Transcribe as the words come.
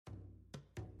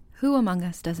Who among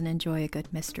us doesn't enjoy a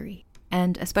good mystery?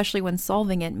 And especially when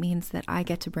solving it means that I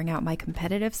get to bring out my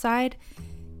competitive side,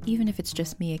 even if it's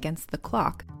just me against the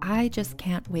clock. I just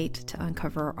can't wait to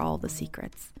uncover all the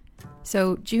secrets.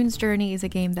 So June's Journey is a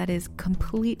game that is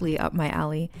completely up my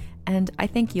alley, and I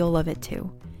think you'll love it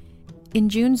too. In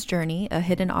June's Journey, a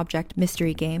hidden object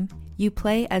mystery game, you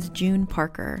play as June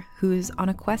Parker, who's on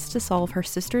a quest to solve her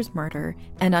sister's murder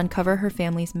and uncover her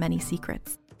family's many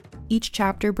secrets. Each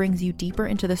chapter brings you deeper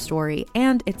into the story,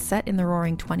 and it's set in the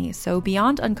Roaring '20s, so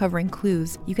beyond uncovering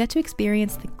clues, you get to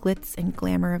experience the glitz and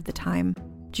glamour of the time.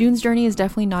 June's Journey is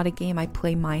definitely not a game I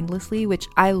play mindlessly, which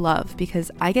I love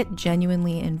because I get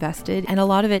genuinely invested, and a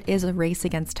lot of it is a race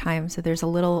against time, so there's a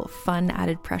little fun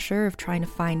added pressure of trying to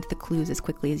find the clues as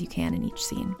quickly as you can in each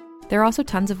scene. There are also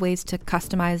tons of ways to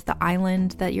customize the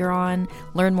island that you're on,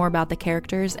 learn more about the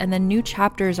characters, and then new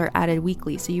chapters are added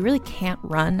weekly, so you really can't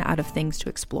run out of things to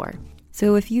explore.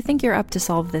 So if you think you're up to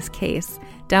solve this case,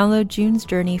 download June's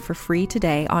Journey for free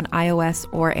today on iOS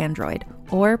or Android,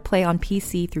 or play on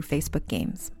PC through Facebook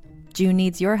Games. June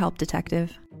needs your help,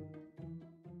 detective.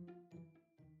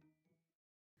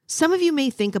 Some of you may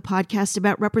think a podcast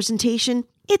about representation,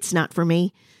 it's not for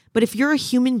me. But if you're a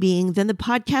human being, then the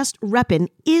podcast Reppin'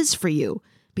 is for you,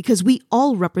 because we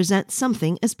all represent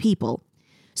something as people.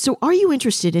 So are you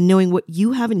interested in knowing what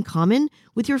you have in common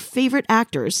with your favorite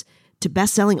actors, to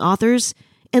best-selling authors,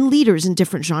 and leaders in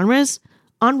different genres?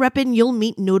 On Reppin', you'll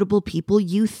meet notable people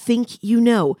you think you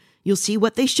know. You'll see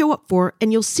what they show up for,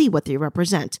 and you'll see what they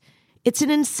represent. It's an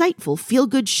insightful,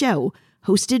 feel-good show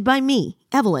hosted by me,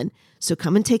 Evelyn. So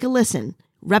come and take a listen.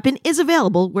 Reppin' is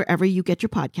available wherever you get your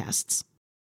podcasts.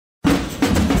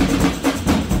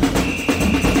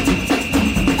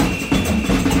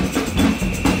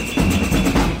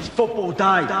 Football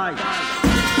day.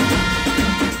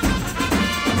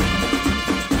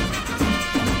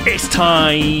 It's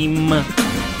time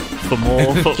for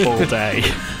more Football Day.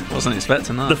 Wasn't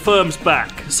expecting that. The firm's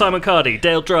back. Simon Cardy,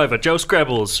 Dale Driver, Joe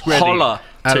Screbbles, ready Holla.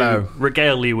 to Hello.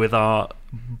 regale you with our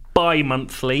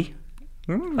bi-monthly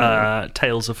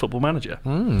Tales of Football Manager.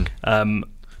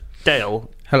 Dale,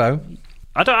 Hello.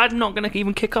 I'm not going to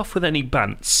even kick off with any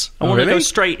bants. I Oh, want to really? go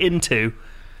straight into.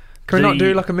 Can we not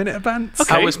do like a minute of bants?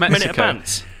 Okay, How was minute of Mexico?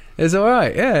 bants. It's all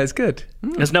right. Yeah, it's good.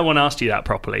 Has no one asked you that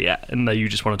properly yet? And you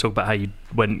just want to talk about how you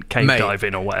went cave Mate.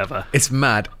 diving or whatever. It's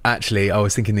mad. Actually, I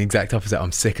was thinking the exact opposite.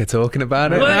 I'm sick of talking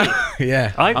about it. Really?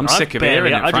 Yeah. I'm sick of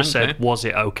hearing it, I just frankly. said, was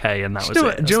it okay? And that was Do you know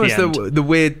it. what- do you know That's what's the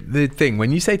weird thing?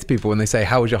 When you say to people when they say,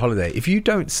 how was your holiday? If you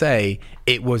don't say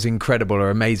it was incredible or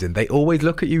amazing, they always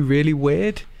look at you really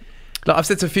weird. Like I've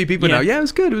said to a few people Yeah. now, yeah, it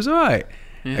was good. It was all right.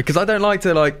 Because I don't like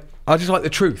to I just like the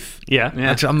truth. Yeah.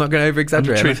 I'm not going to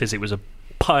over-exaggerate. And the truth is, it was a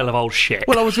pile of old shit.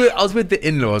 Well, I was with the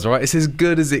in-laws, all right? It's as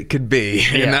good as it could be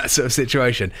in Yeah. that sort of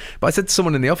situation. But I said to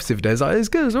someone in the office the other day, I was like, it's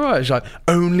good, it's all right. She's like,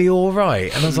 only all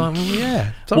right. And I was like, well,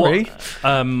 yeah, sorry.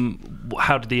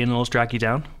 How did the in-laws drag you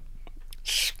down?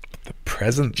 The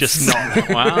presents. Just not.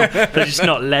 Wow. They're just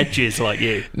not ledges like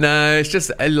you. No, it's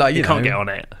just like, You know. can't get on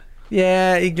it.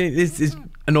 Yeah,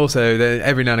 and also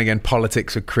every now and again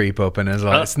politics would creep up, and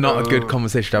it's not a good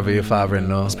conversation to have with your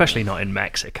father-in-law. Especially not in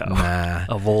Mexico. Nah.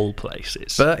 Of all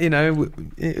places. But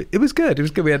it was good. It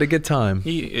was good. We had a good time.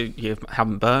 You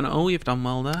haven't burnt it all. You've done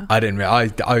well there. I didn't.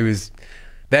 I was.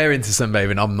 They're into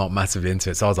sunbathing. I'm not massively into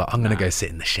it, so I was like, I'm going to go sit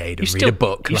in the shade and read a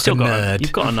book like a nerd.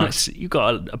 You've got a nice, you've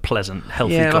got a pleasant,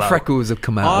 healthy Yeah, glow. my freckles have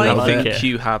come out. a I little like think bit. it.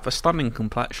 you have a stunning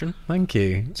complexion. Thank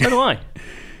you. So do I.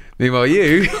 Meanwhile,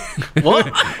 you, What?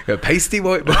 a pasty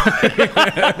white boy.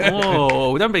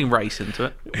 Oh, don't bring race into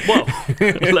it. Well,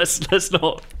 let's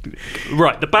not.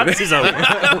 Right, the bants is over.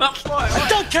 I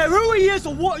don't care who he is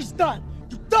or what he's done.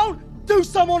 You don't do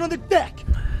someone on the deck.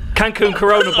 Cancun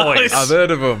Corona boys. I've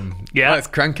heard of them. Yeah. Oh, it's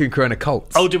Cancun Corona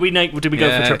Colts. Oh, did we go for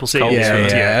Yeah, Triple C? Colts.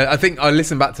 yeah. I think I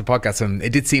listened back to the podcast and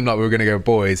it did seem like we were going to go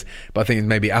boys, but I think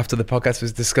maybe after the podcast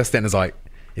was discussed, then it was like,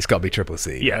 it's got to be Triple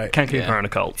C. Yeah, right? Cancun Corona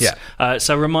Colts. Yeah.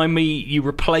 So remind me, you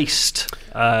replaced.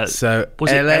 So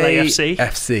was it LAFC?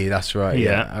 FC, that's right.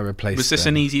 Yeah. I replaced. Was this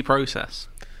them. an easy process?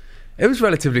 It was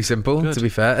relatively simple, to be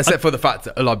fair, except for the fact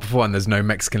that, like beforehand, there's no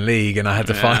Mexican league, and I had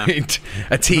to find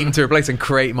a team to replace and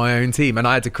create my own team, and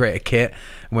I had to create a kit.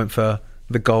 And went for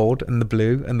the gold and the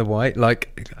blue and the white,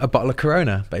 like a bottle of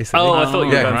Corona, basically. Oh, I thought you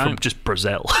were Yeah. going right. from just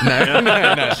Brazil. No.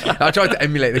 I tried to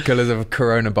emulate the colours of a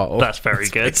Corona bottle. That's very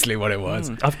good. Basically, what it was.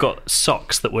 I've got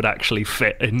socks that would actually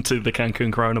fit into the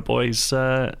Cancun Corona boys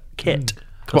kit.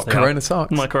 'Cause What, they are Corona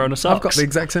socks? My Corona socks. I've got the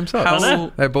exact same socks.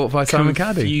 How They're bought by Simon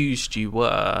Caddy. confused you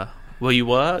were? Well, you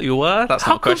were? That's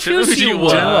How not a question. confused you were?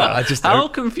 Do you know what? I just How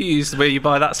don't- confused were you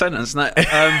by that sentence? No,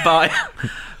 by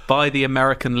by the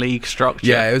American league structure.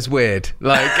 Yeah, it was weird.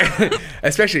 Like,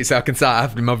 especially, so I can start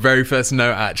after my very first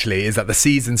note, actually, is that the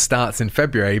season starts in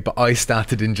February, but I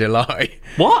started in July.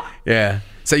 What? Yeah.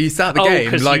 So you start the Oh, game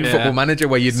 'cause like you- Football Manager,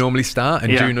 where you'd normally start in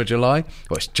Yeah. June or July.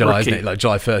 Well, it's July, isn't Rookie. it? Like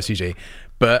July 1st usually.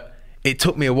 But it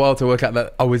took me a while to work out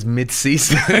that I was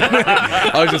mid-season.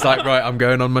 I was just like, right, I'm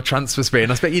going on my transfer spree.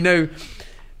 And I expect,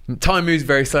 time moves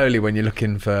very slowly when you're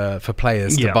looking for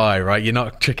players to Yeah. buy, right? You're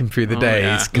not checking through the days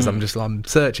yeah. because I'm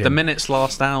searching. The minutes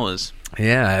last hours.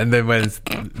 Yeah, and then when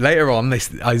later on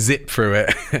I zipped through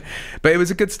it, but it was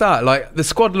a good start. Like the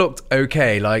squad looked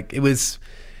okay. Like it was,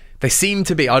 they seemed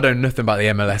to be. I don't know nothing about the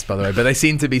MLS, by the way, but they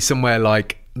seem to be somewhere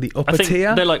like the upper I think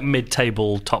tier. they're like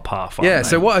mid-table, top half. Aren't Yeah.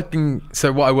 they?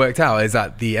 So what I worked out is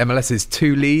that the MLS is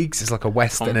 2 leagues. It's like a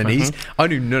West and an East. I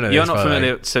knew none of You're this. not by the way.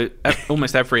 familiar. So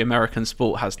almost every American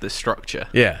sport has this structure.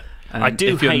 Yeah. And I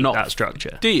do if you're hate not, that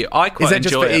structure. Do you? I quite Is that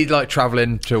just enjoy for it. like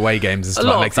traveling to away games and A stuff?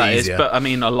 lot Makes of that it is, easier. but I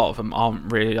mean, a lot of them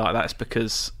aren't really like that. It's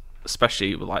because,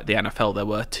 especially with like the NFL, there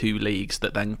were 2 leagues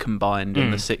that then combined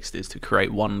in the 60s to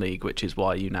create one league, which is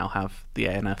why you now have the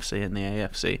ANFC and the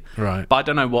AFC. Right. But I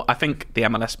don't know what. I think the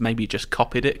MLS maybe just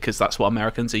copied it because that's what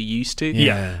Americans are used to.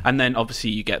 Yeah. And then obviously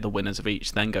you get the winners of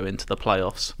each, then go into the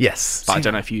playoffs. Yes. But I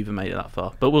don't know if you even made it that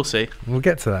far. But we'll see. We'll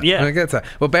get to that. Yeah. We'll get to that.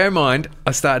 Well, bear in mind,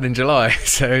 I started in July,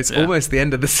 so it's almost the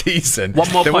end of the season.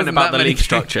 One more There point wasn't about that the many league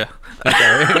structure.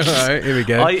 Okay, all right, here we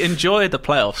go. I enjoy the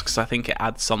playoffs because I think it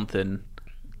adds something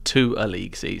to a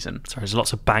league season. Sorry, there's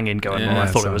lots of banging going on. Yeah, I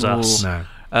thought it was so- us.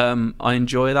 No. I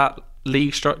enjoy that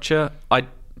league structure. I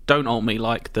don't ultimately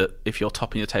like that if you're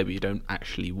topping your table, you don't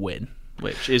actually win,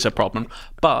 which is a problem.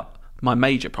 But my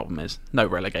major problem is no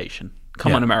relegation.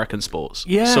 Come Yeah. on, American sports.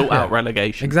 Yeah. Sort out Yeah.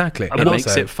 relegation. Exactly. It And makes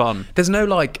also, it fun. There's no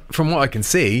like, from what I can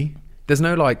see, there's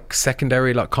no like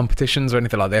secondary like competitions or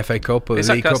anything like the FA Cup or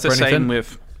the League That's Cup or the anything. same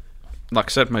with, like I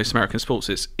said, most American sports.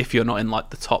 It's if you're not in like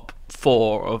the top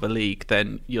 4 of a league,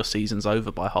 then your season's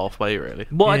over by halfway, really.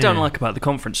 What I don't Yeah. like about the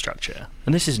conference structure,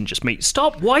 and this isn't just me,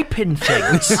 stop wiping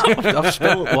things. I've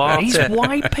spilled water. He's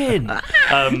wiping.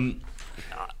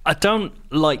 I don't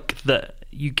like that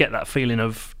you get that feeling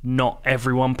of not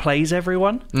everyone plays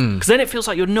everyone. Because then it feels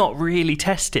like you're not really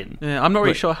testing. Yeah, I'm not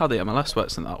really sure how the MLS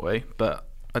works in that way, but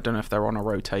I don't know if they're on a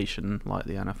rotation like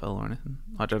the NFL or anything.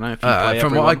 I don't know if you play from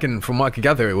everyone. what I can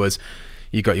gather, it was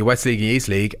you got your West League and your East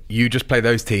League. You just play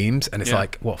those teams, and it's Yeah.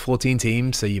 like 14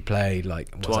 teams. So you play like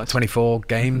what was it, Twice. 24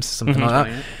 games, something like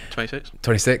that. 26.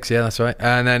 26, yeah, that's right.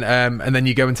 And then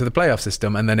you go into the playoff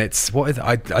system, and then it's what is it?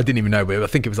 I didn't even know, but I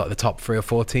think it was like the top 3 or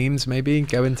 4 teams maybe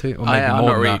go into, or maybe I'm more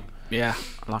not than really. that. Yeah,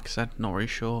 like I said, not really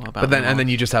sure about. But then them all.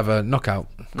 you just have a knockout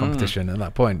competition at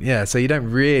that point. Yeah, so you don't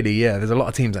really. Yeah, there's a lot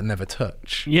of teams that never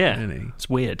touch. Yeah, really. it's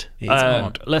weird. It's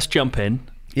odd. Let's jump in.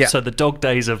 Yeah. So the dog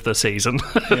days of the season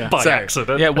by So-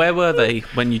 accident. yeah, where were they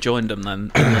when you joined them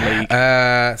then in the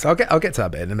league? So I'll get to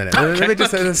that bit in a minute. Let me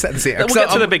just set the scene. We'll So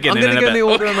get to the beginning I'm in going a to go in bit. the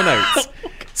order of my notes.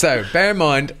 So bear in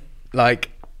mind, like,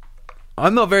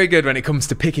 I'm not very good when it comes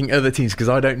to picking other teams because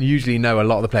I don't usually know a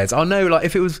lot of the players. I'll know, like,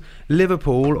 if it was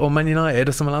Liverpool or Man United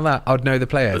or something like that, I'd know the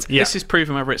players. Yeah. This is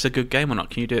proving whether it's a good game or not.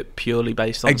 Can you do it purely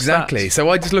based on Exactly. stats? So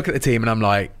I just look at the team and I'm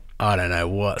like, I don't know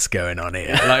what's going on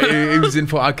here. Like, who's in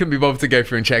form? I couldn't be bothered to go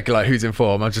through and check like who's in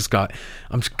form. I'm just like,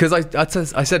 because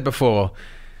I said before,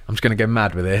 I'm just going to go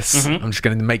mad with this. I'm just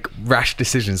going to make rash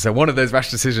decisions. So one of those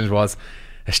rash decisions was,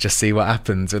 let's just see what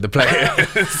happens with the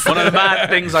players. One of the mad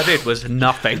things I did was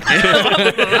nothing.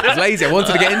 I was lazy. I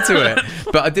wanted to get into it,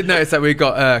 but I did notice that we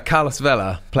got Carlos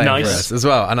Vela playing for Nice. us as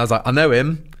well, and I was like, I know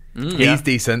him. Yeah. He's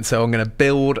decent, so I'm going to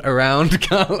build around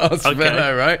Carlos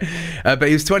Vela, right? But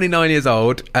he was 29 years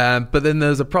old, but then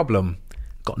there's a problem.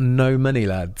 Got no money,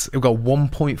 lads. We've got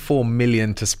 1.4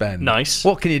 million to spend. Nice.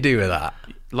 What can you do with that?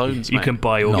 Loans, You mate. can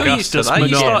buy You're used to Augustus that.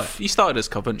 Manoff. You started as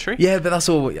Coventry. Yeah, but that's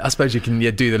all. I suppose you can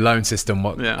do the loan system.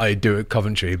 What Yeah. I do at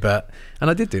Coventry, and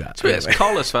I did do that. Yes,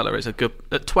 Carlos Vela is a good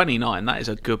at 29. That is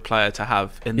a good player to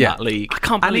have in Yeah. that league. I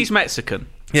can't and believe- he's Mexican.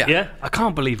 Yeah. Yeah, I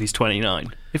can't believe he's 29.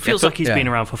 It feels Yeah, like he's yeah. been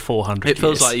around for 400 It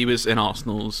feels years. like he was in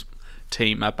Arsenal's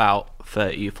team about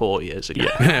 34 years ago.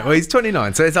 Well, he's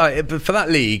 29, so it's like but for that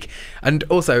league, and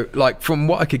also like from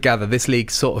what I could gather, this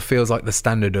league sort of feels like the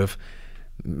standard of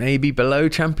maybe below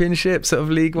Championship sort of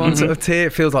League One sort of tier.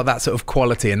 It feels like that sort of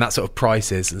quality and that sort of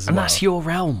prices as and well. that's your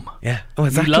realm. Yeah. Oh,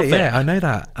 exactly. love it. Yeah, I know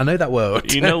that. I know that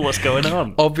world. You know what's going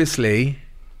on. Obviously,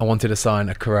 I wanted to sign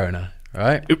a Corona,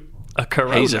 right? A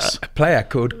Corona. Jesus. A player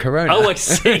called Corona. Oh, I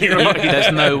see. Right.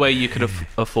 There's no way you could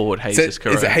afford So Jesus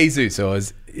Corona. is it Jesus or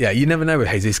is you never know with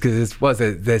Jesus because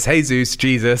there's Jesus,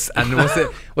 Jesus, and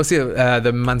what's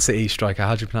the Man City striker?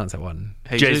 How do you pronounce that one?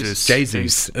 Jesus.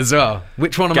 Jesus as well.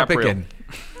 Which one am Gabriel. I picking?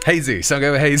 Jesus. I'll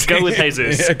go with Jesus. Go with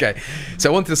Jesus. Okay. So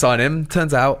I wanted to sign him.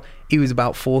 Turns out he was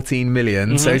about 14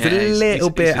 million. So he's Yeah, a little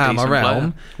he's bit a out of my decent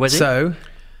realm. player. Was he? So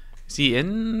Is he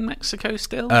in Mexico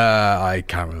still? I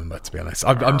can't remember, to be honest.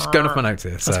 I'm just going off my notes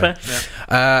here. So. That's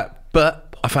fair. But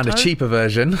I found a cheaper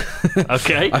version.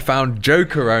 Okay. I found Joe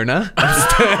Corona.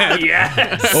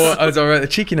 Yes. Or as I wrote a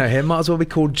cheeky note here, might as well be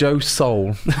called Joe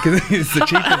Soul because it's the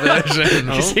cheaper version.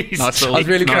 He's Nice I was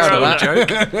really nice proud of little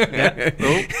that.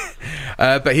 joke.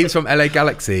 Yeah. But he was from LA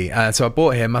Galaxy, so I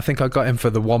bought him. I think I got him for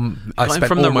the one. I Got him spent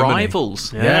from all the my money.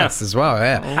 Rivals. Yes, as well.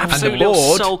 Yeah, Absolute and the little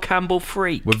board Sol Campbell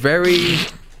freak. were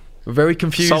very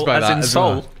confused Soul, by as that in as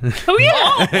Soul. well. Oh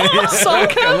yeah, Sol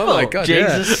Campbell. Oh my god!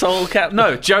 Yeah. Jesus Soul Cap.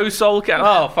 No, Joe Soul Cap.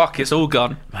 Oh fuck, it's all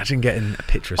gone. Imagine getting a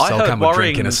picture of I Sol heard Campbell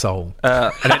worrying- drinking a soul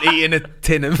and then eating a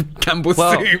tin of Campbell's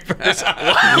Well, soup.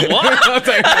 What?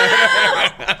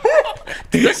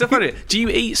 That's so funny. Do you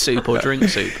eat soup or drink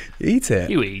soup? Eat it.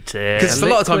 You eat it. Because a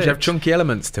lot of times you have liquid. chunky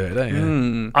elements to it, don't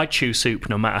you? I chew soup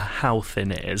no matter how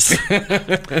thin it is.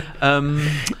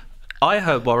 I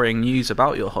heard worrying news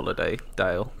about your holiday,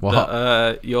 Dale. What?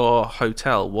 That your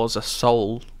hotel was a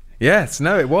Soul. Yes,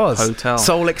 no, it was. Hotel.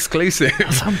 Soul exclusive.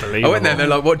 That's unbelievable. I went there and they're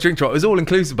like, what drink do you want? It was all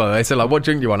inclusive, by the way. So, like, what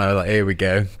drink do you want? I was like, here we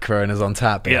go. Corona's on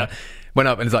tap. Yeah. Went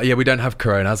up and it's like, yeah, we don't have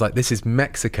Corona. I was like, this is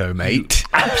Mexico, mate.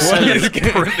 Absolute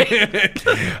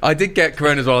I did get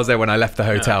Coronas while I was there when I left the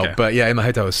hotel. Okay. But yeah, in my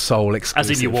hotel it was Soul As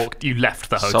exclusive. in you left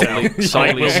the hotel. Solely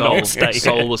I will Soul. not stay.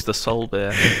 Soul was the Soul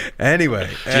beer. Anyway.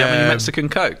 Do you have any Mexican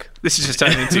Coke? This is just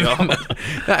turning into your No,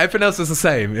 everything else was the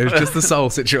same. It was just the Soul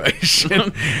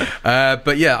situation.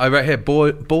 But yeah, I wrote here,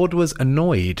 board was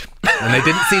annoyed. And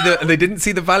they didn't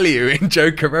see the value in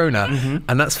Joe Corona.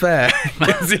 And that's fair.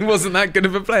 Because he wasn't that good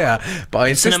of a player. But I an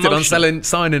insisted on emotional-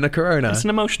 signing a Corona. It's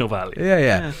an emotional value.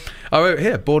 Yeah. I wrote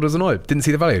here, board was annoyed. Didn't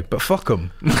see the value, but fuck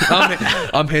them.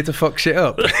 I'm here to fuck shit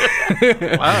up.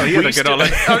 Wow, you had a good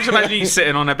holiday. I just imagine you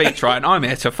sitting on a beach, right? And I'm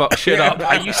here to fuck shit up.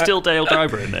 Are you still Dale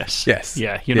Driver in this? Yes.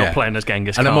 Yeah, you're not playing as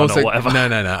Genghis And Khan I'm also or whatever.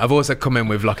 no. I've also come in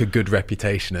with like a good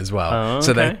reputation as well. Oh,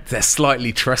 So okay. they're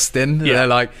slightly trusting. Yeah. They're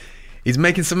like, he's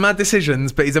making some mad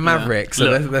decisions, but he's a maverick. So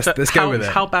Look, let's go with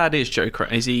it. How bad is Joe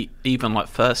Corona? Is he even like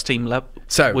first team level?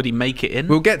 So- would he make it in?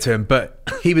 We'll get to him, but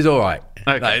he was all right.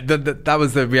 Okay. Like, that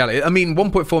was the reality. I mean,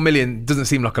 1.4 million doesn't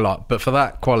seem like a lot, but for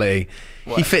that quality,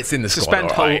 he fits in the to squad.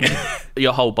 spend all right.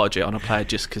 your whole budget on a player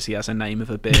just because he has a name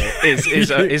of a beer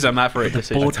is a maverick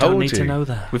decision. Board told don't need you. to know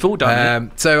that. We've all done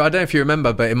it. So I don't know if you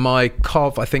remember, but in my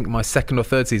COV, I think my second or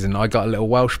third season, I got a little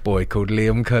Welsh boy called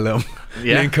Liam Cullen.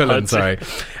 Yeah, Liam Cullen, I'd say. sorry.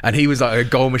 And he was like a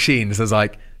goal machine. So I was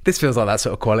like, this feels like that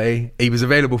sort of quality. He was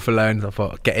available for loan. So I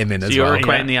thought, get him in So as you're well.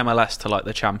 equating the MLS to like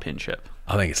the Championship.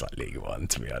 I think it's like League One,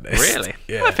 to be honest. Really?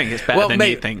 Yeah. I think it's better Well, than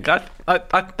mate, you think.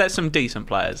 There's some decent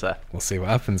players there. We'll see what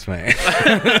happens, mate.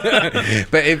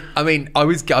 But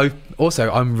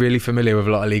I'm really familiar with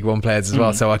a lot of League One players as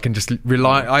well, so I can just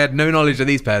rely. I had no knowledge of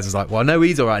these players. I was like, well, I know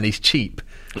he's all right and he's cheap,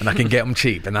 and I can get him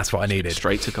cheap, and that's what I needed.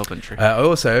 Straight to Coventry.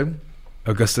 Also,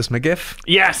 Augustus McGiff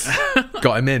Yes.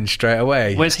 got him in straight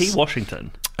away. Where's he?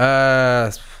 Washington.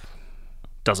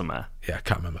 Doesn't matter. Yeah, I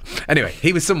can't remember. Anyway,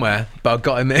 he was somewhere, but I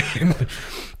got him in.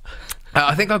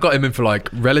 I think I got him in for like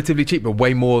relatively cheap, but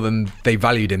way more than they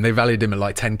valued him. They valued him at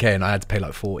like 10k, and I had to pay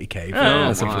like 40k for him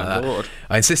or something my like that. Lord.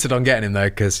 I insisted on getting him though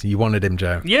because you wanted him,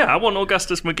 Joe. Yeah, I want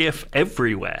Augustus McGiff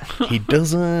everywhere. He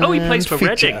doesn't. Oh, he plays for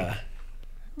feature. Reading.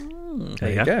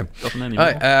 There you go. Doesn't anymore.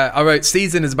 All right, I wrote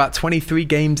season is about 23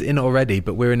 games in already,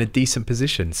 but we're in a decent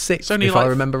position. 6, only if I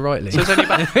remember rightly. So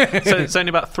it's only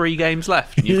about 3 games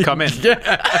left, and you've come in.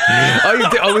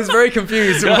 I was very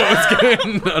confused with what was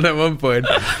going on at one point.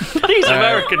 These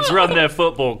Americans run their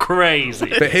football crazy.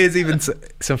 But here's even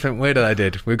something weird that I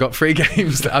did. We got 3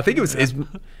 games. I think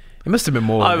it must have been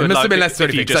more. I It would must like have been it less than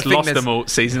if you 23, 'cause just I think lost there's- them all,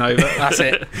 season over. That's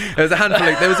it. There was a handful.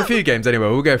 There was a few games anyway.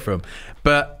 We'll go for them.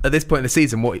 But at this point in the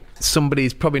season, what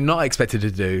somebody's probably not expected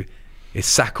to do is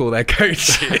sack all their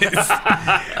coaches.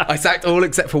 I sacked all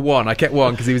except for one. I kept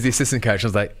one because he was the assistant coach. I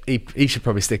was like, he should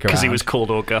probably stick around Because he was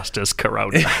called Augustus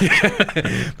Corona.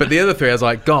 But the other 3, I was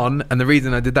like, gone. And the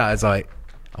reason I did that is like,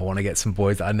 I want to get some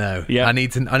boys that I know. Yeah. I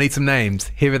need some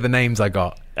names. Here are the names I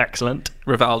got: Excellent.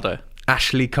 Rivaldo.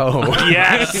 Ashley Cole,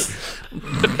 Yes.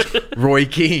 Roy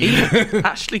Keane.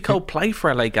 Ashley Cole played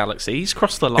for LA Galaxy. He's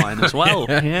crossed the line as well.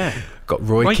 Yeah. Got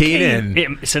Roy Roy Keane Keane.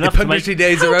 in. It's enough the to make... punditry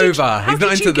days are How did over. you- how He's not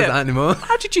did into you that get- anymore.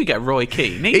 How did you get Roy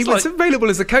Keane? He was available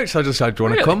as a coach. So I just said, do you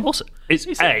want to come? Also,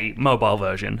 it's A, mobile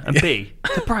version, and B,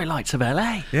 the bright lights of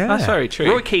LA. Yeah. That's very true.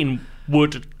 Roy Keane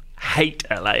would hate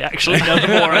LA, actually, no, the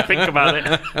more I think about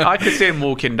it. I could see him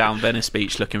walking down Venice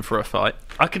Beach looking for a fight.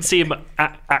 I can see him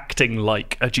acting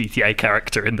like a GTA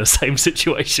character in the same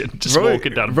situation, just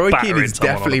walking down. Roy Keane Keane is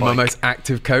definitely my most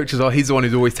active coach as well. He's the one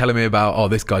who's always telling me about,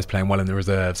 this guy's playing well in the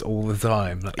reserves all the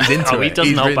time. Like, he's into it. He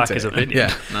doesn't hold back his opinion.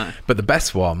 Yeah, No. but the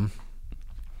best one,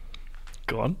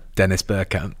 Go on. Dennis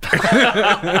Bergkamp.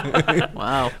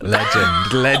 Wow. Legend.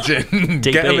 DB.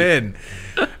 Get him in.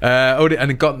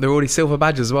 They're already silver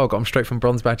badges as well. Got them straight from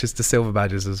bronze badges to silver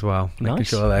badges as well.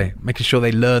 Nice. Making sure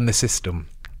they learn the system.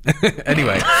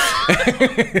 Anyway.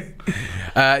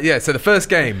 So the first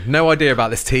game, no idea about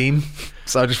this team.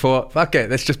 So I just thought, fuck it,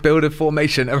 let's just build a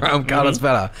formation around Carlos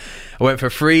Vela. I went for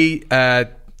 3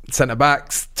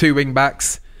 centre-backs, 2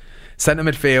 wing-backs, centre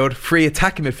midfield, 3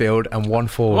 attacking midfield, and 1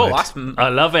 forward. I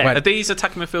love it. Are these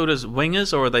attacking midfielders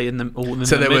wingers, or are they all in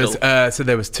So the middle?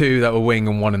 there was 2 that were wing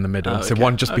and 1 in the middle. Oh, So okay.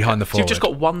 one just behind the So forward. you've just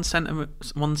got one central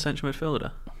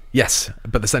midfielder. Yes,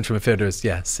 but the central midfielder is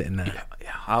sitting there.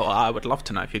 Yeah, I would love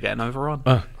to know if you're getting overrun.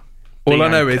 All I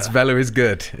know is Vela is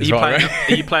good. Are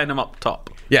you playing them up top?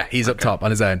 Yeah, he's up top on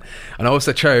his own. And I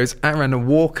also chose Aaron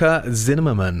Walker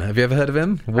Zimmerman. Have you ever heard of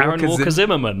him? Aaron Walker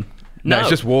Zimmerman. No, it's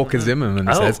just Walker Zimmerman,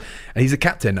 it Oh. says. And he's a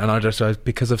captain, and I just chose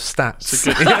because of stats.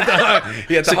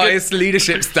 He had the highest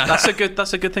leadership stats.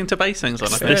 That's a good thing to base things on.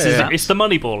 I think. It's the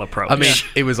Moneyball approach. I mean,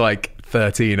 it was like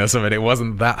 13 or something. It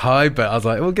wasn't that high, but I was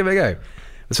like, we'll give it a go.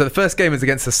 So the first game is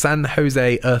against the San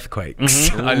Jose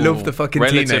Earthquakes. I love the fucking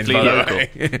team name, Relatively by the local.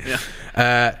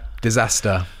 way.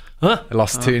 Disaster. Huh? I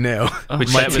lost 2-0. Would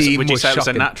you say it was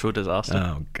a natural disaster?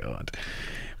 Oh, God.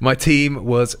 My team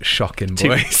was shocking,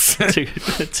 boys.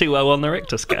 2-0 on the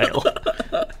Richter scale.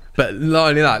 But not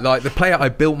only that, like the player I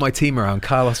built my team around,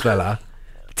 Carlos Vela,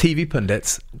 TV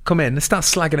pundits come in and start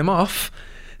slagging him off,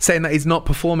 saying that he's not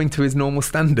performing to his normal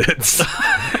standards.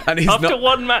 And he's After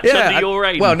one match under your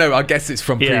reign. Well, no, I guess it's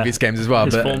from Yeah. previous games as well.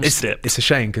 His But form's it's dipped. a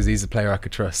shame because he's a player I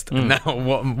could trust. And now,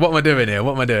 what am I doing here?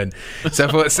 What am I doing? So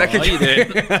for the second,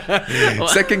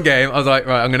 second game, I was like,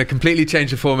 right, I'm going to completely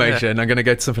change the formation. I'm going to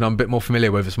go to something I'm a bit more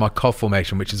familiar with. It's my COV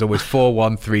formation, which is always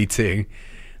 4-1-3-2.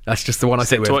 That's just the one I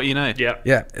stick Stick with. to what you know. Yeah.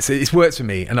 Yeah, so it's worked for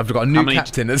me, and I've got a new many-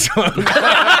 captain as well.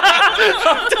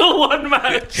 After one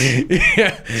match.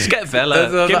 Yeah. Just get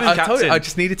Vela. Give him I told you, captain. I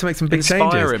just needed to make some big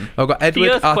Inspire changes. him. I've got Edward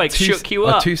earthquake shook you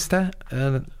up. Tustesta,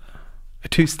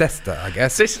 I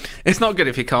guess. It's not good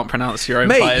if you can't pronounce your own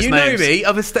Mate, players' you names. know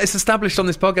me. It's established on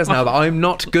this podcast now that I'm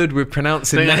not good with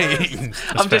pronouncing names.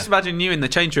 I'm just imagining you in the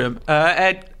change room.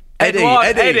 Eddie,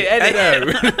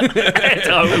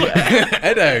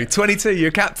 Edo, 22, you're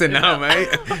captain now, mate.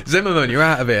 Zimmerman, you're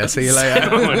out of here. See you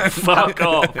later. Fuck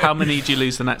off. How many did you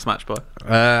lose the next match by?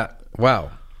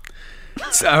 Wow.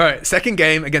 So, all right, second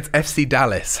game against FC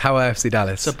Dallas. How are FC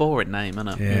Dallas? It's a boring name, isn't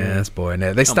it? Yeah, that's boring.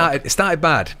 It started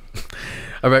bad.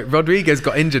 All right, Rodriguez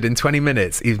got injured in 20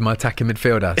 minutes. He's my attacking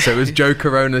midfielder. So it was Joe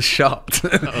Corona's shot.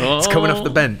 It's coming off the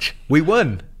bench. We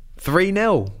won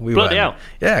 3-0. We Bloody won. hell.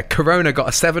 Yeah, Corona got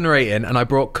a 7 rating, and I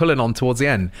brought Cullen on towards the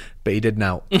end, but he did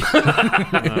now.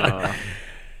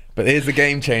 But here's the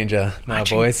game changer now,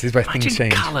 boys. Here's where things Imagine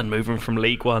change. Cullen moving from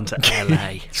League One to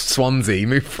LA. Swansea,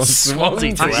 moved from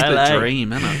Swansea. to That's LA. the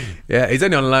dream, isn't it? Yeah, he's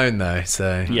only on loan though,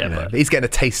 so Yeah, but but he's getting a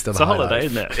taste of It's the a high holiday,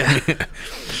 life. isn't it?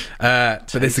 But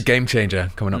this is a game changer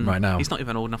coming up right now. He's not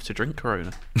even old enough to drink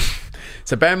Corona.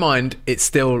 So bear in mind, it's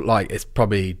still like it's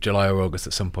probably July or August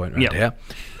at some point around Yep. here.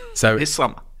 So It's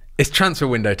summer. it's transfer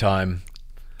window time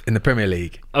in the Premier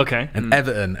League, Okay. and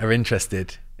Everton are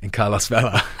interested in Carlos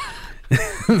Vela.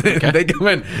 They come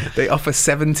in, they offer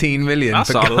 17 million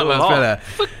That's for a Carlos lot.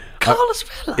 Vela. Carlos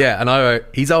Vela. Yeah, and I wrote,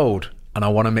 he's old, and I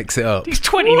want to mix it up. He's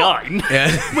 29.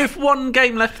 Yeah. With one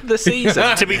game left of the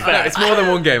season. To be No, fair, it's more than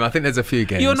one game. I think there's a few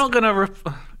games. You're not going to...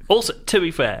 also, to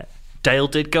be fair, Dale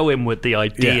did go in with the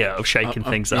idea Yeah. of shaking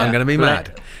things up. I'm going to be Let-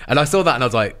 mad. And I saw that and I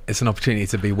was like, it's an opportunity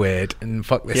to be weird and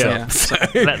fuck this Yeah. up. So,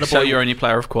 Let the So boy, you're only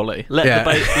player of quality. let, Yeah.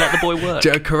 let the boy work.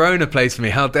 Joe Corona plays for me.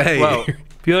 How dare you? Well,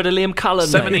 You heard of Liam Cullen,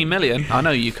 17 mate? million. I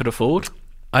know you could afford.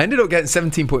 I ended up getting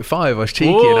 17.5. I was cheeky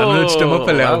and I nudged him up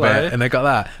a little Whoa, bit hello. and they got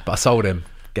that. But I sold him.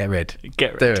 Get rid.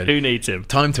 Get Do rid. it. Who needs him?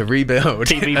 Time to rebuild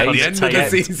TV at the end of the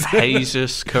pundits season.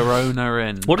 Jesus Corona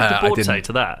in. What did the I board didn't. say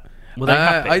to that? Were they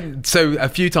happy? So a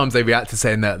few times they reacted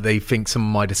saying that they think some of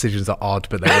my decisions are odd,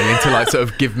 but they're willing to like sort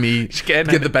of give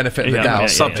the benefit of the Yeah, doubt. yeah,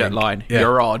 Subject line. Yeah.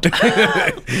 You're odd.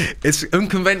 It's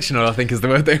unconventional, I think, is the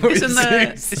word they always Isn't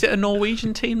there, use. is it a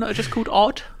Norwegian team that are just called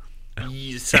Odd?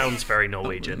 Sounds very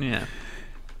Norwegian. Yeah.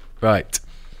 Right.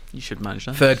 You should manage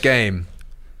that. Third game.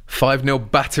 5-0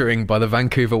 battering by the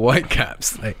Vancouver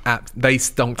Whitecaps. They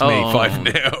stonked me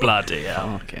 5-0. Bloody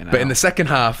hell. Okay, But in the second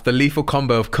half, the lethal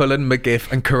combo of Cullen, McGiff,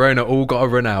 and Corona all got a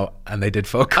run out, and they did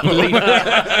fuck all.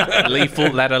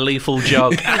 led a lethal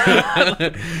jog.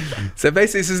 So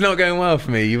basically, this is not going well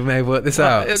for me. You may have worked this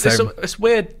out. It's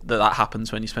weird that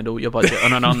happens when you spend all your budget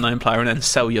on an unknown player and then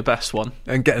sell your best one.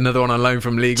 And get another one on loan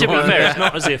from League To be One. fair, it's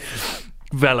not as if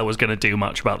Vela was going to do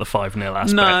much about the 5-0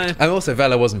 aspect. No. And also,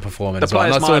 Vela wasn't performing The as well.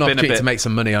 And I players saw might an have been a opportunity bit to make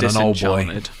some money on an old boy.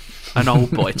 disenchanted. An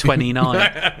old boy,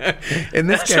 29. In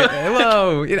this game,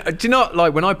 well, do you not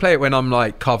like when I play it when I'm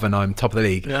like Cov and I'm top of the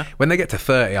league? Yeah. When they get to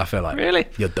 30, I feel like Really?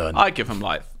 you're done. I give them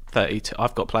like 32.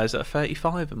 I've got players that are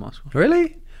 35 in my squad.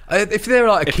 Really? If they're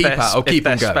like a keeper, I'll keep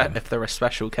them going. If they're a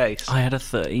special case. I had a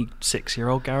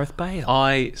 36-year-old Gareth Bale.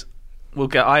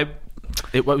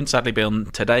 It won't sadly be on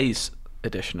today's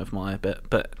edition of my bit,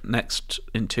 but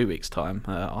in 2 weeks' time,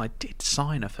 I did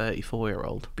sign a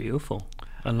 34-year-old. Beautiful.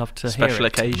 I love to Special hear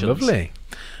it. occasions. Lovely.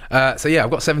 So yeah, I've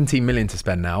got 17 million to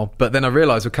spend now, but then I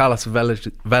realised with Carlos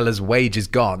Vela's wages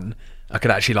gone, I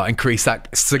could actually like increase that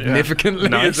significantly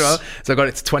Nice. as well. So I got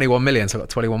it to 21 million. So I've got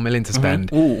 21 million to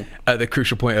spend at the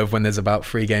crucial point of when there's about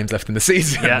 3 games left in the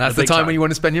season. Yeah, That's the the big time time. when you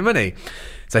want to spend your money.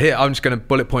 So here, I'm just going to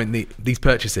bullet point these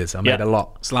purchases. I made Yeah. a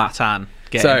lot. Zlatan.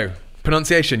 So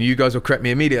pronunciation, you guys will correct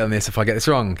me immediately on this if I get this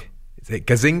wrong. Is it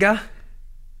Gazzaniga?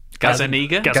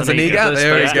 Gazzaniga. Gazzaniga?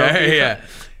 There we go. Yeah. Yeah.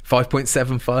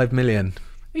 5.75 million.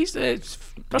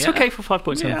 That's okay for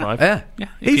 5.75. Yeah. Yeah.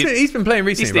 He's been playing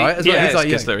recently, right? As well. Yeah, He's like,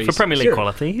 it's 'cause yeah. they're For Premier League Sure.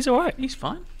 quality, he's all right. He's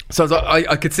fine. So I was like,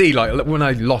 I could see like when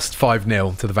I lost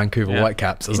 5-0 to the Vancouver Yeah.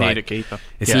 Whitecaps, I was You like, need a keeper.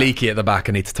 it's Yeah. leaky at the back.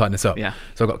 I need to tighten this up. Yeah.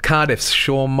 So I got Cardiff's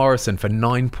Sean Morrison for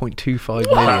 9.25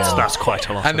 million. That's quite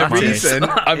a lot And the of money. reason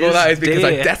I bought that is because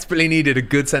I dear. desperately needed a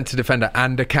good centre defender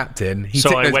and a captain. He So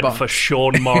ticked I those went boxes. for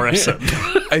Sean Morrison.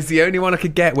 It's the only one I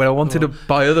could get when I wanted to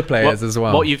buy other players as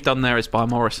well. What you've done there is buy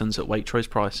Morrison's at Waitrose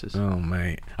prices. Oh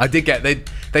mate, I did get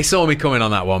they saw me coming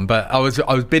on that one, but I was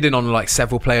bidding on like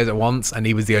several players at once, and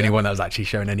he was the only one that was actually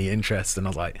showing any interest, and I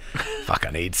was like, fuck, I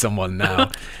need someone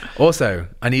now. Also,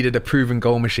 I needed a proven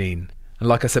goal machine, and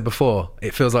like I said before,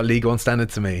 it feels like League One standard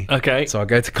to me. Okay. So I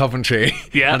go to Coventry,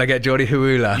 Yeah. and I get Jordi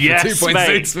Huula Yes, for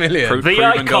 2.6 million. The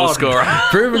Proven goal icon. scorer.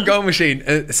 Proven goal machine,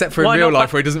 except for Why in real not life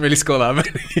back- where he doesn't really score that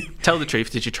many. Tell the truth,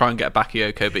 did you try and get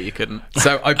Bakayoko but you couldn't?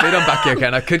 So I bid on Bakayoko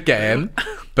and I could get him,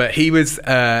 but he was,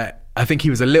 I think he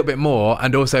was a little bit more.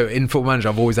 And also in Football Manager,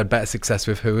 I've always had better success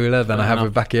with Huula than I have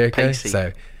with Bakayoko. Pacey.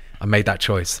 So I made that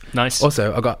choice. Nice.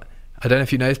 Also, I don't know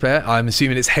if you know this player. I'm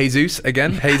assuming it's Jesus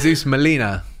again. Jesus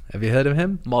Molina. Have you heard of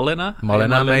him? Molina,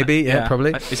 Maybe, yeah,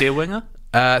 probably. Is he a winger?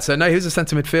 So no, he was a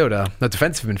centre midfielder. No,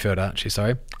 defensive midfielder, actually,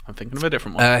 sorry. I'm thinking of a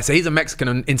different one. So he's a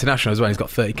Mexican international as well. He's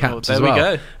got 30 caps there as we well.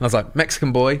 go. And I was like,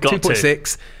 Mexican boy, Got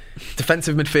 2.6.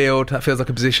 Defensive midfield, that feels like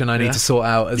a position I need to sort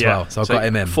out as Yeah. well. So I got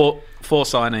him in. Four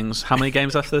signings. How many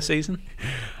games left of the season?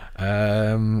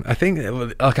 I think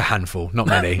like a handful, not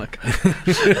many.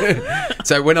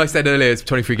 So when I said earlier it's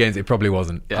 23 games, it probably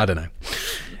wasn't. Yeah. I don't know.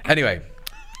 Anyway,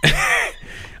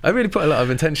 I really put a lot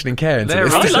of intention and care into There,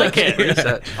 this. I right. like it.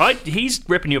 Research. He's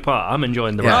ripping you apart. I'm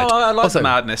enjoying the Yeah. ride. Oh, I like Also- the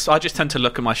madness. I just tend to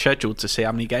look at my schedule to see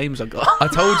how many games I've got. I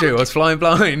told you I was flying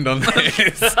blind on this.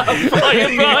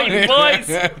 Flying blind, boys.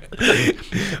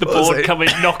 The board come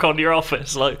and knock on your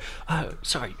office like, oh,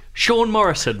 sorry, Sean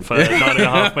Morrison for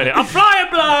 9.5 million. I'm flying And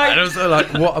blind. I was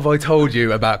like, what have I told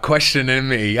you about questioning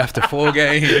me after 4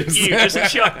 games? You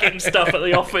just chucking stuff at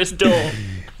the office door.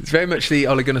 It's very much the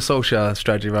Ole Gunnar Solskjaer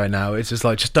strategy right now. It's just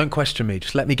like, just don't question me.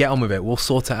 Just let me get on with it. We'll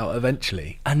sort it out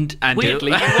eventually. And And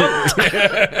weirdly, you- you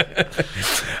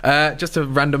won't. Just a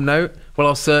random note. While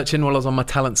I was on my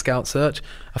talent scout search,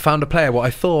 I found a player what I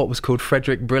thought was called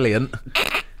Frederick Brilliant.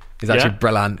 He's actually Yeah?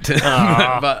 brilliant.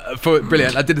 But for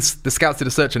brilliant, I did the scouts did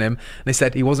a search on him, and they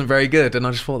said he wasn't very good, and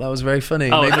I just thought that was very funny.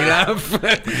 It Oh, made me yeah.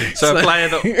 laugh. So a player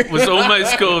that was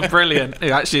almost called brilliant, who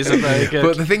actually isn't very good.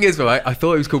 But the thing is, right, I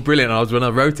thought he was called Brilliant. And when I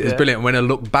wrote it as Yeah. Brilliant. And when I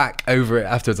looked back over it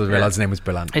afterwards, I realised his name was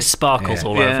Brilliant. It sparkles Yeah.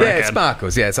 all Yeah. over Yeah, again. it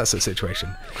sparkles. Yeah, it's that sort of situation.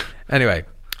 Anyway,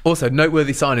 also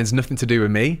noteworthy signings, nothing to do with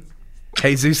me.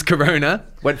 Jesus Corona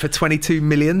went for 22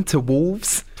 million to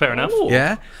Wolves. Fair enough. Ooh.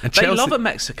 Yeah, and They Chelsea. love a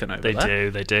Mexican over They there.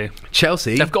 do, they do.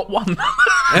 Chelsea They've got one.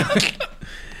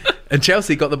 and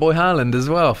Chelsea got the boy Haaland as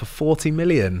well for 40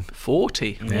 million.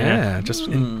 40. Yeah, just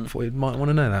thought you might want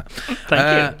to know that.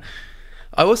 Thank you.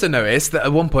 I also noticed that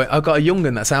at one point I've got a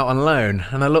young'un that's out on loan,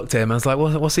 and I looked at him and I was like,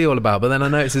 what's he all about? But then I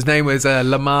noticed his name was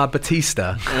Lamar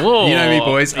Batista. Whoa. You know me,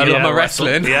 boys. I love my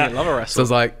wrestling. Yeah, I love a wrestling. So I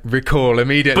was like, recall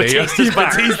immediately. Batista's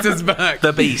back. Batista's back.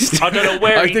 The Beast. I don't know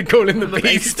where I he... did call him the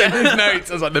Beast in his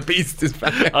notes. I was like, the Beast is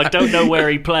back. I don't know where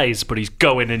he plays, but he's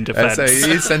going in defence. So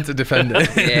he is centre defender.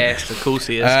 Yes, of course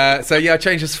he is. So yeah, I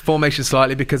changed his formation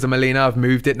slightly because of Molina. I've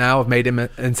moved it now. I've made him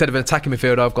instead of an attacking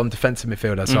midfielder, I've gone defensive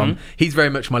midfielder. So he's very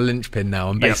much my linchpin now.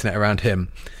 I'm basing it around him,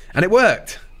 and it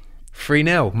worked.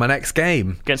 3-0. My next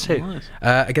game Against who?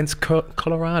 against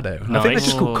Colorado. I think Nice. they're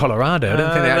just called Colorado. I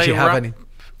don't think they actually have any.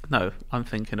 No, I'm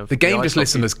thinking of The game ice just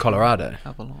lists them hockey. as Colorado.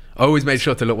 Have a lot. I always made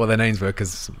sure to look what their names were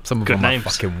because some of Good them names. are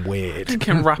fucking weird.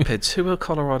 Thinking Rapids. Who are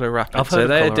Colorado Rapids? I've So heard of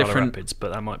they're Colorado different. Rapids,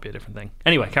 but that might be a different thing.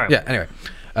 Anyway, carry on. Yeah, anyway.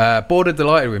 Bored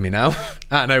delighted with me now,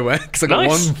 out of nowhere, because I got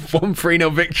Nice. one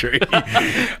 3-0 victory.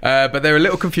 But they're a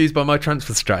little confused by my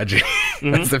transfer strategy,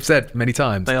 as they've said many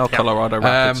times. They are Colorado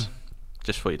Rapids.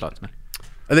 Just what you'd like to know.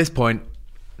 At this point,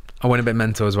 I went a bit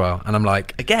mental as well, and I'm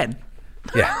like, Again,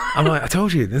 yeah, I'm like, I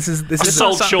told you, this is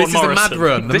sold this Sean is the mad Morrison.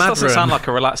 run. The this mad doesn't run. sound like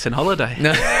a relaxing holiday.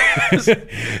 No. So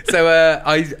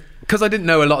because I didn't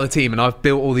know a lot of the team, and I've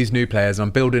built all these new players, and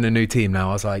I'm building a new team now.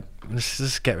 I was like, let's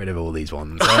just get rid of all these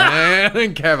ones. I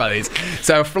don't care about these.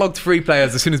 So I flogged 3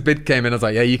 players as soon as bid came in. I was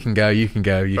like, yeah, you can go, you can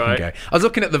go, you Right. can go. I was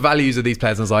looking at the values of these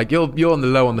players, and I was like, you're on the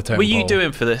low on the totem Were you pole.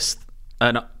 doing for this,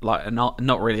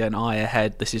 not really an eye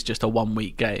ahead? This is just a 1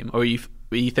 week game, or were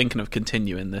you thinking of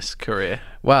continuing this career?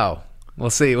 Wow. We'll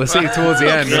see. We'll see towards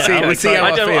the end. We'll see how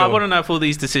I feel. I want to know if all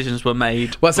these decisions were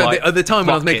made. Well, so like, at the time when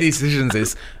I was fuck making it. these decisions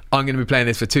is I'm going to be playing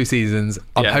this for 2 seasons.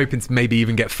 I'm Yeah. hoping to maybe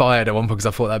even get fired at one point because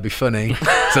I thought that'd be funny.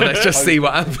 So let's just see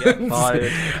what happens.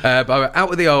 fired. But I went out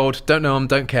with the old. Don't know them.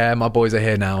 Don't care. My boys are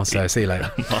here now. So see you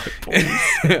later.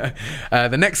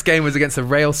 The next game was against the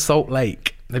Real Salt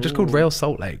Lake. They're just called Real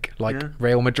Salt Lake, like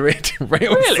Real Madrid.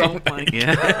 Real Salt Lake.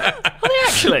 Yeah, Are they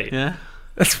actually? yeah.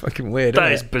 That's fucking weird.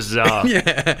 That is isn't bizarre. it?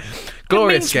 Yeah. It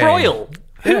Glorious means game. royal.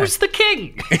 Yeah. Who's the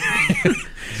king?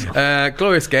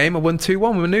 Glorious game. I won 2-1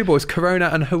 with my new boys, Corona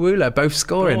and Hawula, both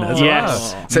scoring as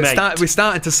Yes, well. So mate. we're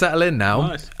starting to settle in now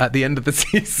Nice. at the end of the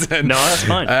season. No, that's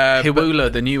fine. But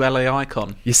Hiwula, the new LA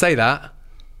icon. you say that.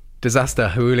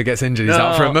 Disaster. Hawula gets injured. He's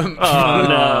out for a month. Oh,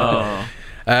 no.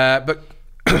 But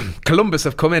Columbus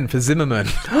have come in for Zimmerman.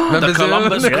 Remember The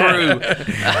Columbus Zimmerman?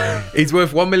 crew. He's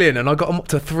worth 1 million, and I got him up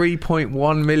to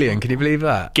 3.1 million. Can you believe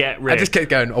that? Get I just ripped. kept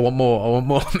going. I want more. I want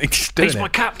more. They just doing He's my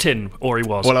it. captain, or he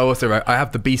was. Well, I also wrote, I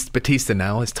have the Beast Batista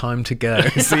now. It's time to go.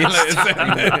 See you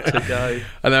later. to go.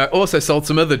 And I also sold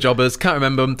some other jobbers. Can't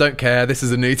remember them. Don't care. This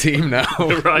is a new team now.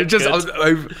 Right, Just good.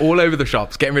 I was all over the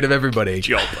shops, getting rid of everybody.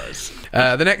 Jobbers.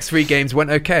 The next 3 games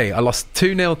went okay. I lost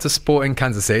 2-0 to Sporting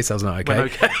Kansas City, so I was not okay.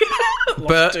 Okay.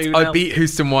 But 2-0. I beat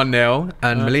Houston 1-0,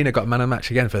 and Molina got man of the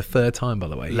match again for the 3rd time, by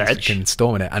the way. He's Ledge. fucking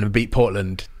storming it. And I beat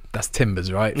Portland. That's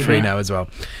Timbers, right? Mm-hmm. 3-0 as well.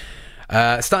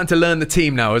 Starting to learn the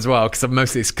team now as well, because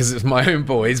mostly it's because it's my own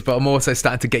boys, but I'm also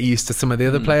starting to get used to some of the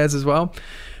other Mm. players as well.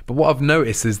 But what I've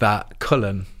noticed is that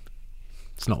Cullen,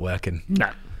 it's not working. No.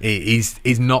 He's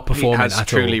not He performing has at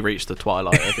truly all. reached the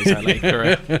twilight of his LA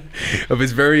career. Of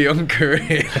his very young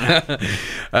career.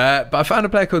 But I found a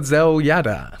player called Zel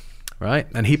Yada, right?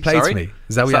 And he plays Sorry? me.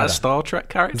 Zel Is that a Yada. Star Trek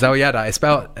character? Zel Yada. It's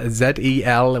spelled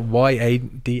Zelyada.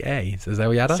 So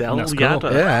Zel Yada. Zel That's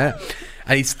Yada. Yeah.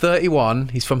 And he's 31.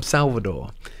 He's from Salvador.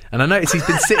 And I noticed he's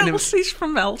been sitting in... He's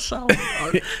from El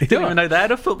Salvador. Didn't even know they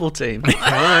had a football team. Oh,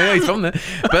 yeah, he's from there.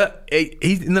 But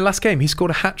he's in the last game, he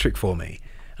scored a hat-trick for me.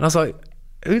 And I was like,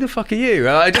 who the fuck are you?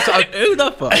 And I Who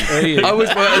the fuck are you? I was...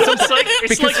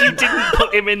 It's like you didn't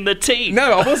put him in the team.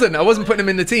 No, I wasn't putting him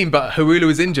in the team, but Hawula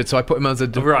was injured, so I put him as a...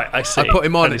 Right, I see. I put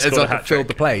him on And he as scored a like I hat-trick. filled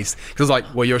the place. Because I was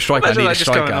like, well, you're a striker, Imagine I need that a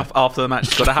just going striker. off after the match.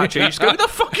 He's got a hat trick. You just go, who the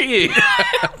fuck are you?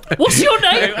 What's your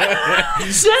name?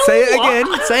 Say it again.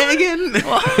 Say it again.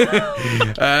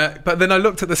 But then I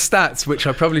looked at the stats, which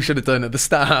I probably should have done at the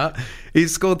start. He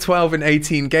scored 12 in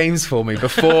 18 games for me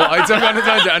before I took on the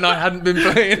and I hadn't been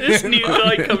playing. This new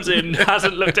guy comes in,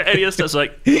 hasn't looked at any of the stats,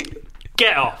 like,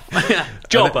 get off.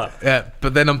 Jobber. Yeah,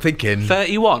 but then I'm thinking,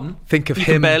 31. Think of you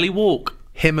him. Can barely walk.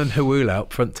 him and Hawula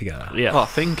up front together. Yeah. Oh,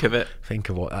 think of it. Think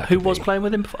of what that Who could was be. playing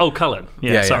with him? Oh, Cullen.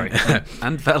 Yeah, sorry.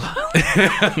 And Vela.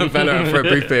 Vela for a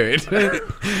brief period.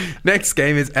 Next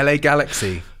game is LA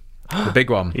Galaxy, the big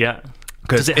one. Yeah.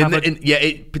 Because Does it have a...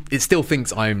 it still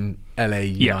thinks I'm LA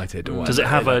United. Or Does it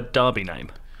have whatever. a derby name?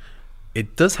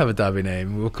 It does have a derby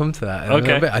name. We'll come to that in a Okay.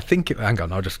 little bit. I think it. Hang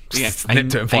on, I'll just snip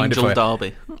to it and find Angel it for you.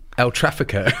 Derby. El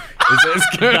Trafico. Is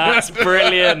it? That's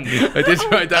brilliant. I did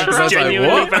write down because I was like, Genuinely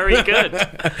what? very good.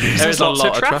 There's There's a lots lot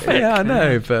of of traffic. traffic. Yeah, I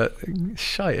know, but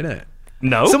shite, innit?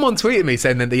 No. Someone tweeted me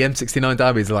saying that the M69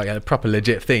 derby is like a proper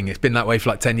legit thing. It's been that way for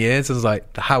like 10 years. I was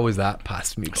like, how was that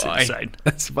passed me by? insane.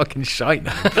 That's fucking shite.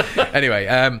 Anyway,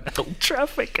 El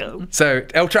Trafico. so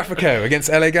El Trafico against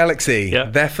LA Galaxy. Yeah.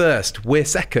 They're first. We're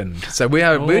second. So we'd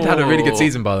had a really good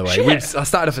season, by the way. Shit. I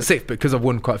started off at 6th because I've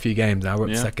won quite a few games. Now we're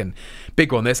up to second.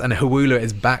 Big one, this. And Hawula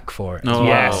is back for it. Oh,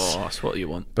 Yes. that's what you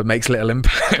want. But makes little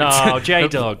impact. Oh,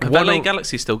 J-Dog. Have LA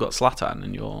Galaxy still got Zlatan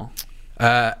in your...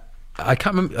 I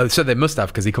can't remember. So they must have,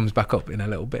 because he comes back up in a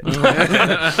little bit. This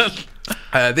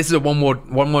is a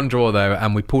 1-1 draw though,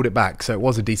 and we pulled it back, so it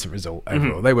was a decent result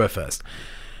overall. They were first.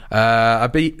 I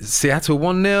beat Seattle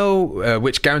 1-0,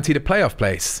 which guaranteed a playoff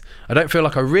place. I don't feel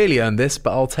like I really earned this,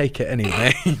 but I'll take it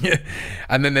anyway.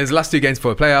 And then there's the last 2 games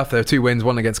for the playoff. There are 2 wins,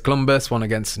 one against Columbus, one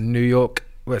against New York.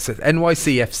 Well, it says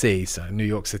NYCFC, so New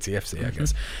York City FC, I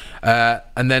guess.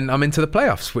 And then I'm into the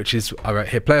playoffs, which is, I wrote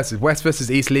here, playoffs is West versus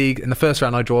East League. In the first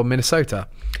round, I draw Minnesota.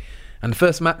 And the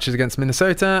first match is against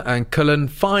Minnesota, and Cullen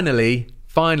finally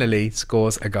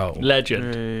scores a goal.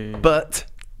 Legend. But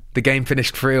the game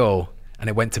finished 3-3, and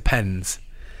it went to pens.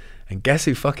 And guess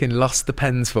who fucking lost the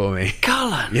pens for me?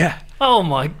 Cullen. Yeah. Oh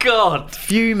my God.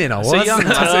 Fuming I was. So young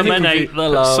lad. Terminate the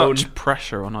loan. Such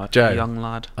pressure on a Joe. young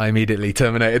lad. I immediately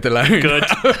terminated the loan. Good.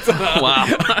 Wow.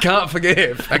 I can't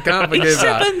forgive that.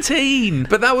 17.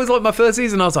 But that was like my first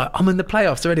season. I was like, I'm in the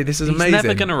playoffs already. This is He's amazing.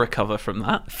 never going to recover from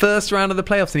that. First round of the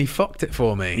playoffs, and he fucked it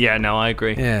for me. Yeah, no, I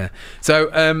agree. Yeah. So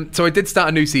I did start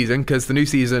a new season, because the new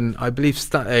season, I believe,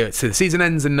 so the season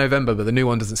ends in November, but the new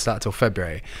one doesn't start till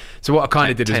February. So what I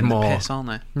kind of did is Tend to more. piss, aren't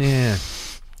they? Yeah.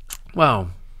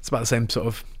 Well, it's about the same sort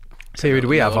of period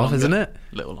we have off, isn't it?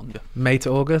 A little longer. May to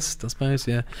August, I suppose.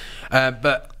 Yeah.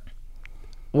 But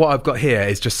what I've got here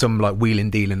is just some like wheeling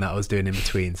dealing that I was doing in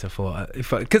between. So I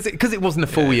thought, because it wasn't a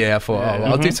full year, I thought,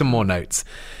 I'll do some more notes.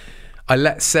 I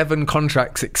let 7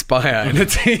 contracts expire in a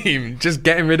team, just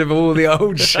getting rid of all the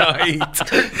old shite.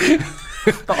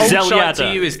 Old shite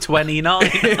to you is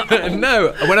 29.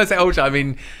 No, when I say old shite, I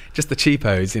mean just the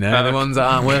cheapos, the ones that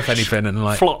aren't worth anything, and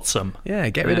like Flotsam. yeah,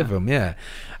 get rid of them. Yeah.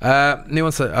 New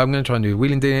one said, I'm going to try and do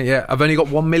wheeling dealing. Yeah, I've only got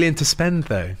 1 million to spend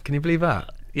though. Can you believe that?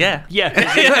 Yeah. Yeah.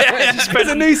 It's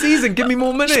a new season. Give me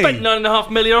more money. Spent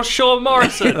 $9.5 million on Sean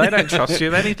Morrison. They don't trust you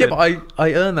with anything. Yeah, but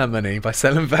I earn that money by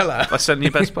selling Vela. I sent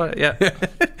you best player, yeah.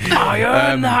 I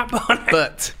earned that money.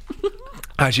 But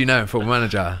as you know, Football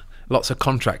Manager, lots of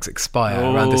contracts expire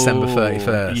around December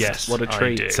 31st. Yes, What a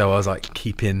treat. I do. So I was like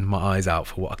keeping my eyes out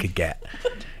for what I could get.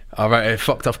 All right,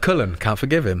 fucked off Cullen. Can't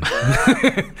forgive him.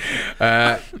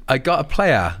 I got a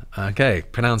player. Okay,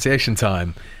 pronunciation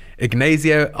time.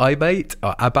 Ignazio Abate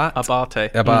or Abate.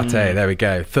 There we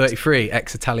go. 33,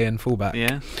 ex-Italian fullback.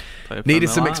 Yeah. Needed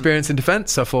some experience in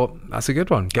defence, so I thought that's a good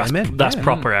one. Get him in. That's Yeah.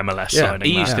 proper MLS Yeah. signing.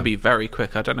 He used that. to be very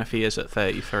quick. I don't know if he is at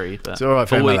 33, but It's all right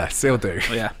for But we- MLS. He'll do.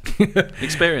 Yeah.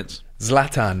 Experience.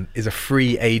 Zlatan is a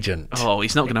free agent. Oh,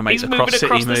 he's not going to make He's the moving cross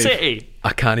across city the move. city.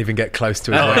 I can't even get close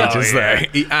to his Oh, wages yeah. there.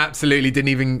 He absolutely didn't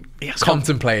even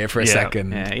contemplate it for a Yeah.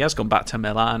 second. Yeah, he has gone back to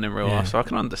Milan in real life, so I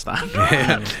can understand.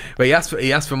 Yeah. But he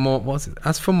asked for more. What was it?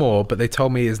 Asked for more, but they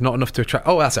told me it's not enough to attract.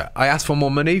 Oh, that's it. I asked for more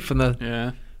money from the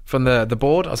Yeah. from the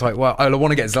board. I was like, well, I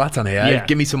want to get Zlatan here. Yeah.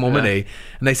 Give me some more money.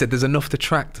 And they said there's enough to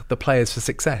attract the players for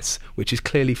success, which is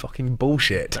clearly fucking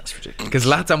bullshit. That's ridiculous. Because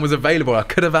Zlatan was available. I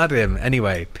could have had him.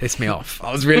 Anyway, pissed me off.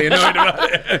 I was really annoyed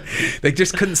about it. They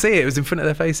just couldn't see it. It was in front of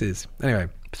their faces. Anyway.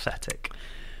 Pathetic.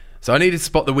 So I needed to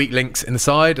spot the weak links in the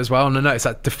side as well, and I noticed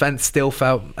that defence still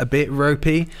felt a bit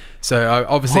ropey. So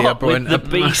I brought in the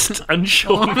Beast and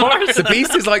Sean Morrison. The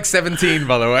Beast is like 17,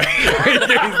 by the way.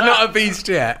 He's not a beast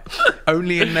yet.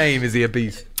 Only in name is he a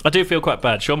beast. I do feel quite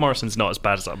bad. Sean Morrison's not as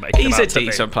bad as I'm making He's him a out to be.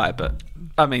 decent player, but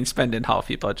I mean, spending half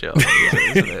your budget on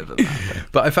it is a bit of a matter.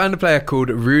 But I found a player called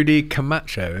Rudy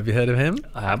Camacho. Have you heard of him?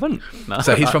 I haven't. No.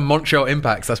 So he's from Montreal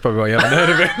Impacts. That's probably why you haven't heard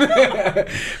of him.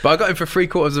 But I got him for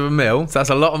 $750,000. So that's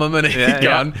a lot of my money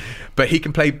gone. But he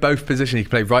can play both positions. He can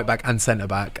play right back and centre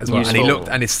back as well. Useful. And he looked,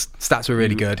 and his stats were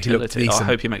really good. He looked Utility. decent. I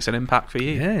hope he makes an impact for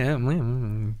you. Yeah. I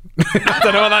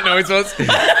don't know what that noise was.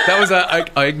 That was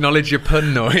I acknowledge your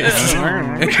pun noise.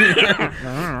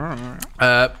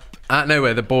 Out of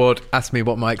nowhere, the board asked me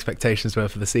what my expectations were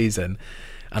for the season,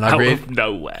 and I Out really of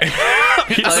nowhere.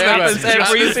 It happens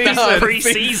every season.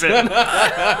 Pre-season.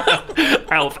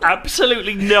 Out of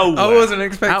absolutely nowhere. I wasn't Out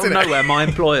expecting of it. nowhere, my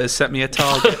employers set me a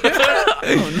target.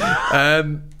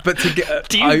 But to get,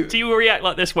 Do you react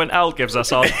like this when Al gives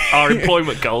us our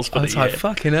employment goals for I the was year? like,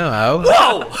 fucking hell, Al.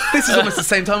 Whoa! This is almost the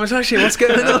same time as last year. What's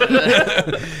going on?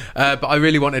 But I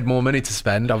really wanted more money to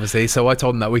spend, obviously. So I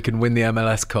told them that we can win the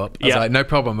MLS Cup. I was Yeah. like, no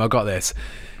problem, I've got this.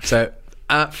 So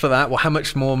for that. Well, how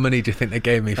much more money do you think they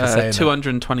gave me for saying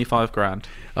 225 grand. that?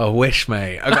 Oh, wish,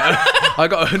 mate. I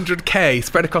got 100k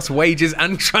spread across wages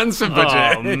and transfer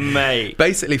budget. Oh, mate.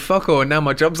 Basically, fuck all. And now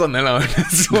my job's on the line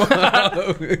as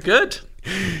well. Good.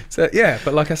 So yeah,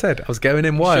 but like I said, I was going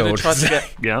in Should wild. have tried to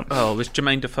get. Yeah. Oh, was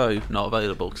Jermaine Defoe not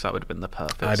available? Because that would have been the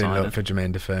perfect. I didn't signing. look for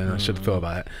Jermaine Defoe. And I should have thought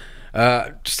about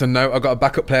it. Just a note: I got a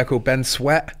backup player called Ben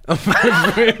Sweat.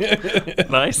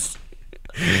 Nice.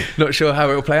 Not sure how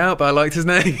it will play out, but I liked his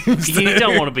name. You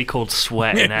don't want to be called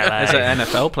Sweat in LA. There's an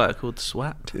NFL player called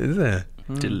Swat. Is there?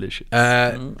 Delicious.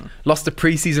 Lost a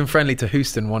pre-season friendly to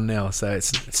Houston 1-0, so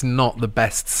it's not the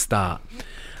best start.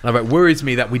 And it worries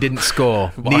me that we didn't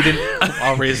score.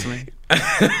 Obviously.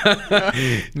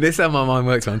 This is how my mind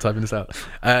works when I'm typing this out.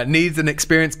 Needs an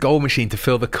experienced goal machine to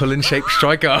fill the Cullen-shaped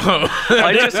striker hole.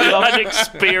 I just love an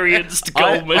experienced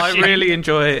goal machine. I really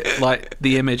enjoy like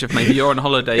the image of maybe you're on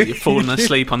holiday, you've fallen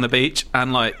asleep on the beach,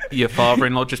 and like your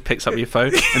father-in-law just picks up your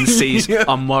phone and sees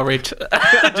I'm worried.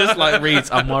 Just like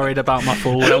reads, I'm worried about my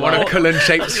fall. I want a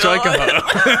Cullen-shaped striker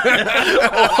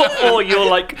hole. or you're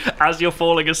like, as you're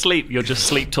falling asleep, you're just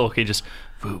sleep talking, just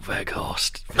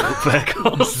Weghorst.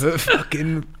 The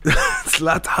fucking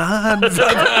Zlatan.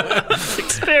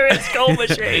 Experienced goal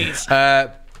machines.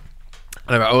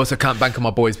 Anyway, I also can't bank on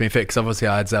my boys being fit because obviously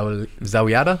I had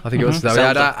Zawiada, I think it was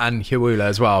Zawiada, and Hiwula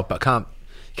as well. But you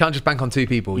can't just bank on two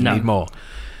people. You need more.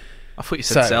 I thought you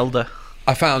said Zelda.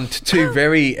 I found two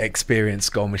very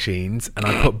experienced goal machines, and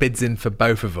I put bids in for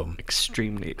both of them.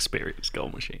 Extremely experienced goal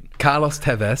machine. Carlos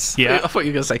Tevez. Yeah. I thought you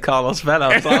were going to say Carlos Vela.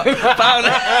 I was like,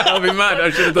 I'll be mad.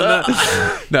 I should have done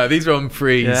that. No, these were on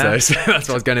freeze, Yeah. though, so that's what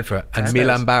I was going in for. And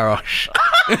Milan Baros.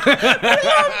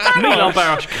 Milan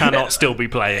Baros cannot still be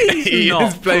playing. He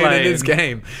is playing in this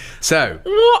game. So,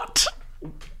 what?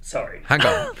 Sorry. hang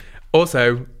on.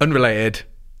 Also, unrelated,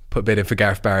 put a bid in for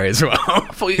Gareth Barry as well. I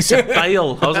thought you said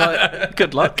Bale. I was like,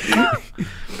 good luck.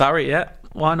 Barry, yeah.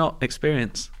 Why not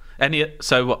experience?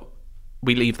 So what?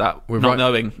 We leave that not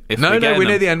knowing if No, we're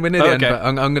near the end. We're near the end, Okay. but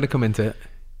I'm going to come into it.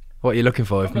 What are you looking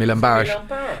for with Milan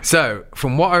Baros? So,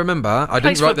 from what I remember, I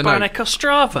didn't write the note. Branek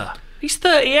Ostrava. He's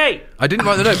 38. I didn't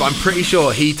write the note, but I'm pretty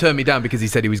sure he turned me down because he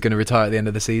said he was going to retire at the end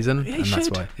of the season. Yeah, he and that's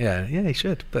should. why. Yeah, he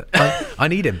should. But I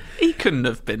need him. He couldn't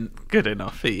have been good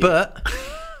enough. But,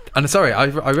 and sorry, I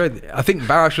think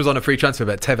Barash was on a free transfer,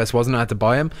 but Tevez wasn't. I had to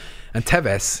buy him. And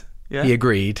Tevez, he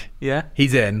agreed. Yeah.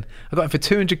 He's in. I got him for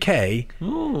 200k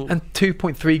and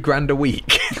 2.3 grand a week.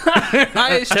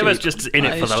 Tevez just in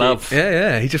it for the love.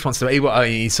 Yeah. He just wants to.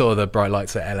 He saw the bright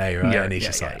lights at LA, right? Yeah, and he's yeah,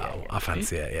 just yeah, like, yeah, oh, I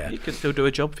fancy it, yeah. He could still do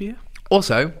a job for you.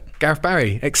 Also, Gareth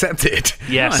Barry accepted.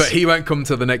 Yes. But he won't come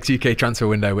till the next UK transfer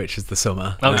window, which is the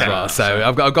summer as Okay. well. So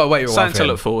I've got to wait a while Something for to him.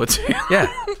 look forward to.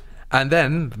 Yeah. And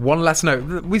then one last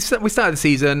note. We started the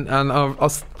season, and I'll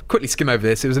quickly skim over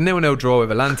this. It was a 0-0 draw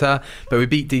with Atlanta, but we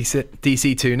beat DC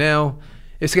 2-0.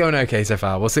 It's going okay so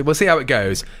far. We'll see how it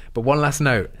goes. But one last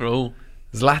note. Oh.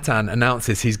 Zlatan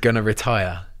announces he's going to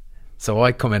retire. So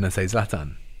I come in and say,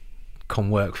 Zlatan, come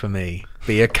work for me.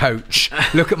 Be a coach.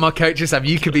 Look at my coaching staff.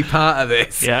 You could be part of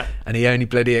this. Yeah. And he only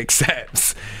bloody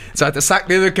accepts. So I had to sack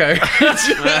the other coach.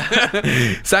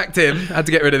 Sacked him. Had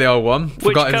to get rid of the old one.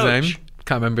 Forgot his coach? name.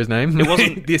 Can't remember his name. It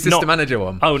wasn't the assistant not- manager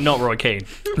one. Oh, not Roy Keane.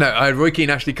 No, I had Roy Keane,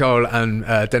 Ashley Cole, and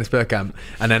Dennis Bergkamp,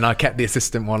 and then I kept the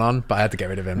assistant one on, but I had to get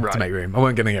rid of him Right. to make room. I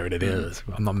wasn't going to get rid of the others.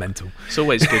 I'm not mental. It's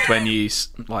always good when you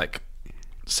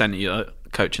send your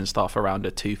coaching staff around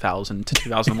a 2000 to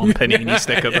 2001 Panini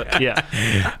sticker. But Yeah.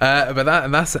 But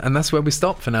that's where we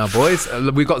stop for now, boys.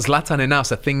 We've got Zlatan in now,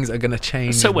 so things are going to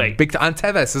change. So wait. big time. And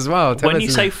Tevez as well. When Tevez you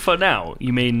is- say for now,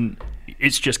 you mean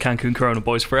it's just Cancun Corona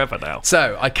boys forever now?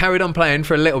 So I carried on playing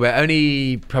for a little bit,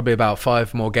 only probably about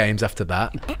 5 more games after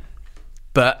that.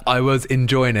 But I was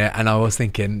enjoying it, and I was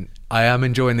thinking, I am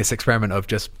enjoying this experiment of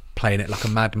just playing it like a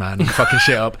madman and fucking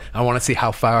shit up. I want to see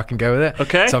how far I can go with it.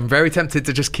 Okay. So I'm very tempted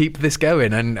to just keep this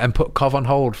going and put Cov on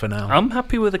hold for now. I'm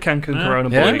happy with the Cancun Corona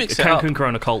Yeah. boy. Mix it up. Cancun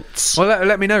Corona Colts. Well,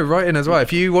 let me know. Write in as well.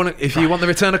 If you want the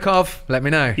return of Cov, let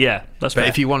me know. Yeah, that's But fair.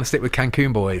 if you want to stick with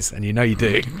Cancun boys, and you know you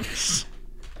do,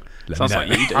 let sounds me like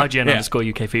know. you do. IGN _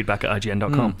 UK feedback at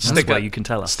IGN.com. That's where you can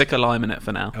tell us. Stick a lime in it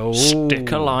for now. Oh.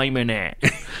 Stick a lime in it.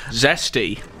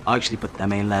 Zesty. I actually put their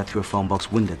main layout through a phone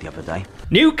box window the other day.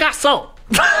 Newcastle!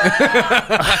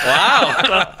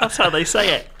 Wow. That's how they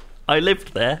say it. I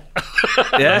lived there.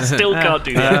 Yeah. Still can't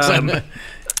do the accent.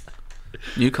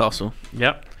 Newcastle.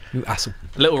 Yep. You asshole.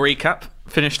 Little recap.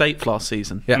 Finished 8th last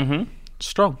season. Yeah.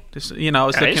 Strong. I was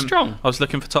That is looking. strong. I was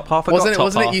looking for top half. I Wasn't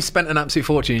got top it half. you spent an absolute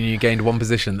fortune and you gained one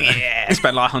position there? I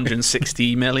spent like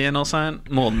 160 million or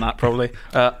something. More than that, probably.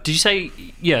 Did you say?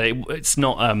 Yeah, it's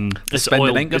not. It's spending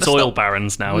oil. ain't gonna It's oil stop.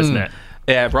 barons now, isn't it?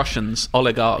 Yeah, Russians,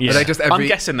 oligarchs. Yeah. Are they just I'm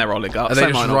guessing they're oligarchs. Are they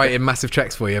might just not be. writing massive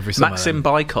checks for you every summer? Maxim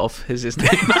Bykov is his name.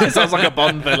 It sounds like a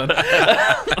Bond villain.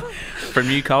 From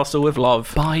Newcastle with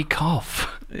love. Bike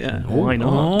off. Yeah. Why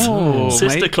not? Oh,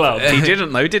 Sister mate. club. He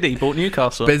didn't though, did he? Bought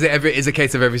Newcastle. But is it a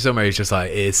case of every summer he's just like,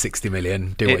 here's 60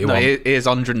 million, do what you want? It is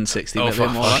 160 million.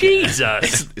 fuck. More like.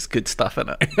 Jesus. It's good stuff,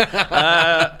 isn't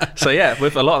it? So yeah,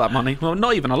 with a lot of that money, well,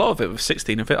 not even a lot of it, with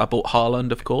 16 of it, I bought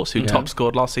Haaland, of course, who top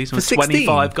scored last season with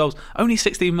 25 goals. Only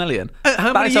 16 million. How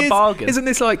That many is years? a bargain. Isn't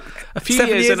this like A few 7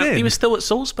 years, years and in? he was still at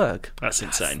Salzburg. That's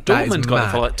insane. That is Dortmund got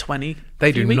it for mad. like 20.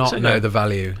 They do few weeks not ago. know the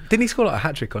value. Didn't he score like a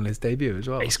hat-trick on his debut as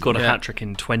well? He scored a Yeah. hat-trick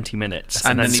in 20 minutes.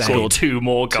 And And then then he scored scored 2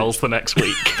 more goals the next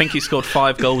week. I think he scored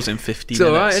 5 goals in 50 It's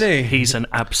minutes. all right, isn't he? He's an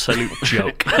absolute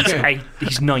joke.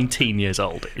 He's 19 years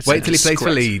old. It's Wait till he plays for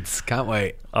disgrace. Leeds. Can't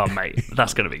wait. Oh, mate,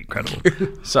 that's going to be incredible.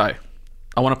 So,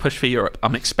 I want to push for Europe.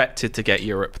 I'm expected to get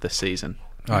Europe this season.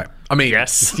 All right. I mean,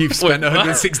 Yes. you've spent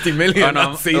 160 million And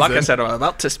that season. like I said, I'm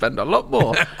about to spend a lot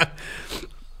more.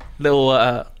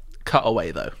 Little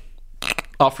cutaway, though.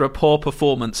 After a poor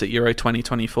performance at Euro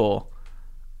 2024,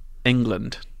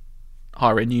 England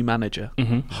hire a new manager.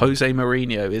 Jose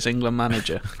Mourinho is England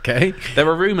manager. Okay. There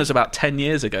were rumours about 10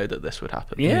 years ago that this would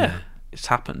happen. Yeah. It's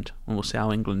happened, and we'll see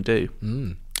how England do.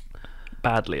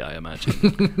 Badly, I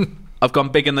imagine. I've gone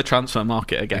big in the transfer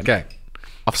market again. Okay.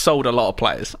 I've sold a lot of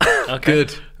players.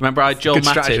 Good. Remember, I had Joel Good Matip.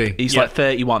 strategy. He's Yeah. like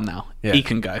 31 now. Yeah. He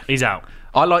can go. He's out.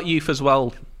 I like youth as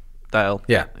well, Dale.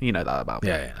 Yeah. You know that about me.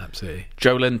 Yeah, absolutely.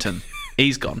 Joe Linton.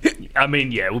 He's gone. I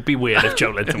mean, yeah, it would be weird if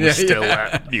Joe Linton was still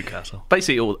at Newcastle.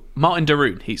 Basically, all Martin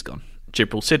Daroon, he's gone.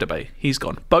 Jibril Sidibe, he's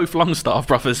gone. Both Longstaff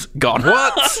brothers, gone.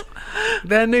 What?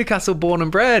 They're Newcastle born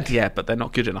and bred. Yeah, but they're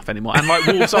not good enough anymore. And like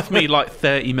Wolves off me like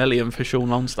 30 million for Sean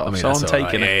Longstaff, so I'm that's all right.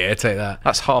 taking it. Yeah, take that.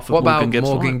 That's half of What Morgan about Gibbs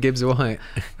Morgan White. Gibbs White?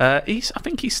 I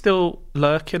think he's still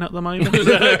lurking at the moment.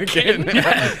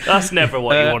 That's never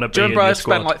what you want to be Do you in remember I your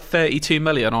spent squad. like 32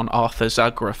 million on Arthur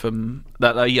Zagra from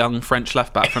that young French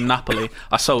left back from Napoli?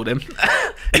 I sold him.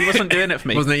 He wasn't doing it for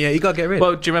me. Wasn't it? Yeah, you got to get rid.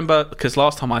 Well, do you remember? Because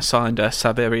last time I signed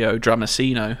Saverio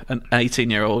Dramasino, an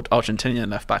 18-year-old Argentinian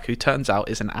left back who turns out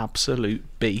is an absolute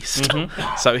beast.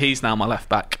 So he's now my left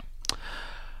back.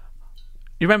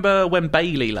 You remember when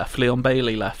Bailey left, Leon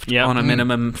Bailey left Yeah. on a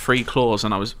minimum free clause,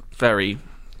 and I was very,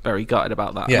 very gutted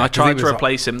about that. Yeah, and I 'cause he tried to was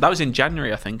replace him. That was in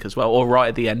January, I think, as well, or right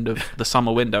at the end of the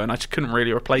summer window, and I just couldn't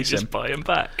really replace him. Just buy him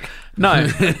back. No,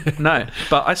 no.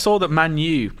 But I saw that Man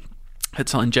U had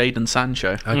signed Jadon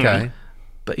Sancho, okay.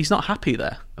 but he's not happy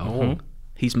there. Oh.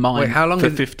 He's mine Wait, how long for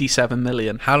is- 57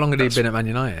 million. How long had he been at Man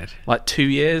United? Like 2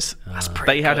 years. That's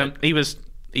pretty They had good. him.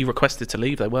 He requested to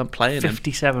leave. They weren't playing him.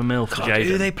 57 mil for Who are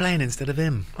Jadon. they playing instead of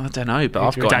him? I don't know, but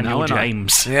I've got Daniel him now, haven't I?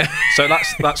 James. Yeah. So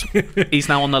that's he's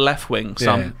now on the left wing.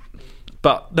 So Yeah.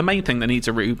 But the main thing that needs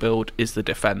a rebuild is the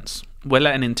defence. We're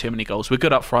letting in too many goals. We're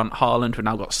good up front. Haaland. We've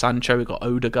now got Sancho. We've got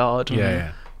Odegaard.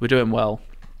 Yeah. We're doing well.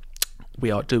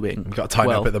 We are doing. We've got to tighten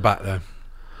well. up at the back, though.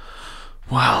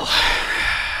 Well,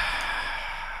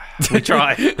 we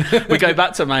try. We go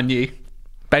back to Man U.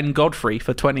 Ben Godfrey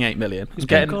for 28 million. He's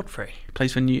Ben Godfrey?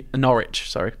 Plays for Norwich.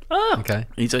 Sorry, Okay.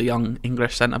 he's a young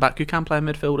English centre back who can play in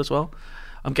midfield as well.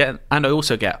 And I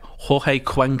also get Jorge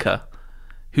Cuenca,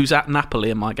 who's at Napoli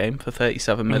in my game for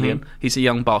 37 million. He's a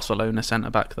young Barcelona centre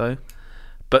back though.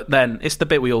 But then it's the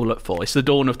bit we all look for. It's the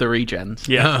dawn of the regens.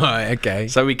 Yeah. All right, okay.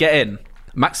 So we get in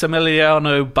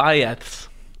Maximiliano Baez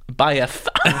Baez.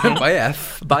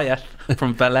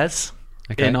 from Vélez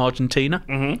Okay. in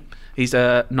Argentina. He's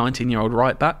a 19-year-old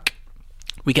right back.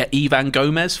 We get Ivan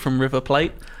Gomez from River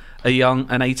Plate, an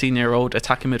 18-year-old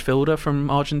attacking midfielder from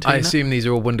Argentina. I assume these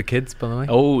are all wonder kids, by the way.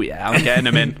 Oh yeah, I'm getting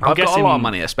him in. I've got a guessing- lot of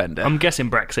money to spend it. I'm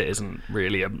guessing Brexit isn't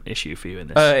really an issue for you in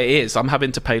this. It is. I'm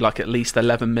having to pay like at least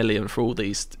 11 million for all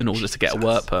these in order to get a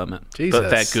work permit. Jesus. But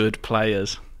they're good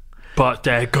players. But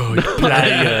they're good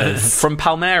players. From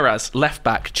Palmeiras, left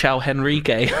back Chao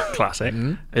Henrique Classic.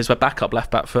 is the backup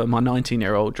left back for my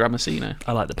 19-year-old Dramasino.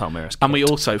 I like the Palmeiras. And we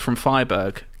also, from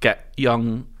Freiburg, get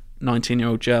young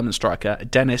 19-year-old German striker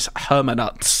Dennis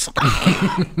Hermanutz.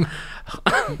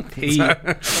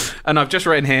 And I've just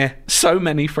written here, so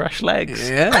many fresh legs.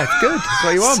 Yeah, it's good. That's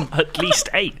what you want. At least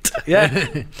 8.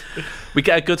 Yeah. We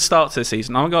get a good start to the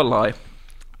season. I'm not going to lie.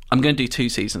 I'm going to do 2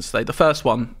 seasons today. The first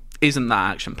one isn't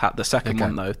that action-packed. The second Okay.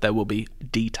 one, though, there will be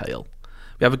detail.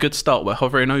 We have a good start. We're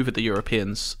hovering over the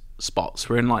European spots.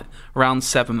 We're in like around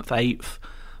 7th, 8th.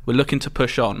 We're looking to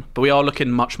push on, but we are looking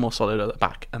much more solid at the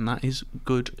back, and that is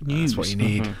good news. That's what you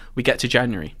need. We get to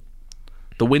January.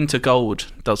 The winter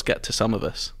gold does get to some of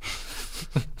us.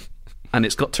 And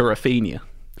it's got to Rafinha.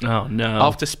 Oh, no.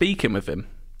 After speaking with him,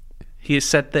 he has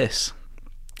said this.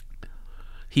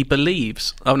 He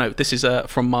believes... Oh, no, this is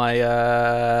from my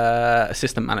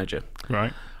assistant manager.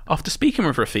 Right. After speaking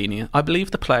with Rafinha, I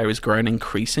believe the player is growing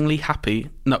increasingly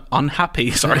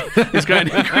unhappy, sorry. He's growing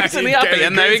increasingly happy,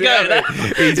 and there we go.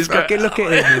 He's fucking, look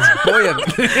at him, he's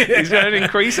buoyant. He's growing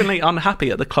increasingly unhappy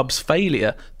at the club's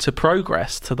failure to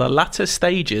progress to the latter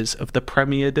stages of the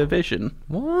Premier Division.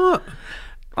 What?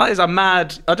 That is a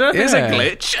mad... I don't know if it's a Yeah.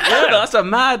 glitch. That's a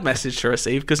mad message to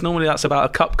receive, because normally that's about a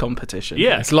cup competition.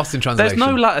 Yeah. It's lost in translation. There's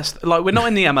no latter... Like, we're not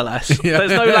in the MLS. Yeah.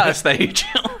 There's no latter stage.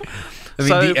 I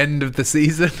mean, the end of the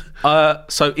season.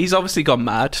 So he's obviously gone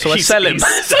mad, so I sell him.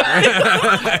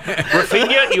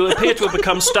 Rafinha, you appear to have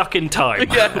become stuck in time.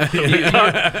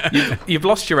 You've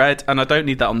lost your head, and I don't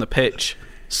need that on the pitch.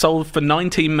 Sold for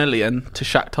 19 million to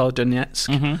Shakhtar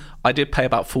Donetsk. I did pay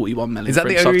about 41 million. Is that for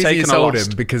the him, so only I've reason you taken a sold loss.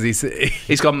 him? Because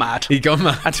He's gone mad. he gone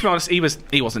mad. And to be honest,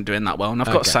 he wasn't doing that well, and I've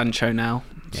got Okay. Sancho now.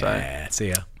 So Yeah, see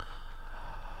ya.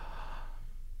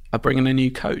 I bring in a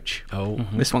new coach. Oh.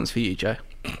 This one's for you, Joe.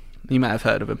 You may have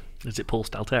heard of him. Is it Paul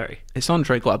Stalteri? It's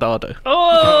Andre Guardado.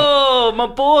 Oh, my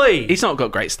boy! He's not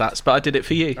got great stats, but I did it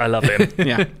for you. I love him.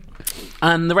 Yeah.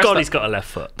 And the rest God, of he's got a left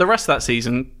foot. the rest of that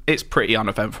season, it's pretty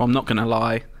uneventful. I'm not going to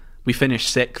lie. We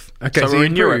finished 6th. Okay, so we're you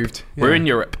in Europe. improved. We're Yeah. in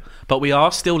Europe. But we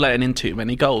are still letting in too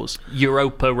many goals.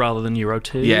 Europa rather than Euro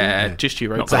 2. Yeah, just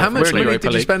Europa. So how We're much in money Europa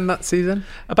did you League. spend that season?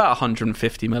 About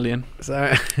 150 million.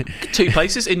 So 2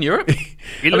 places in Europe.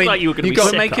 You look like you were going to you be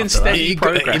got- sick making after that. steady you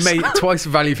progress. made twice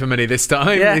value for money this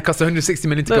time. Yeah. It cost 160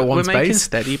 million to Look, go one we're making space.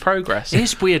 steady progress.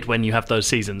 It's weird when you have those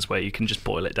seasons where you can just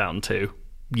boil it down to,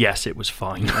 yes, it was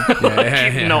fine.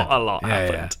 yeah. Not a lot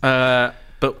Yeah, happened.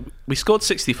 But we scored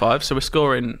 65, so we're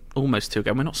scoring almost 2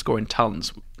 again. We're not scoring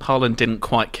tons. Haaland didn't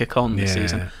quite kick on this Yeah.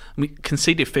 season. We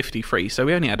conceded 53, so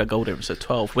we only had a goal difference of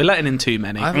 12. We're letting in too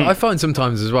many. I find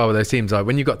sometimes as well with those teams, like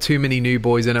when you've got too many new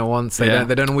boys in at once, they Yeah.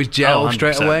 don't always gel Oh,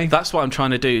 straight 100%. away. That's what I'm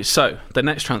trying to do. So the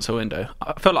next transfer window,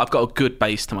 I feel like I've got a good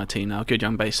base to my team now, a good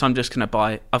young base. So I'm just going to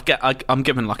buy. I'm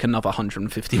given like another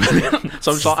 150 million.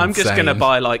 So I'm just going to insane.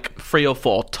 buy like 3 or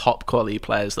 4 top quality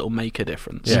players that will make a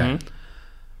difference. Yeah.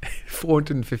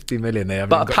 450 million they haven't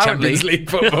But got apparently- Champions League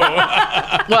football.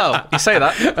 Well, you say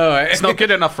that. All right. It's not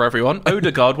good enough for everyone.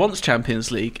 Odegaard wants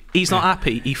Champions League. He's not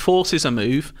happy. He forces a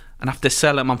move, and I have to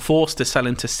sell him. I'm forced to sell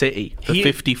him to City for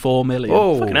 54 million.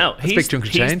 Oh, Fucking hell. that's a big chunk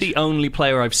of He's change. the only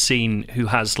player I've seen who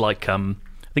has like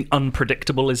I think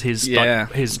unpredictable is his Yeah,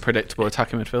 like, his predictable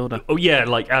attacking midfielder. oh yeah,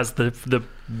 like as the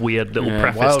weird little Yeah.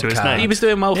 preface to his Wildcat. name. He was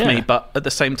doing well for Yeah. me, but at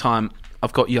the same time,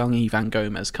 I've got young Ivan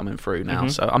Gomez coming through now,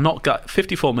 so I'm not got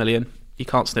 54 million. You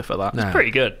can't sniff at that. No.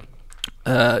 pretty good.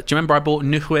 Do you remember I bought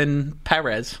Nguyen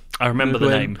Perez? I remember the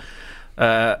name.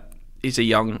 He's a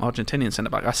young Argentinian centre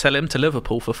back. I sell him to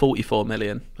Liverpool for 44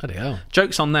 million. Bloody hell.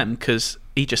 Joke's on them because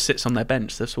he just sits on their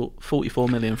bench. There's 44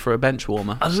 million for a bench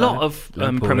warmer. A So- lot of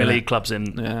Liverpool, Premier yeah. League clubs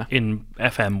in Yeah.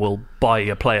 FM will buy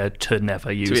a player to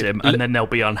never use To- him, and then they'll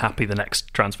be unhappy the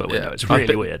next transfer window. It's I've really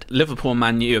been- weird. Liverpool and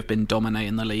Man U have been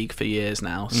dominating the league for years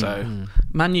now, so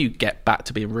Man U get back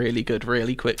to being really good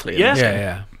really quickly. Yeah.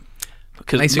 Yeah.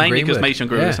 Because Mason mainly because Greenwood. Mason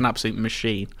Greenwood is Yeah. an absolute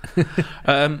machine.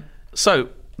 So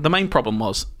the main problem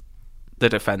was the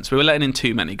defence. We were letting in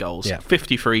too many goals. Yeah.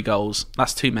 53 goals.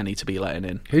 That's too many to be letting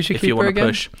in. Who's your if you keeper want to again?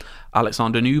 push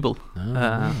Alexander Nubel,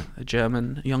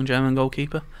 a young German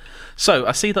goalkeeper. So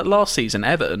I see that last season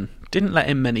Everton didn't let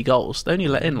in many goals. They only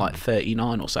let in like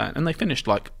 39 or so, and they finished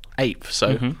like 8th.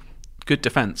 So good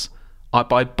defence. I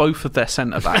buy both of their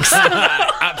centre backs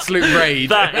Absolute raid.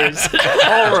 That is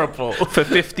horrible. for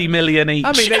 50 million each.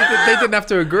 I mean, they didn't have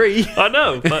to agree. I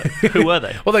know, but who were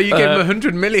they? Although you gave them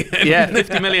 100 million. Yeah,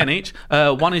 50 million each.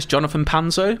 One is Jonathan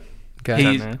Panzo.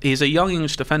 Okay. He's a young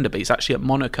English defender, but he's actually at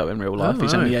Monaco in real life. Oh,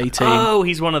 He's only right. 18. Oh,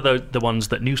 he's one of the ones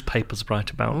that newspapers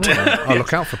write about. I'll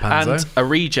look out for Panzo. And a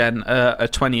regen, a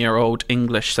 20-year-old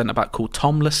English centre-back called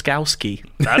Tom Laskowski.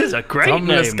 That is a great Tom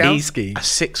name. Laskowski.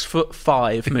 He's a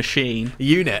 6'5" machine.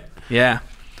 Unit. Yeah.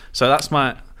 So that's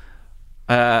my...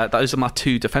 those are my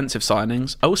 2 defensive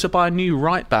signings. I also buy a new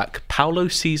right back, Paulo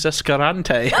Cesar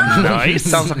Scarante. Nice.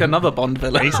 Sounds like another Bond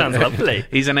villain. He sounds lovely.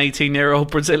 He's an 18-year-old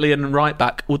Brazilian right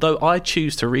back, although I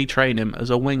choose to retrain him as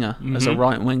a winger, as a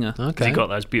right winger. Okay. He got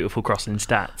those beautiful crossing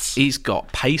stats. He's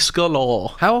got pace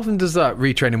galore. How often does that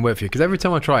retraining work for you? Because every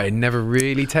time I try it never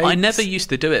really takes. I never used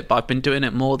to do it, but I've been doing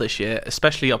it more this year.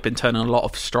 Especially, I've been turning a lot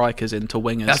of strikers into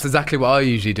wingers. That's exactly what I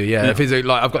usually do, yeah. If it's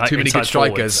like I've got Like too many good inside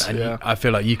strikers, forwards. and I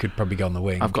feel like you could probably go on the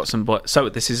wing. I've got some. So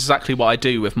this is exactly what I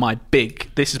do with my big.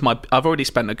 I've already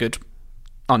spent a good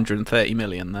 130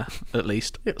 million there, at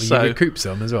least. Well, you So recoup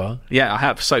some as well. yeah, I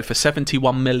have. So for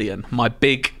 71 million, my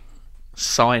big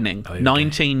signing, Okay.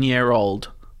 19-year-old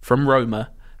from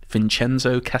Roma,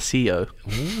 Vincenzo Casillo.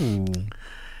 Ooh.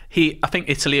 I think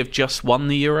Italy have just won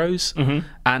the Euros,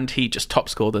 and he just top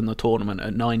scored in the tournament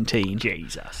at 19.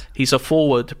 Jesus. He's a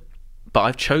forward, but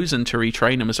I've chosen to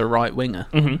retrain him as a right winger.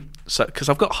 So because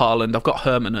I've got Haaland, I've got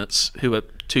Hermanus, who are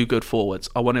two good forwards.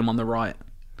 I want him on the right.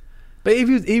 But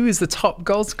he was the top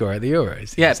goal scorer at the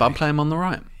Euros. Yeah, but I'm playing him on the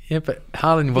right. Yeah, but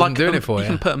Haaland wasn't doing it for you. You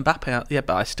can put Mbappe out. Yeah,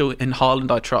 but I still, in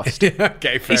Haaland, I trust.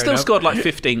 Okay, fair He still enough. scored like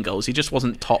 15 goals. He just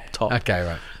wasn't top. Okay,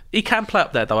 right. He can play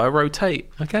up there, though. I rotate.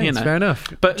 Okay, that's fair enough.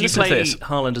 But Do you listen to play this.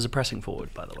 Haaland as a pressing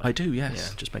forward, by the way? I do, yes.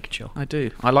 Yeah, just making sure. I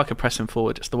do. I like a pressing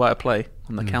forward. It's the way I play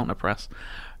on the counter press.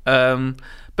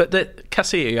 But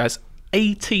Casillas has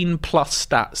 18 plus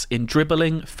stats in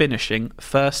dribbling, finishing,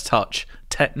 first touch,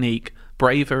 technique,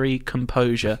 bravery,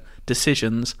 composure,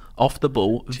 decisions, off the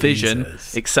ball, vision,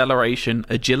 acceleration,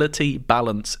 agility,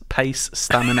 balance, pace,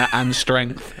 stamina, and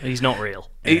strength. He's not real.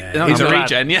 He's I'm a glad-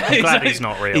 regen, yeah. I'm glad he's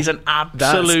not real. He's an That's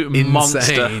absolute monster.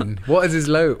 insane. What is his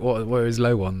low? What are his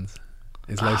low ones?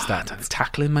 His low stats.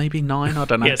 Tackling maybe 9. I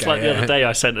don't know. Yeah, it's like the other day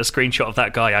I sent a screenshot of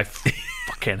that guy I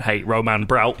fucking hate, Roman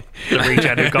Braut, the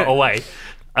regen who got away.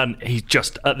 And he's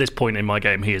just, at this point in my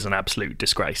game, he is an absolute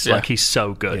disgrace. Yeah. Like, he's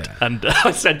so good. Yeah. And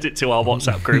I sent it to our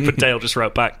WhatsApp group, and Dale just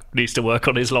wrote back, needs to work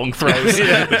on his long throws,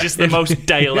 which is the most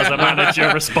Dale as a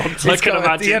manager response I can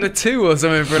imagine. He had a 2 or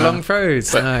something for long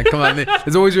throws. No, come on,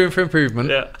 there's always room for improvement.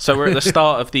 Yeah. So we're at the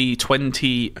start of the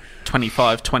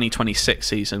 2025-2026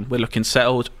 season. We're looking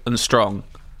settled and strong.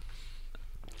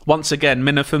 Once again,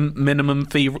 minimum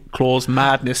fee clause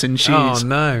madness ensues. Oh,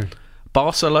 no.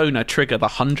 Barcelona trigger the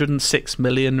 106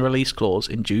 million release clause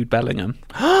in Jude Bellingham.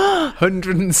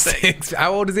 106.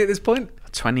 How old is he at this point?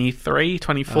 23,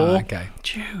 24. Oh, okay.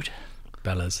 Jude.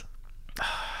 Bellas.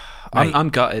 I'm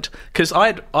gutted. Because I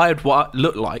had what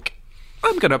looked like,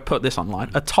 I'm going to put this online,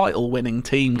 a title-winning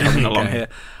team coming along here.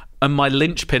 And my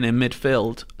linchpin in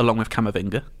midfield, along with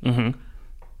Camavinga,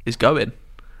 is going.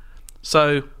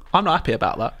 So I'm not happy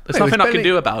about that. There's nothing I can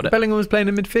do about it. Bellingham was playing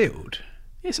in midfield.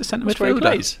 It's a centre That's where he midfielder.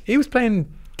 plays. He was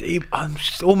playing. I'm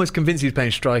almost convinced he was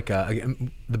playing striker.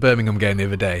 The Birmingham game the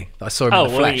other day. I saw him in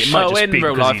the flesh. it might just in be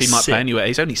real because life he he's might sick. play anywhere.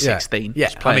 He's only 16. Yeah,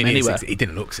 He's playing anywhere. He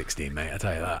didn't look 16, mate. I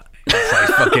tell you that. He's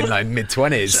fucking like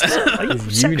mid-20s. Are you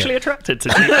sexually attracted to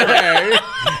Jude?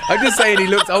 I'm just saying he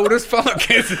looks old as fuck.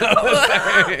 Is what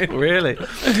I'm saying. Really?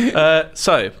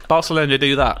 So Barcelona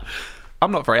do that.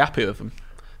 I'm not very happy with them.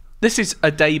 This is a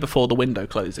day before the window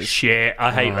closes. Shit,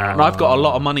 I hate that. And I've got a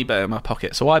lot of money there in my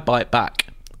pocket, so I buy it back.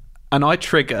 And I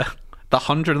trigger the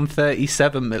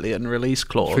 137 million release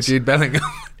clause. For Jude Bellingham.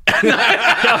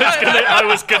 I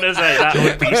was gonna say that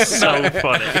would be so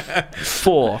funny.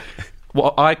 For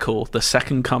what I call the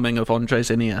second coming of Andres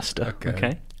Iniesta.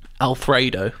 Okay.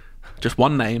 Alfredo. Just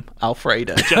one name,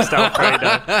 Alfredo. Just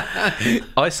Alfredo.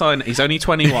 I sign. He's only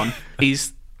 21.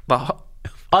 He's the.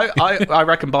 I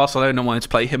reckon Barcelona wanted to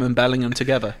play him and Bellingham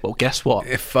together. Well, guess what?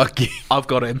 Yeah, fuck you. I've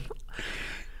got him.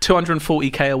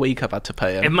 240k a week I've had to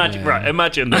pay him.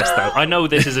 Imagine this though. I know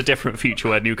this is a different future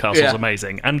where Newcastle's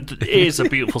amazing and it is a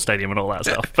beautiful stadium and all that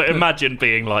stuff. But imagine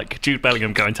being like Jude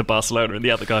Bellingham going to Barcelona and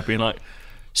the other guy being like,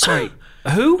 "Sorry,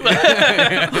 who?"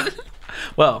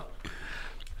 Well,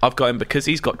 I've got him because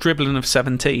he's got dribbling of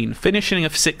 17, finishing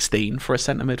of 16 for a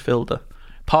centre midfielder,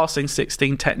 passing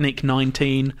 16, technique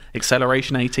 19,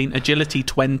 acceleration 18, agility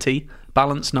 20,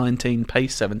 balance 19,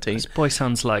 pace 17. This boy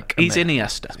sounds like He's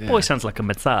Iniesta. Boy sounds like a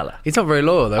Metzala. He's not very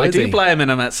loyal, though, I is do he? play him in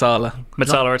a Metzala.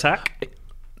 Metzala attack.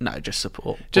 No, just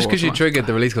support. Just because you Or- triggered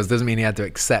the release clause doesn't mean he had to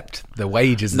accept the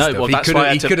wages and No, stuff. well, He that's could why I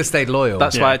have, had to- he could have stayed loyal.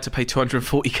 That's why I had to pay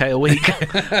 240k a week.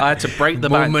 I had to break the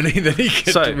More bank. money than he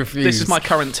could So refuse. this is my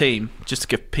current team. Just to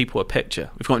give people a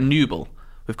picture, we've got Nubel,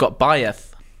 we've got Bayeth.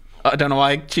 I don't know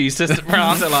why I choose to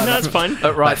pronounce it like No, that. it's fine.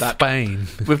 Right like back. Spain.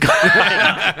 We've got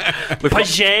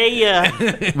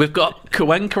Paget. we've got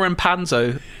Cuenca and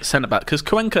Panzo centre back because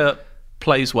Cuenca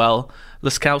plays well.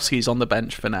 Laskowski's on the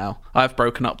bench for now. I've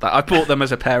broken up that. I bought them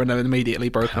as a pair and then immediately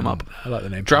broke them up. I like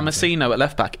the name. Dramasino at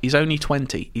left back. He's only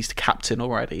 20. He's the captain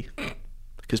already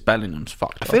because Bellingham's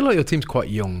fucked I up. feel like your team's quite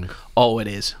young. Oh, it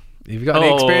is. Have you got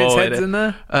any experienced it heads is. in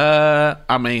there?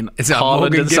 I mean, Is it Haaland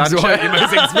Morgan and Gibbs Sancho. White, your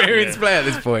most experienced player at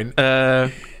this point?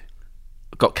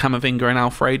 Got Camavinga and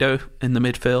Alfredo in the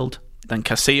midfield. Then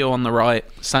Casillas on the right,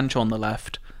 Sancho on the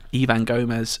left, Ivan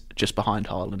Gomez just behind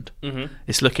Haaland. Mm-hmm.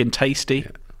 It's looking tasty.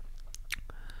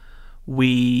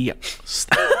 We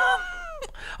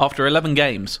after 11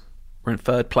 games, we're in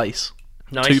third place.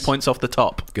 Nice. 2 points off the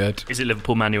top. Good. Is it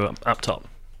Liverpool Man U up top?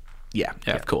 Yeah,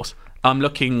 of course. I'm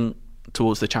looking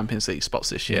towards the Champions League spots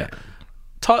this year.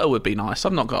 Title would be nice.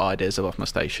 I've not got ideas above my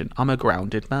station. I'm a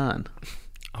grounded man.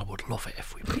 I would love it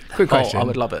if we beat them. Quick question. I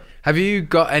would love it. Have you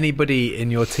got anybody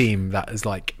in your team that is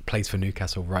like plays for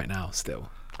Newcastle right now still?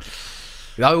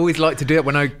 I always like to do it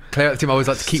when I clear out the team. I always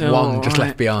like to keep Still one just right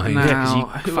left behind. now. Yeah, 'cause you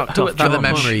Who- fucked who off at that For the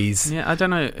much? memories. Yeah, I don't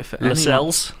know if anyone...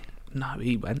 Lascelles. No,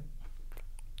 he went.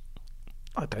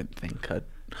 I don't think I'd...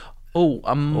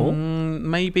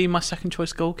 maybe my second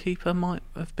choice goalkeeper might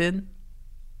have been.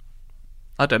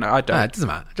 I don't know. I don't. It doesn't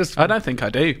matter. Just I don't think I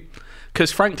do.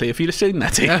 Because frankly, if you'd have seen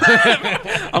that team,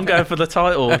 I'm going for the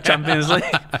title of Champions League.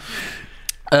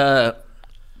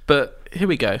 But here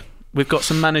we go. We've got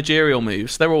some managerial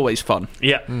moves. They're always fun.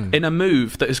 Yeah. In a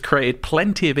move that has created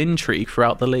plenty of intrigue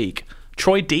throughout the league,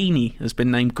 Troy Deeney has been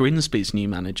named Grimsby's new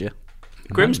manager.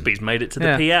 Grimsby's made it to the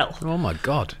Yeah. PL. Oh my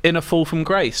god. In a fall from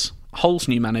grace, Hull's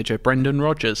new manager, Brendan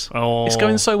Rodgers. Oh. It's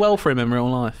going so well for him in real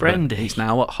life. but Brendy. He's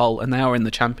now at Hull, and they are in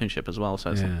the Championship as well.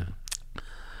 So it's Yeah.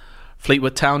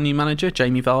 Fleetwood Town new manager,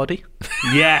 Jamie Vardy.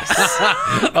 Yes.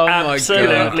 Oh my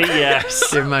Absolutely god. yes.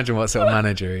 Can you imagine what sort of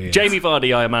manager he is? Jamie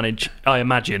Vardy, I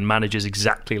imagine, manages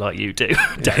exactly like you do,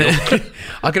 Dale.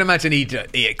 I can imagine he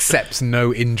accepts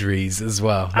no injuries as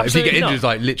well. Like, if you Absolutely get injured, not.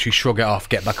 like literally shrug it off,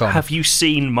 get back on. Have you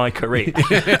seen my career?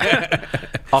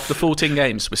 After 14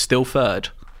 games, we're still third.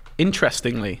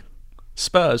 Interestingly,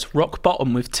 Spurs rock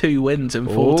bottom with 2 wins in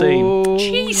 14. Oh.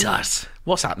 Jesus.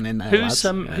 What's happening there, Who's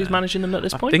lads? who's managing them at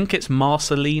this I point? think it's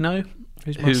Marcelino.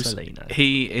 Who's Marcelino?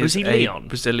 He is Was he a Leon?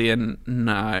 Brazilian.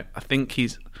 No, I think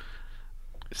he's...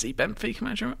 Is he Benfica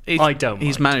manager? I don't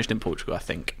He's mind. managed in Portugal, I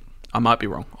think. I might be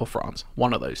wrong. Or France.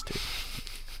 One of those two.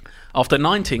 After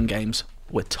 19 games,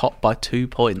 we're top by 2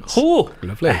 points. Oh,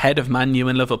 Lovely. Ahead of Man U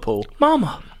and Liverpool.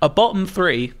 Mama. A bottom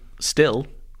 3, still,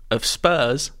 of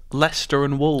Spurs, Leicester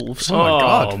and Wolves. Oh my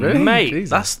god, really? mate.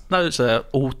 Jesus. Those are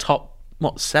all top,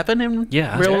 7 in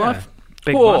real life?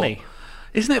 Big Whoa. money.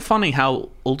 Isn't it funny how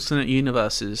alternate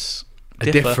universes Are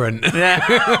different.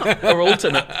 Yeah, or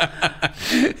alternate.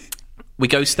 We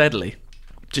go steadily,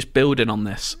 just building on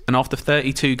this. And after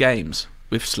 32 games,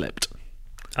 we've slipped.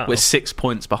 Uh-oh. We're 6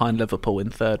 points behind Liverpool in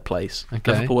third place.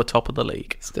 Okay. Liverpool are top of the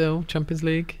league. Still Champions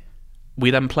League.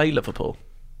 We then play Liverpool.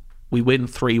 We win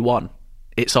 3-1.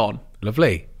 It's on.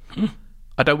 Lovely.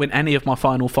 I don't win any of my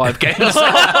final 5 games.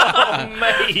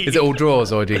 Mate. Is it all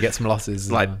draws or do you get some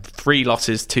losses? Like 3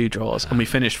 losses, 2 draws, and we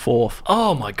finished 4th.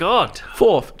 Oh my god.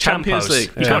 4th, Champions Champos.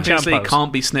 League. Yeah. Champions League Champos.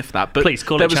 can't be sniffed at. But Please,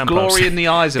 call there it was Champos. glory in the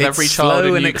eyes of it's every child slow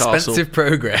in and Newcastle. expensive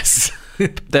progress.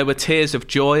 There were tears of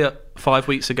joy 5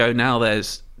 weeks ago. Now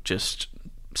there's just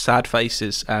sad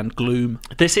faces and gloom.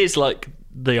 This is like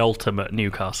the ultimate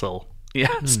Newcastle Yeah.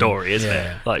 story, isn't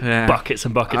Yeah. it? Like Yeah. buckets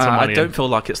and buckets of money. I don't feel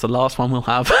like it's the last one we'll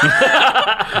have.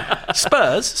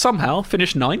 Spurs somehow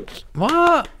finished 9th.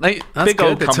 What? They, That's big good.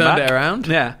 old They comeback. turned it around.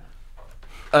 Yeah.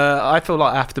 I feel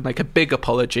like I have to make a big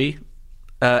apology.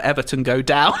 Everton go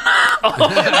down.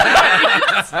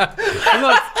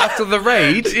 After the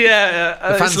raid.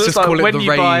 Yeah, The fans it's just like call it when the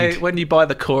you raid. when you buy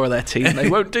the core of their team, they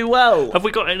won't do well. Have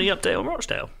we got any update on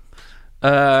Rochdale?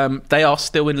 They are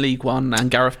still in League One, and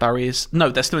Gareth Barry is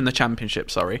they're still in the Championship.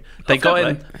 Sorry, they got fair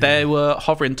in. play. They were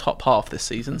hovering top half this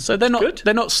season, so they're not Good.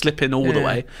 they're not slipping all the Yeah.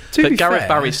 way. To But be Gareth fair-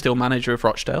 Barry's still manager of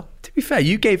Rochdale. To be fair,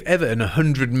 you gave Everton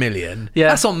 100 million. Yeah.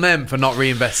 That's on them for not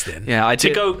reinvesting. Yeah, I To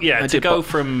did. go, I to did go bu-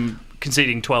 from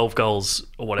conceding 12 goals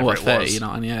or whatever what, it was.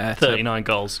 39, yeah, to- 39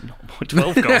 goals. No,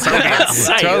 12 goals. That would be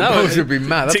insane. 12 That goals would- would be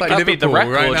mad. That's to like beat the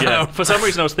Liverpool record, right now. Yeah. For some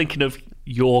reason, I was thinking of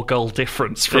your goal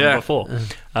difference from Yeah. before.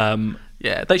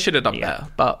 Yeah, they should have done Yeah. better,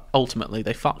 but ultimately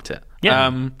they fucked it.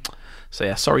 Yeah. So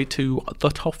yeah, sorry to the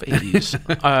Toffees.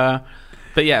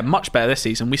 But yeah, much better this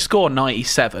season. We score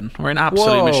 97. We're an absolute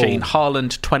Whoa. machine.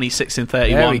 Haaland 26 in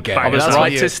 31. There we go. I was That's right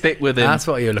what you- to stick with him. That's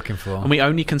what you're looking for. And we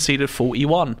only conceded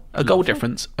 41. A goal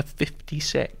difference of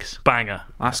 56. Banger.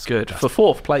 That's good. For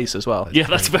 4th place as well. Yeah,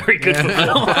 that's very good for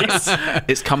boys.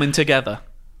 It's coming together.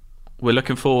 We're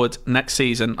looking forward next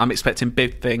season. I'm expecting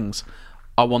big things.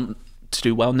 I want to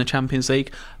do well in the Champions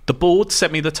League. The board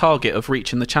set me the target of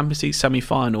reaching the Champions League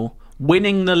semi-final,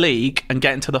 winning the league, and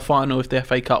getting to the final of the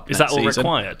FA Cup Is that next all season.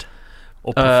 required?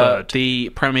 Or preferred? The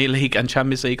Premier League and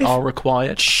Champions League are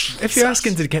required. If you're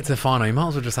asking to get to the final, you might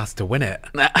as well just ask to win it.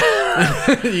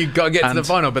 You've got to get to the And-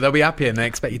 final, but they'll be happy and they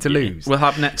expect you to lose. We'll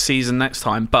have next season next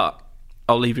time, but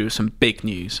I'll leave you with some big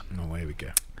news. Oh, here we go.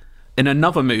 In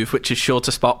another move which is sure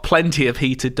to spark plenty of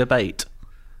heated debate,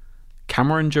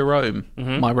 Cameron Jerome,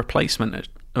 my replacement at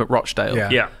Rochdale, Yeah.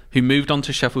 Yeah. who moved on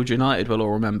to Sheffield United, we'll all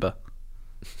remember,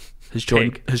 has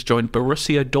joined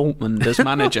Borussia Dortmund as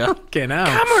manager. Get out.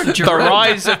 The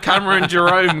rise of Cameron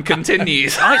Jerome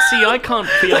continues. I can't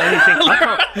feel anything.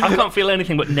 I can't feel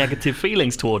anything but negative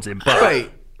feelings towards him. But Wait,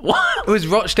 What? it was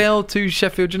Rochdale to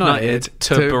Sheffield United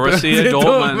To Borussia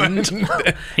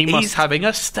Dortmund. he He's must having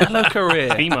a stellar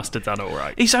career. he must have done all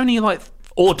right. He's only like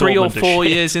Or 3 or Dortmund 4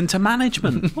 shit. years into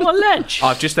management. What a ledge.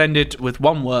 I've just ended with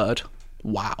one word.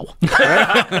 Wow.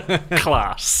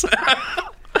 Class.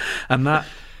 And that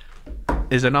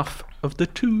is enough of the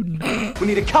tune. We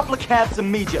need a couple of cabs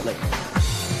immediately.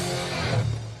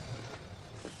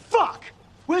 Fuck!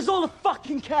 Where's all the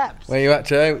fucking cabs? Where you at,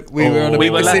 Joe? We were on a we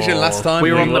big were decision last time.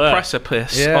 We were on the were.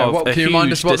 precipice Yeah, of a can you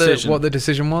remind us huge decision. what the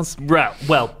decision was? Right.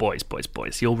 Well, boys,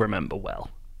 you'll remember well.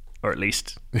 Or at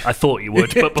least I thought you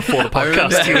would, but before the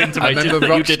podcast you I intimated remember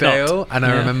that you did not. Rochdale, and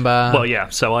I remember... Well, yeah.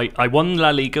 So I won La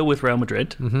Liga with Real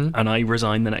Madrid, and I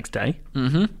resigned the next day.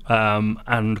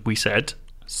 And we said,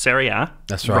 Serie A,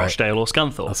 That's right. Rochdale or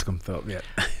Scunthorpe. That's Scunthorpe, yeah.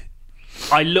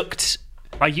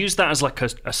 I used that as like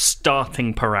a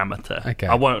starting parameter. Okay.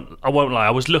 I won't lie.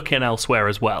 I was looking elsewhere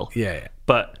as well. Yeah.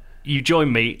 But you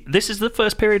join me. This is the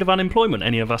first period of unemployment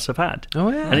any of us have had. Oh,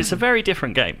 yeah. And it's a very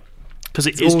different game. Because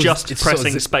it is always- just it's sort of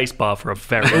pressing spacebar for a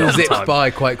very long It zips time. by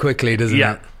quite quickly, doesn't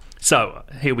Yeah. it? So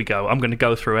here we go. I'm going to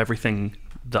go through everything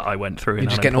that I went through in You're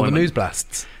just getting all the unemployment. news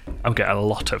blasts. I'm getting a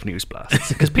lot of news blasts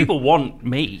because people want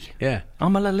me. Yeah.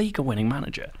 I'm a La Liga winning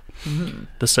manager.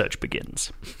 The search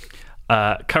begins.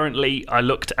 Currently, I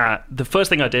looked at the first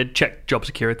thing I did, check job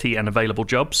security and available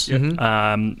jobs. And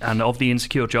of the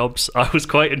insecure jobs, I was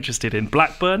quite interested in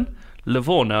Blackburn,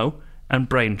 Livorno, and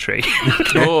Braintree.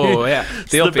 Oh, yeah.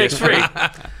 the big obvious. three.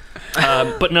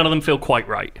 But none of them feel quite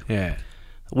right. Yeah.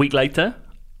 A week later,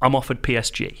 I'm offered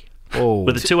PSG Oh.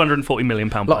 with a £240 million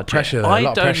budget. lot of pressure there. I a lot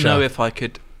of don't pressure. know if I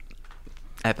could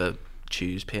ever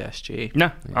choose PSG.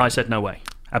 No, I said no way.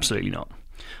 Absolutely not.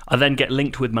 I then get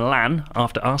linked with Milan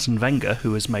after Arsene Wenger,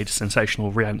 who has made a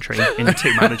sensational re-entry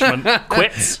into management,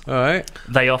 quits. All right.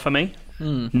 They offer me.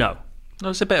 No.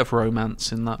 There's a bit of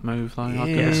romance in that move, though. I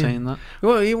could have seen that.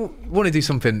 Well, you want to do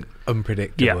something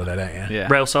unpredictable, Yeah. there, don't you? Yeah.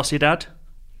 Real Sociedad?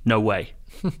 No way.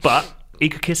 But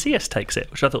Iker Casillas takes it,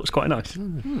 which I thought was quite nice.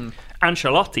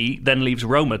 Ancelotti then leaves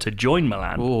Roma to join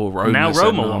Milan. Oh, Roma's now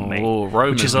Roma a- want me, oh,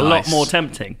 Roma's which is a lot nice. more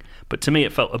tempting. But to me,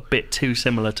 it felt a bit too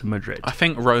similar to Madrid. I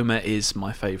think Roma is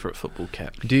my favourite football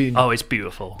kit. Oh, it's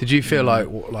beautiful. Did you feel like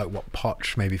what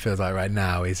Poch maybe feels like right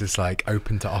now? He's just like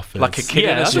open to offers, Like a kid Yeah,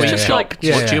 in a that's sweet just shop. like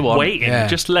Yeah, what do you yeah. want? waiting, Yeah.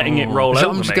 just letting it roll So over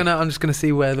I'm just me. gonna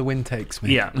see where the wind takes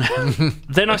me. Yeah.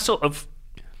 Then I sort of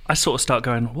start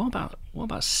going, what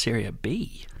about Serie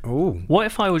B? Oh. What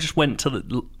if I just went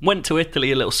to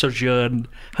Italy, a little sojourn,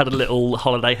 had a little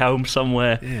holiday home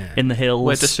somewhere in the hills?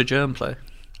 Where does Sojourn play?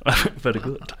 Very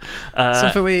good.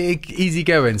 Something where easy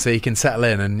going, so you can settle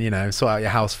in and sort out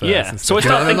your house first. Yeah. and So I stuff.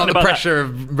 start Not thinking the about pressure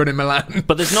of running Milan.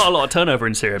 But there's not a lot of turnover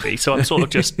in Serie B, so I'm sort of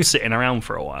just sitting around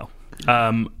for a while.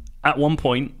 At one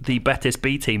point, the Betis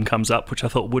B team comes up, which I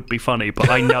thought would be funny, but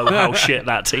I know how shit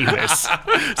that team is,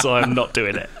 so I'm not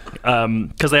doing it.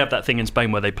 Because they have that thing in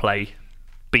Spain where they play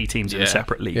B teams in a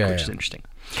separate league, which is interesting.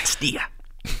 Castilla.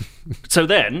 So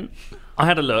then, I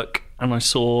had a look, and I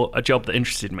saw a job that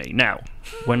interested me. Now,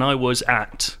 when I was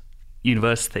at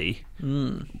university,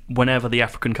 whenever the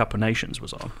African Cup of Nations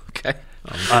was on, Okay.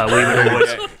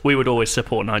 we would always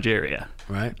support Nigeria.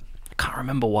 Right. I can't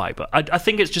remember why, but I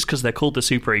think it's just because they're called the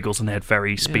Super Eagles and they had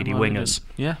very speedy wingers.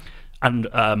 Yeah. And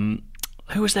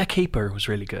who was their keeper who was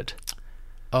really good?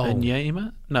 Oh.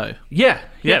 Nyema? No. Yeah,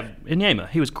 Inyema.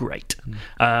 He was great.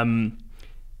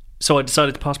 So I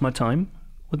decided to pass my time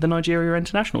with the Nigeria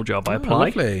international job. I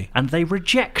applied, lovely. and they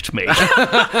reject me.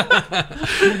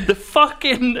 The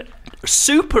fucking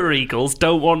Super Eagles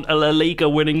don't want a La Liga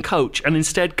winning coach and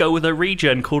instead go with a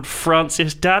regen called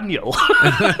Francis Daniel.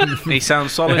 He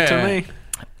sounds solid to me.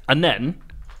 And then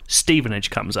Stevenage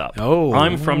comes up. Oh.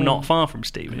 I'm from not far from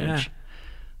Stevenage.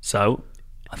 So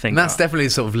I think And that's definitely the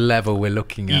sort of level we're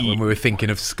looking at when we were thinking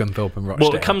of Scunthorpe and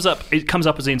Rochdale. well, it comes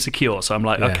up as insecure, so I'm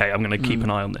like, okay, I'm going to keep an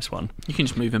eye on this one. You can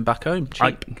just move him back home.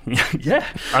 I Cheap.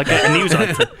 get a news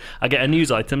item. I get a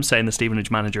news item saying the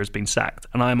Stevenage manager has been sacked,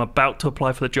 and I am about to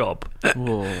apply for the job,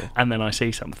 and then I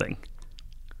see something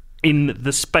in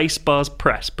the Spacebar's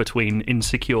press between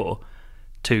insecure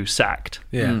to sacked.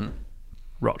 Yeah.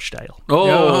 Rochdale.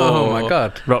 Oh my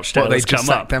God. Rochdale What, they has just come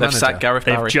sacked up. their They've manager? sacked Gareth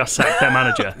They've Barry. just sacked their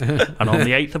manager. And on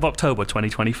the 8th of October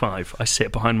 2025, I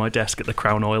sit behind my desk at the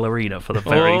Crown Oil Arena for the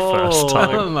very first Oh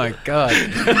time. my God.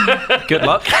 Good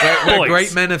luck. Where Boys.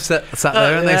 great men have sat there,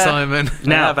 haven't they, Simon?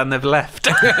 Now, and they've left.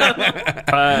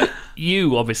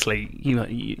 you obviously,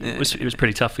 it was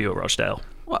pretty tough for you at Rochdale.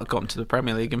 Well, I've gotten to the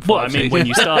Premier League in 5 Well, I mean, when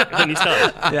you seasons.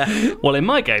 started. Yeah. Well, in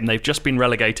my game, they've just been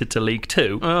relegated to League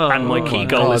Two, and my key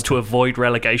goal is to avoid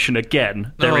relegation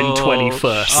again. They're in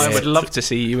 21st. I would love to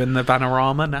see you in the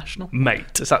Vanarama National.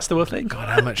 Mate, Is that still a thing? God,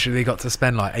 how much have they got to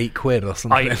spend? Like £8 or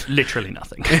something? literally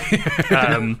nothing.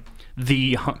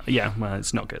 Well,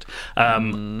 it's not good.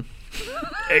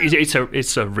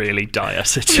 It's a really dire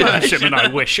situation, and I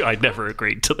wish I'd never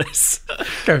agreed to this.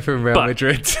 Go for Real But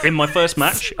Madrid. in my first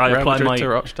match, I Real applied Madrid my to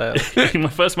Rochdale. in my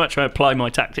first match, I applied my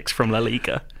tactics from La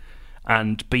Liga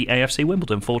and beat AFC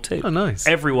Wimbledon 4-2. Oh, nice.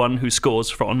 Everyone who scores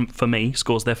for me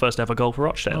scores their first ever goal for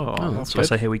Rochdale. Oh, that's so I good.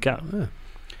 say, here we go.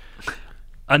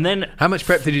 And then How much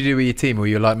prep did you do with your team, or were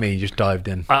you like me, you just dived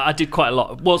in? I did quite a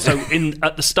lot. Well, so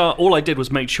at the start, all I did was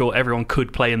make sure everyone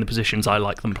could play in the positions I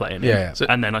like them playing in. Yeah.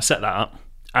 And then I set that up,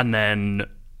 and then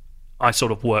I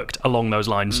sort of worked along those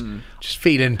lines. Just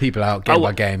feeding people out game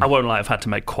by game. I won't lie, I've had to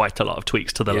make quite a lot of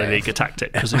tweaks to the La Yeah. Liga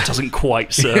tactic because it doesn't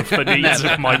quite serve the needs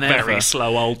of my Never. very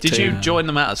slow old Did team. you join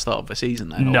them at the start of the season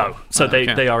then? or- No. So Oh, they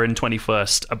okay. are in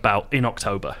 21st in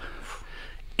October.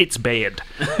 It's bad.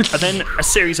 And then a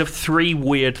series of 3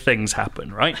 weird things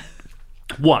happen, right?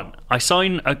 1,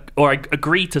 I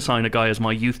agree to sign a guy as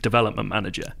my youth development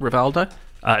manager. Rivaldo?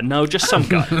 No, just some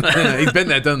guy. He's been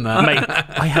there, done that. Mate,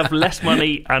 I have less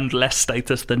money and less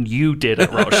status than you did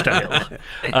at Rochdale.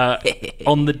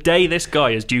 On the day this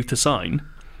guy is due to sign,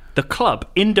 the club,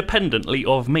 independently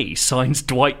of me, signs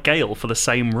Dwight Gale for the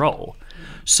same role.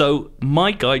 So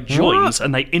my guy joins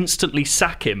and they instantly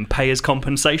sack him, pay his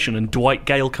compensation, and Dwight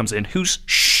Gale comes in, who's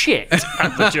shit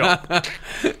at the job.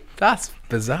 That's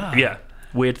bizarre. Yeah.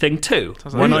 Weird thing too.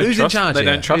 Who's in charge? they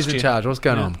here? don't trust Who's in you. charge? What's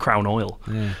going on? Crown Oil.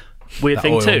 Weird That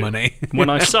thing oil too. money. When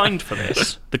I signed for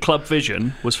this, the club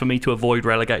vision was for me to avoid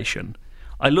relegation.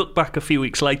 I look back a few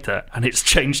weeks later and it's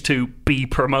changed to be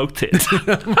promoted.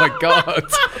 Oh my god,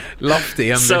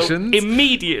 lofty So ambitions.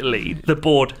 immediately the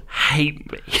board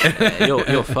hate me.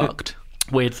 You're fucked.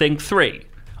 Weird thing 3.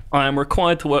 I am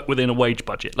required to work within a wage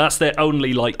budget. That's their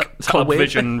only club weird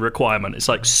vision requirement. It's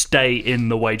like stay in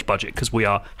the wage budget because we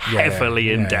are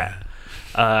heavily in debt.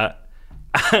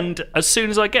 And as soon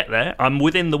as I get there, I'm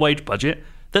within the wage budget.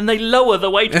 Then they lower the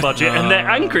wage budget and they're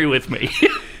angry with me.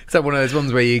 It's like one of those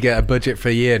ones where you get a budget for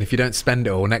a year, and if you don't spend it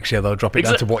all, next year they'll drop it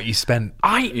down to what you spent.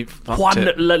 I fucked won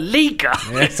it. La Liga.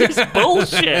 This is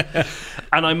bullshit.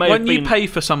 And I may When have you been pay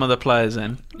for some of the players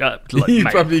in, You mate,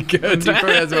 probably could. You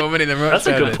probably has more money than That's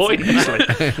a Rochdale good is. point,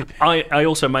 actually. I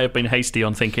also may have been hasty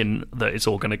on thinking that it's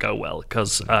all going to go well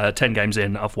because 10 games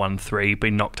in, I've won 3,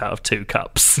 been knocked out of 2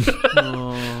 cups,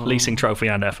 leasing trophy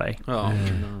and FA. oh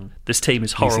no. This team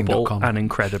is horrible Leasing.com. and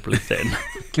incredibly thin.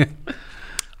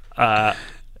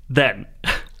 Then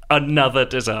another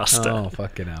disaster Oh,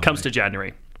 fucking hell. comes to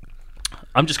January.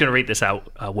 I'm just going to read this out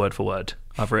word for word.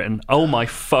 I've written, "Oh my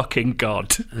fucking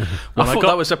god!" I thought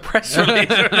that was a press release.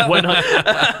 when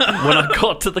I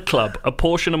got to the club, a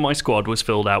portion of my squad was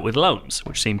filled out with loans,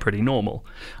 which seemed pretty normal.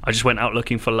 I just went out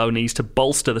looking for loanees to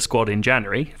bolster the squad in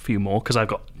January, a few more, because I've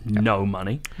got no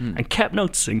money, and kept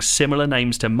noticing similar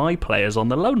names to my players on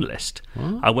the loan list.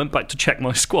 I went back to check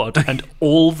my squad, and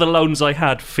all the loans I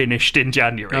had finished in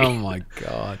January. Oh my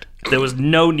god. There was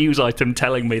no news item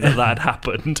telling me that had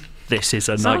happened. This is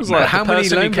a Sounds nightmare. like How the many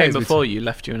person who loan came players we before you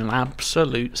left you in an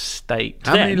absolute state.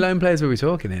 How many Then- lone players were we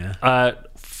talking here?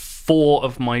 4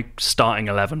 of my starting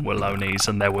 11 were loanees,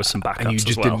 and there were some backups And you just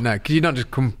as well. didn't know. Could you not just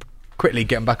come quickly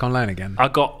get them back on loan again? I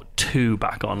got 2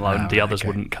 back on loan. The right, others okay.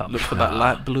 wouldn't come. Look for that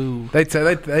light blue. They'd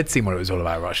seen what it was all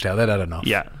about, Rochdale. They'd had enough.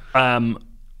 Yeah.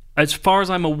 As far as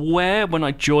I'm aware, when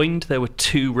I joined, there were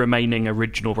 2 remaining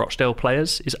original Rochdale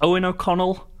players. Is Owen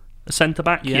O'Connell a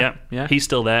centre-back? Yeah. He's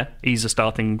still there. He's a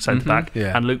starting centre-back.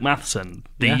 yeah. And Luke Matheson,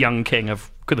 the Yeah. young king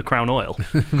of the Crown Oil.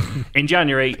 In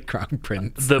January, Crown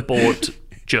Prince. the board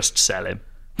just sell him.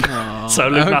 So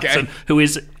Luke Okay. Matheson, who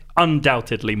is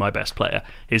undoubtedly my best player,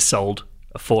 is sold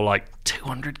for like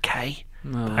 200k,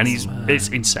 and it's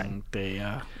insane.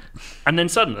 And then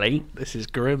suddenly, This is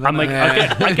grim.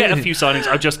 I get a few signings.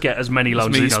 I just get as many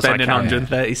loans me as I spending can.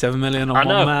 137 million on I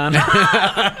know. one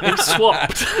man. It's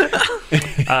swapped.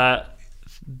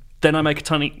 Then I make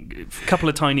a couple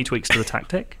of tiny tweaks to the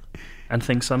tactic, and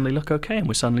things suddenly look okay, and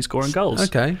we're suddenly scoring goals.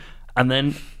 Okay. And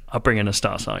then I bring in a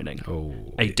star signing,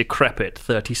 a decrepit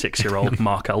 36-year-old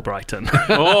Mark Albrighton.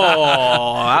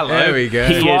 Oh, hello. There we go.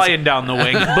 He is- Flying down the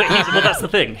wing. But that's the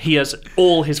thing. He has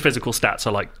all his physical stats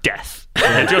are like death.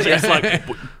 It's like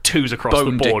 2s across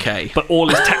Bone the board. decay. But all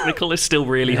his technical is still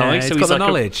really high. he's So got he's the like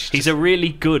knowledge. he's a really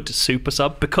good super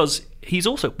sub because he's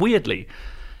also weirdly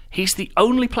he's the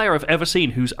only player I've ever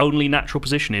seen whose only natural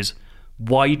position is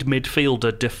wide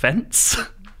midfielder defence.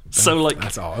 So like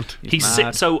That's odd. He's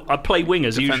mad. so I play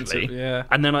wingers Defensive, usually, yeah.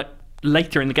 and then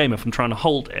later in the game if I'm trying to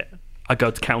hold it, I go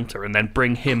to counter and then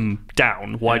bring him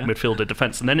down wide midfielder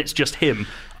defence, and then it's just him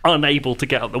unable to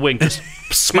get up the wing, just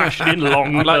smashed in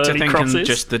long I'd like to early think crosses. in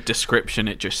just the description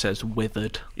it just says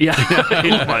withered. Yeah,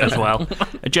 it might as well.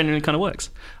 It genuinely kind of works.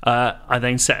 I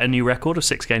then set a new record of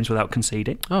 6 games without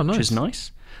conceding, which is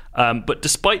nice. But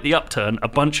despite the upturn, a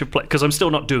bunch of players, because I'm still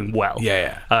not doing well.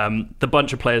 The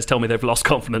bunch of players tell me they've lost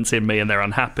confidence in me and they're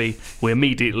unhappy. We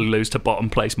immediately lose to bottom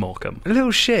place Morecambe. Little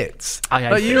shits. I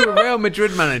hate like you were a Real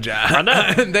Madrid manager. I know.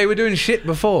 And they were doing shit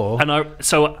before. And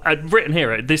I'd written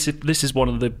here, this is one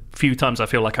of the few times I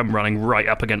feel like I'm running right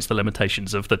up against the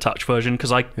limitations of the touch version,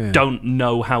 because I don't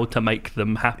know how to make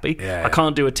them happy. I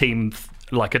can't do a team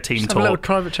like a team Just talk. have a little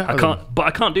private chat with them. But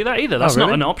I can't do that either. That's really?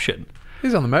 not an option.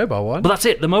 He's on the mobile one. But that's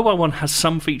it. The mobile one has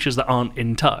some features that aren't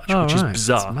in touch, which is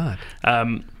bizarre. That's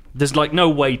mad. There's like no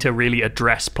way to really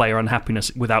address player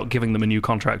unhappiness without giving them a new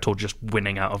contract or just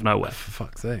winning out of nowhere. For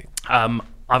fuck's sake. I've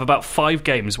about 5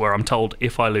 games where I'm told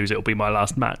if I lose, it'll be my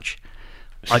last match.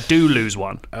 I do lose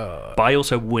one, but I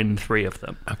also win 3 of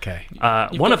them. Okay.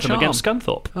 One of them against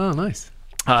Scunthorpe. Oh, nice.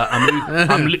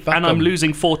 I'm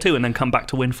losing 4-2 and then come back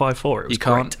to win 5-4. It was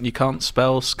great. You can't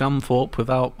spell Scunthorpe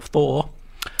without Thor.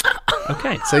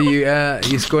 Okay. So you're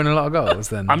scoring a lot of goals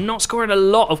then? I'm not scoring a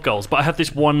lot of goals, but I have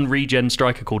this one regen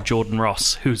striker called Jordan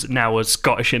Ross, who's now a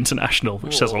Scottish international,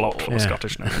 which says a lot for a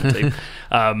Scottish national team.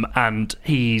 And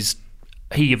he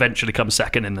eventually comes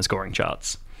second in the scoring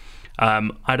charts. I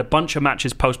had a bunch of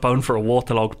matches postponed for a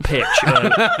waterlogged pitch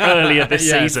earlier this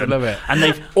season. I love it. And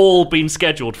they've all been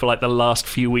scheduled for like the last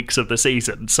few weeks of the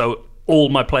season. So all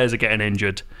my players are getting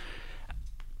injured.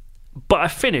 But I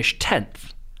finished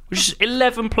 10th, which is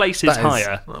 11 places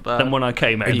higher than when I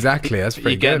came in. Exactly, that's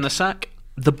pretty You getting good. the sack?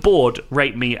 The board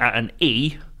rate me at an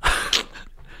E,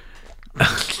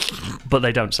 but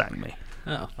they don't sack me.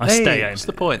 Oh. I stay in. What's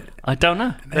the point? I don't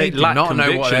know. They do lack not know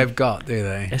what conviction. they've got, do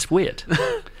they? It's weird.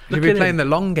 Should be playing the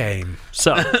long game.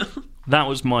 So, that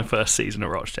was my first season at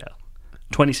Rochdale.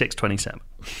 26-27.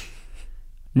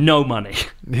 No money.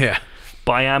 Yeah.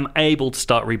 But I am able to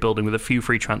start rebuilding with a few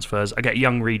free transfers. I get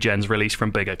young regens released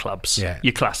from bigger clubs. Yeah.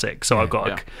 Your classic. So I've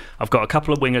got a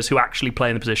couple of wingers who actually play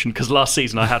in the position, because last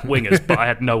season I had wingers, but I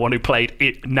had no one who played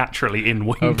it naturally in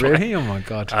wing Oh, play. really? Oh, my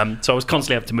God. So I was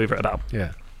constantly having to move it about.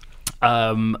 Yeah.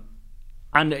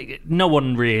 And no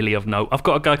one really of note. I've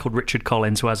got a guy called Richard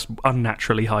Collins who has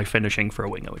unnaturally high finishing for a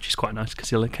winger, which is quite nice because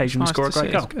he'll occasionally score a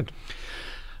great goal. Good.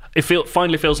 It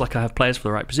finally feels like I have players for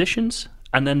the right positions,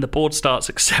 and then the board starts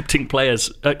accepting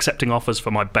offers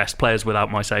for my best players without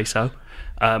my say-so.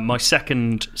 My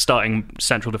second starting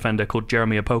central defender called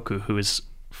Jeremy Opoku, who is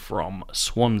from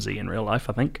Swansea in real life,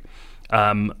 I think,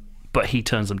 but he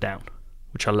turns them down,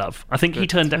 which I love. I think he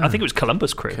turned down. I think it was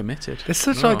Columbus Crew. Committed. There's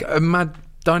such like a mad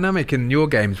dynamic in your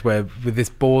games where with this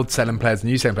board selling players and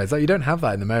you selling players, like you don't have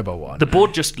that in the mobile one. The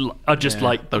board are just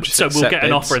like, they'll just so we'll accept get an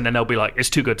bids. offer and then they'll be like,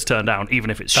 it's too good to turn down, even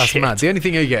if it's That's shit. mad. The only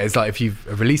thing you get is like if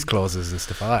you've release clauses and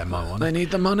stuff like that in my one. They need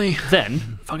the money.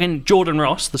 Then, fucking Jordan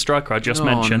Ross, the striker I just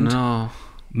mentioned, No.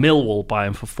 Millwall buy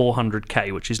him for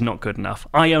 400k, which is not good enough.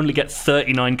 I only get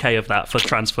 39k of that for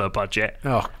transfer budget.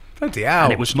 Oh, bloody hell.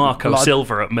 And it was Marco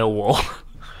Silva at Millwall.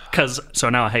 So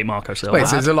now I hate Marco Silva. Wait,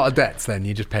 so there's a lot of debts then?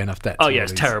 You just paying off debts? Oh for yeah, all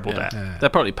it's these? terrible debt. They're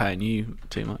probably paying you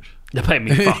too much. They're paying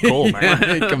me fuck all,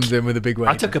 man. He comes in with a big wage.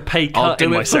 I took a pay I'll cut do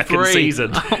in it my for second free.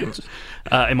 season.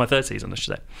 In my third season, I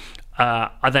should say.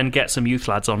 I then get some youth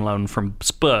lads on loan from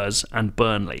Spurs and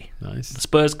Burnley. Nice. The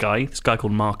Spurs guy, this guy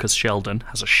called Marcus Sheldon,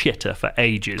 has a shitter for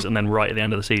ages, and then right at the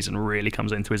end of the season really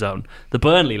comes into his own. The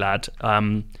Burnley lad,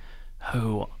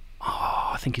 who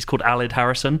I think he's called Alid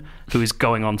Harrison, who is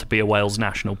going on to be a Wales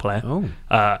national player,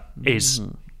 is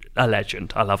a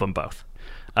legend. I love them both.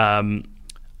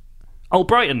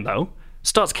 Brighton, though,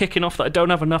 starts kicking off that I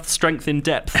don't have enough strength in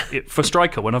depth for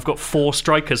striker when I've got 4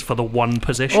 strikers for the one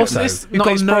position. Also, This- you've not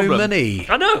got his no problem. money.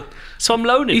 I know. So I'm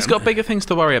loaning He's him. got bigger things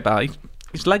to worry about.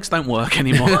 His legs don't work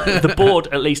anymore. The board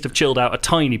at least have chilled out a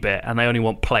tiny bit, and they only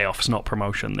want playoffs, not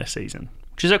promotion this season,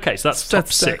 which is okay. So that's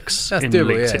top 6 that's in doable,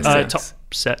 League yeah, 6. six. Top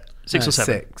 6 or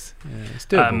 7. 6. Yeah, it's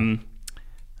doable.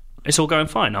 It's all going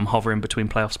fine. I'm hovering between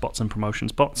playoff spots and promotion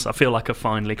spots. I feel like I've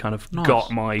finally kind of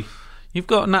got my... You've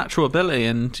got natural ability,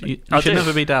 and you I should do.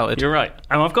 never be doubted. You're right.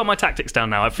 And I've got my tactics down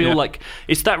now. I feel like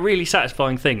it's that really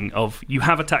satisfying thing of you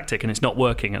have a tactic and it's not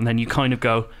working, and then you kind of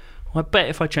go, well, I bet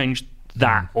if I change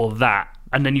that or that,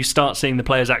 and then you start seeing the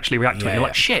players actually react to it. And you're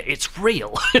like, shit, it's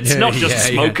real. It's not just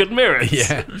smoke and mirrors.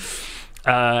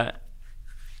 Yeah.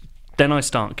 Then I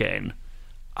start getting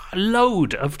a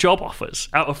load of job offers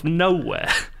out of nowhere.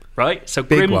 Right? So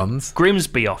Big ones?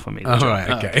 Grimsby offer me the All job.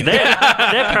 right, okay.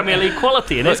 They're Premier League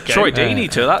quality in this game. Troy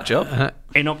Deeney to that job.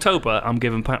 In October, I'm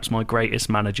given perhaps my greatest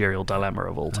managerial dilemma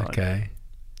of all time. Okay.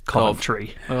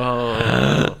 Coventry.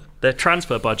 Their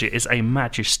transfer budget is a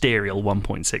magisterial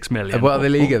 1.6 million. What are the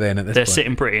league then at this They're point?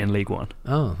 sitting pretty in League One.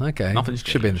 Oh, okay. Nothing's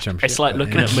Should be in the Championship. It's like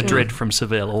looking at Madrid from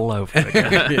Seville all over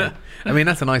again. Yeah. I mean,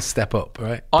 that's a nice step up,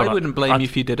 right? I wouldn't blame you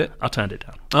if you did it. I turned it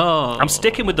down. Oh, I'm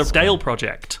sticking with the Dale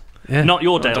project. Yeah. Not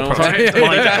your Dale don't- project,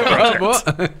 my Dale project.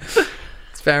 What?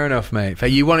 It's fair enough, mate. Fair.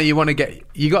 You got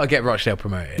to get Rochdale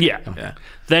promoted. Yeah. Yeah.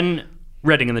 Then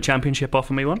Reading in the Championship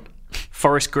offer me one.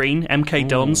 Forest Green, MK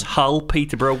Dons, Hull,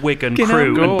 Peterborough, Wigan,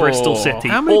 Crewe, and Bristol City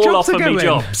How many all jobs offer are me going?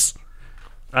 jobs.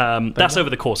 That's over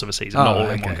the course of a season, not all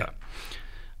in one go.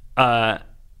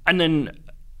 And then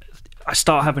I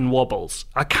start having wobbles.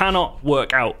 I cannot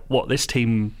work out what this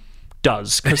team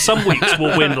does, because some weeks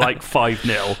we'll win like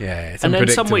 5-0, Yeah, it's and then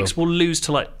some unpredictable. weeks we'll lose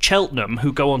to like Cheltenham,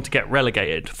 who go on to get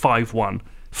relegated 5-1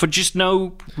 for just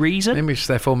no reason. Maybe it's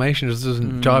their formation just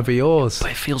doesn't jive with yours.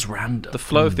 But it feels random. the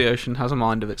flow of the ocean has a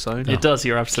mind of its own. It does.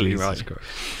 You're absolutely Jesus right.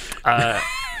 Christ.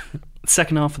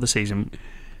 Second half of the season,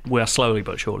 we are slowly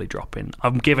but surely dropping.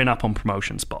 I'm giving up on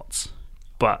promotion spots,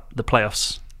 but the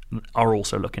playoffs are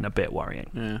also looking a bit worrying.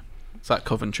 Yeah. Does that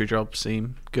Coventry job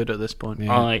seem good at this point?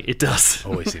 It does.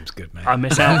 Always seems good, mate. I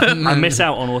miss out. I miss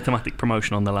out on automatic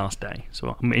promotion on the last day,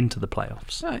 so I'm into the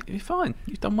playoffs. No, you're fine.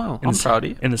 You've done well. I'm proud of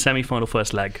you. In the semi-final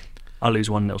first leg, I lose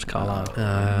 1-0 to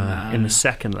Carlisle. In the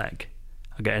second leg,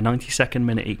 I get a 92nd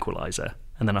minute equaliser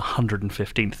and then a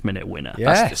 115th minute winner.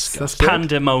 Yes, that's good.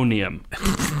 Pandemonium.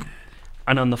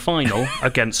 And on the final,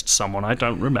 against someone I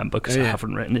don't remember because I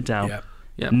haven't written it down. Yep.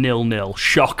 Yep. 0-0,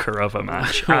 shocker of a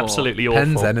match. Absolutely awful.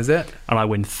 Pens then, is it? And I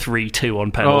win 3-2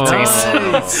 on penalties.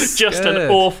 Nice. Just Good. an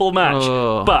awful match.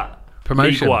 Oh. But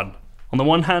Promotion. League One. On the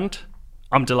one hand,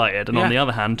 I'm delighted. And on Yeah. the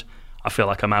other hand, I feel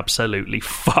like I'm absolutely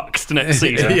fucked next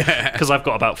season. Because I've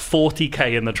got about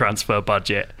 40k in the transfer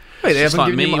budget. Wait, they It's haven't like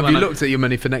given you. me Have when you I- looked at your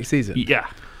money for next season? Yeah.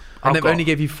 And I've they've got- only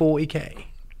gave you 40k.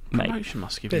 mate. Promotion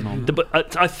must give you more.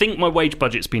 But I think my wage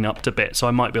budget's been upped a bit, so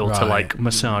I might be able to Right. like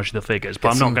massage the figures. But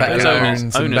Get I'm some not going better to loans. go.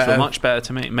 And some Owners better- were much better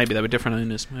to me. Maybe they were different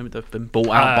owners. Maybe they've been bought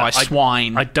out by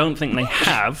swine. I don't think they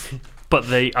have, but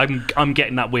I'm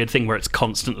getting that weird thing where it's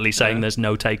constantly saying there's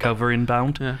no takeover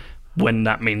inbound. Yeah. When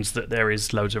that means that there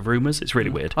is loads of rumours. It's really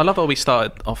weird. I love how we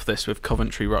started off this with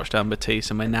Coventry, Rochdale, and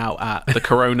Batiste, and we're now at the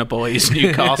Corona Boys,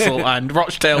 Newcastle, and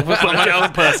Rochdale.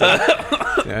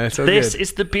 Yeah, it's all This good.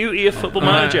 is the beauty of Football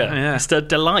Manager. yeah. It's a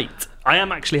delight. I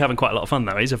am actually having quite a lot of fun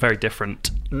though. It's a very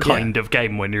different kind of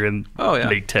game when you're in Oh yeah,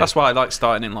 League Two. that's why I like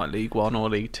starting in like League One or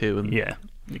League Two, and Yeah,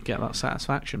 you get that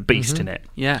satisfaction. beast in it.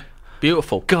 Yeah,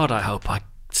 beautiful. God, I hope I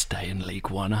stay in League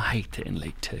One. I hate it in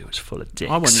League Two. It's full of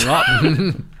dicks. I want you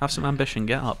up. Have some ambition.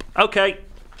 Get up. Okay.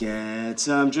 Get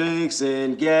some drinks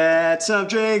in, get some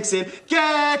drinks in,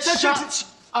 get some drinks in.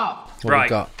 What Right. we've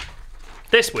got.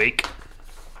 This week,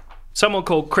 someone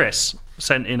called Chris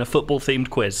sent in a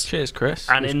football-themed quiz. Cheers, Chris.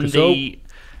 And in the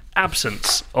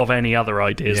absence of any other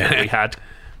ideas that we had,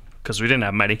 because we didn't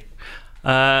have many,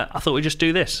 I thought we'd just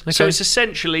do this. So it's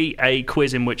essentially a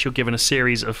quiz in which you're given a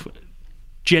series of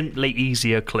gently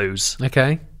easier clues,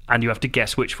 Okay. and you have to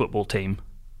guess which football team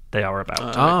they are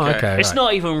about. Oh, okay. It's right.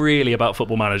 not even really about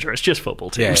Football Manager, it's just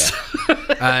football Yeah, teams.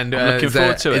 And looking is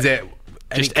forward it, to it. Is it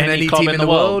Just can any any club team in in the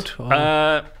the world?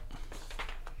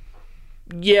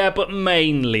 Yeah, but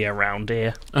mainly around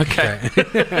here. Okay.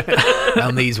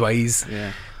 Down these ways.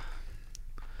 Yeah.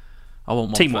 I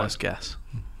want one Teamwork. first guess.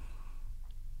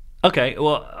 Okay,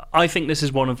 well, I think this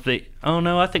is one of the... Oh,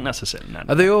 no, I think that's a silly no.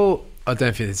 Are they all? I don't know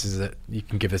if this is you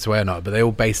can give this away or not, but they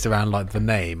all based around like the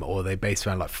name, or are they based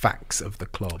around like facts of the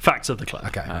club? Facts of the club.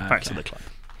 Okay. Facts of the club.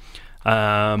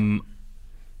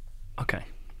 Okay.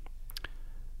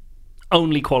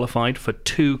 Only qualified for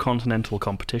 2 continental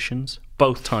competitions,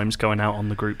 both times going out on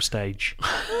the group stage.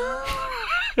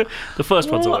 The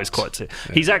first one's always quite...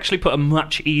 He's actually put a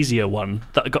much easier one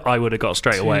that I would have got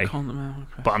straight away,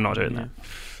 but I'm not doing that.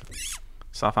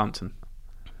 Southampton.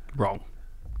 Wrong.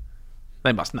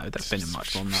 They must know they've been in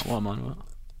much more than that. What am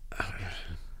I?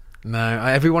 No,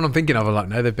 everyone I'm thinking of are like,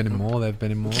 no, they've been in more. They've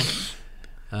been in more.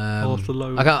 I want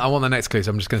the next clue,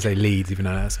 so I'm just going to say Leeds, even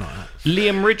though that's not that.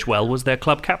 Liam Ridgewell was their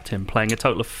club captain, playing a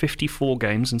total of 54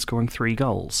 games and scoring 3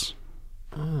 goals.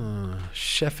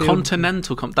 Sheffield.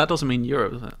 Continental. That doesn't mean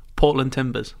Europe, does it? Portland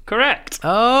Timbers. Correct.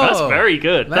 Oh, That's very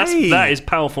good. mate. That is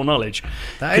powerful knowledge.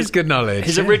 That is good knowledge.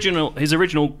 His yeah.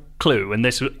 original clue, and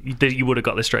this you would have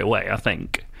got this straight away, I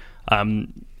think.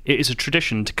 It is a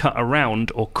tradition to cut a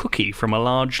round or cookie from a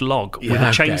large log with a Yeah,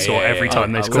 okay, chainsaw yeah, every yeah.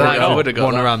 time they So score a that's goal. would've got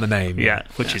one that. around the name. Yeah,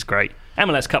 which is great.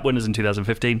 MLS Cup winners in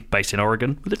 2015, based in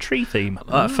Oregon, with a tree theme.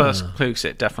 That first clue, 'cause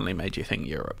it definitely made you think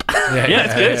Europe. Yeah,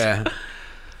 it's good. Yeah.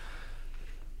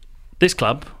 This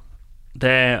club,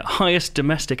 their highest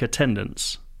domestic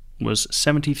attendance was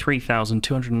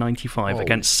 73,295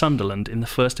 against Sunderland in the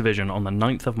First Division on the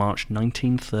 9th of March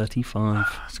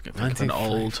 1935. That's good. An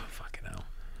old. Fucking hell.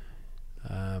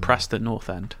 Preston North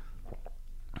End.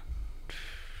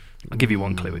 I'll give you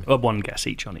one clue, one guess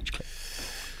each on each clue.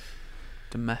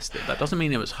 Domestic. That doesn't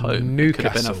mean it was home. Newcastle. It could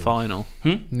have been a final.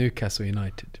 Newcastle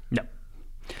United. No.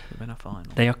 Could have been a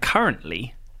final. They are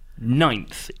currently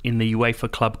 9th in the UEFA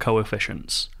club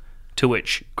coefficients, to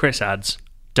which Chris adds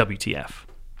WTF.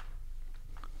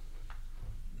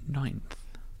 9th.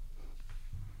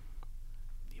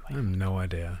 I have no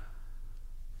idea.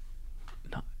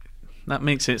 No. That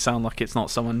makes it sound like it's not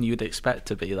someone you'd expect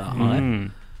to be that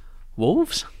high.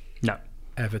 Wolves? No.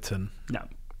 Everton. No.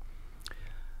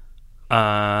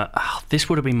 This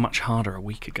would have been much harder a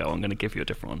week ago. I'm going to give you a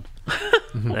different one.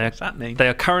 What does that mean? They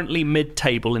are currently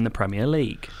mid-table in the Premier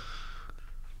League.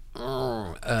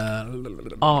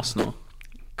 Arsenal.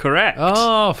 Correct.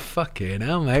 Oh, fucking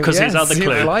hell, mate. Because his other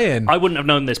clue, flying. I wouldn't have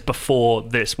known this before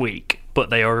this week, but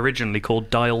they are originally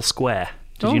called Dial Square.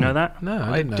 Did you know that? No,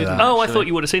 I didn't know didn't. that. Oh, I thought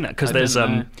you would have seen that, because there's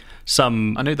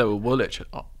some... I knew they were Woolwich.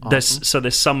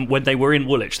 There's some... When they were in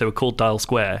Woolwich, they were called Dial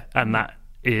Square, and that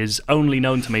is only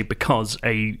known to me because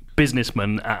a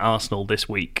businessman at Arsenal this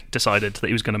week decided that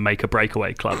he was going to make a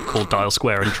breakaway club called Dial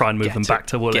Square and try and move them back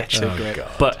to Woolwich.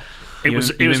 But it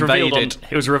was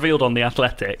revealed on The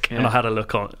Athletic, and I had a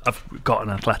look on. I've got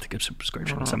an Athletic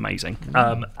subscription; it's amazing.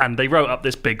 And they wrote up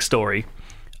this big story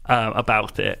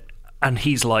about it, and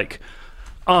he's like,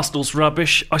 Arsenal's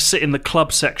rubbish. I sit in the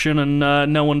club section and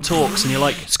no one talks, and you're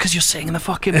like, it's because you're sitting in the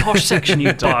fucking posh section,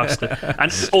 you bastard.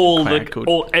 And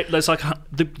there's like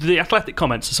the Athletic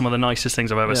comments are some of the nicest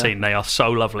things I've ever seen. They are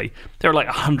so lovely. There are like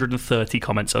 130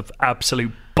 comments of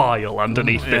absolute bile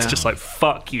underneath this, just like,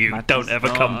 fuck you, don't ever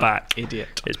come back,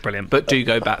 idiot. It's brilliant. But do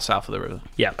go back south of the river.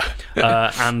 Yeah.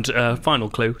 And final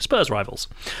clue: Spurs rivals.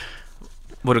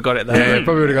 Would have got it there. Yeah,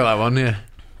 probably would have got that one. Yeah.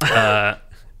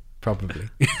 Probably.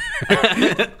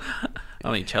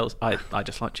 I mean, Chelsea. I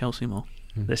just like Chelsea more.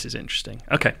 This is interesting.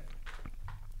 Okay.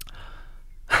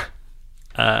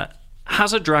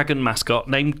 Has a dragon mascot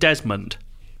named Desmond?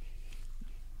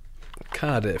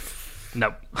 Cardiff.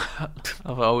 No.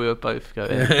 Oh, we were both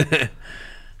going.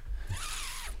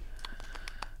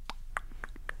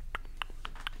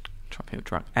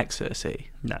 Exeter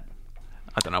City. No.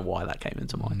 I don't know why that came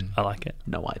into mind. I like it.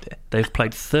 No idea. They've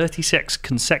played 36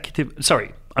 consecutive...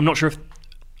 Sorry, I'm not sure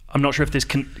if this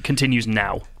continues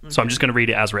now, so I'm just going to read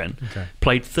it as written. Okay.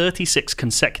 Played 36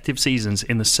 consecutive seasons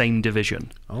in the same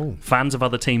division. Oh. Fans of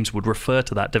other teams would refer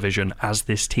to that division as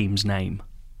this team's name.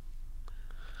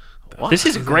 What? This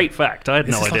is a great fact. I had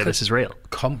no idea like this is real.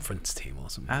 Conference team or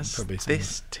something. As probably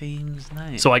this team's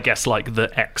name. So I guess like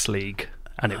the X League,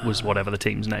 and it was whatever the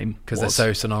team's name because they're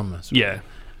so synonymous. Yeah.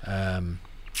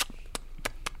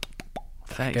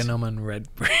 Gentleman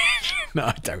Redbridge. No,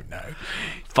 I don't know.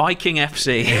 Viking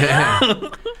FC.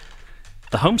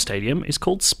 The home stadium is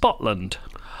called Spotland.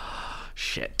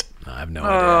 Shit. No, I have no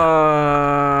idea.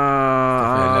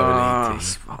 Definitely a lower league team.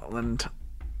 Scotland.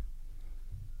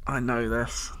 I know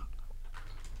this.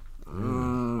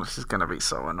 This is going to be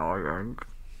so annoying.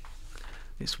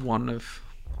 It's one of...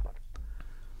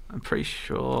 I'm pretty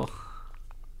sure...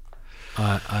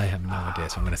 I have no idea,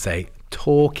 so I'm going to say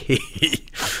Torquay.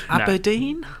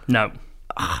 Aberdeen? No.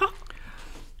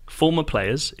 Former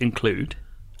players include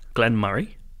Glenn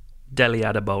Murray, Dele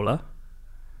Adebola,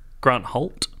 Grant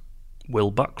Holt,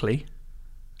 Will Buckley,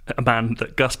 a man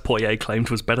that Gus Poyet claimed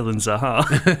was better than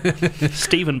Zaha,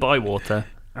 Stephen Bywater,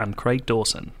 and Craig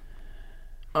Dawson.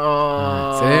 So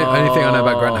the only thing I know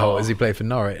about Grant Holt is he played for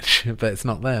Norwich, but it's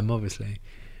not them, obviously.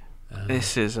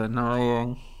 This is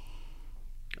annoying.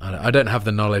 I don't have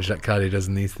the knowledge that Cardi does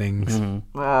in these things.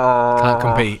 Can't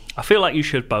compete. I feel like you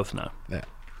should both know. Yeah.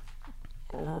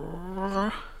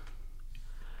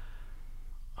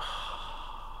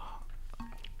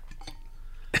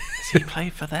 Does he play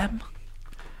for them?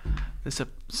 There's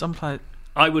some play.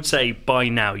 I would say by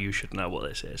now you should know what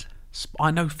this is. I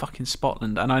know fucking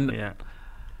Scotland, and I know. Yeah.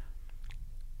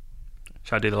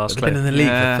 Shall I do the last They've clue? been in the league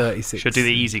for 36. Should I do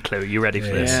the easy clue? Are you ready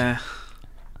for this? Yeah.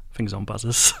 Fingers on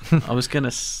buzzers. I was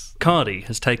gonna. Cardi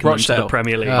has taken them to the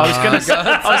Premier League. I was gonna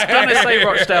say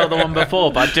Rochdale, the one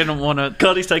before, but I didn't want to.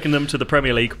 Cardi's taken them to the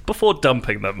Premier League before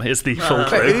dumping them. Here's the full Wait,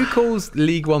 clue. who calls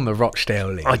League One the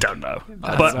Rochdale League? I don't know.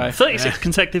 But 36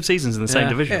 consecutive seasons in the same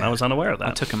division. I was unaware of that.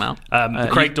 I took him out.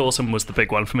 Craig Dawson was the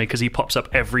big one for me because he pops up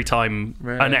every time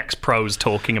an ex-pro's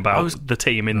talking about the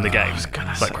team in the game.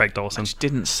 Like Craig Dawson. I just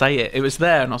didn't say it. It was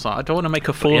there, and I was like, I don't want to make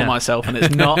a fool of myself, and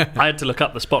it's not. I had to look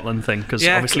up the Spotland thing because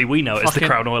obviously we know it's the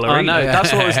Crown Oil I Arena. know,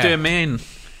 that's what was doing me in.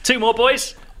 2 more,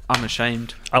 boys. I'm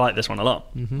ashamed. I like this one a lot.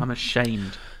 I'm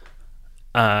ashamed.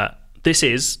 This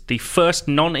is the first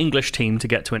non-English team to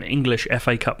get to an English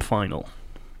FA Cup final.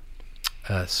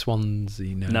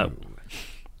 Swansea, no. No.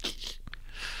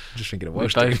 I'm just thinking of We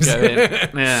Welsh both teams. go in.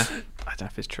 Yeah. I don't know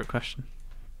if it's a true question.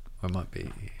 Or it might be.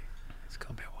 It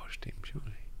can't be a Welsh team,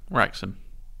 surely. Wrexham.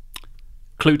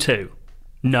 Clue 2.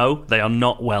 No, they are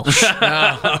not Welsh.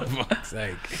 Oh, for fuck's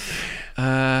sake.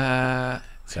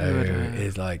 So Good,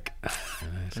 it's like.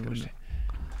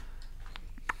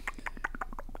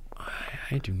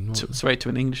 I do not. Sorry, to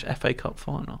an English FA Cup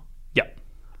final. Yeah.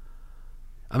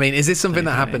 I mean, is this something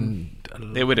that happened?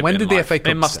 It would have when been did like, the FA Cup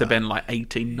It must have start? been like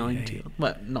 1890,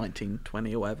 well,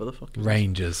 1920 or whatever the fuck. It was.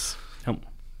 Rangers. Oh.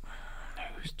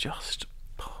 It was just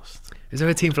past. Is there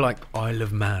a team for like Isle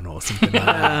of Man or something like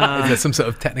that? Is there some sort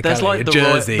of technicality? There's like a the,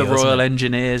 jersey the or Royal something?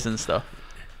 Engineers and stuff.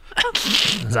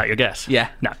 Is that your guess? Yeah.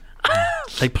 No.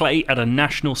 They play at a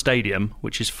national stadium,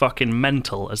 which is fucking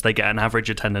mental, as they get an average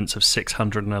attendance of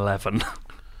 611.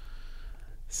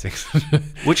 600.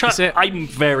 Which Is it- I'm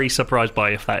very surprised by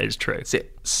if that is true. Is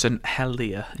it St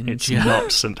Helier in It's Jersey?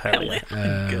 not St Helier.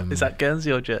 Is that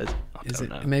Guernsey or Jersey? Is don't it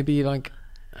know. maybe like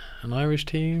an Irish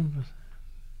team?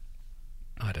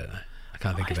 I don't know. I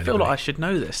can't think I of feel anybody. like I should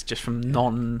know this just from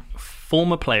non.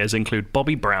 Former players include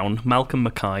Bobby Brown, Malcolm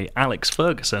Mackay, Alex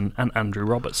Ferguson, and Andrew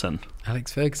Robertson.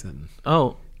 Alex Ferguson.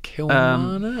 Oh,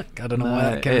 Kilmarnock? I don't know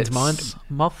why that came it's to mind.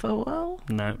 Motherwell.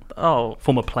 No. Oh,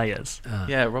 Former players.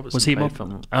 yeah, Robertson. Was he played Mob- for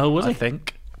them, Oh, was I he?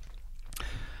 think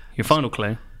Your final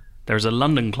clue. There is a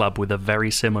London club with a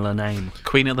very similar name.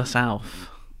 Queen of the South.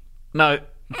 No,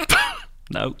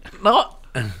 No. not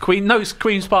Queen. No, it's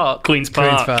Queen's Park. Queen's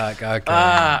Queen's Park. Park.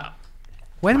 Okay.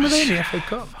 When were they in the FA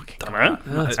Cup? Don't know.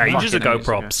 That's Ages fucking ago, ages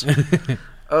props. Final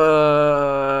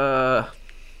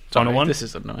Final one? This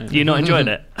is annoying. You not enjoying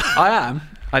it? I am.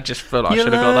 I just feel like I You're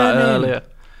should have got that learning.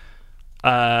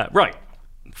 earlier. Right.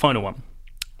 Final one.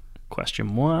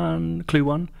 Question 1. Clue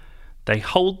 1. They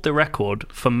hold the record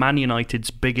for Man United's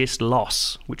biggest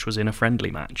loss, which was in a friendly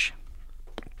match.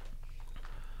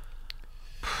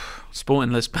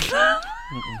 Sporting Lisbon.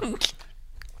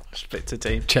 Split to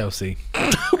team. Chelsea.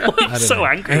 So know.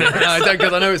 angry. I don't,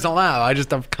 because I know it's not that. I just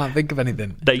can't think of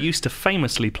anything. They used to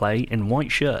famously play in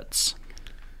white shirts.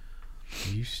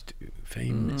 Used to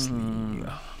famously.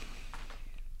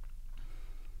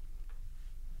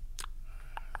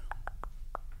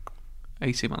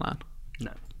 AC Milan.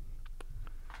 No.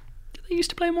 Did they used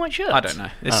to play in white shirts? I don't know.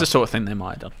 It's the sort of thing they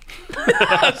might have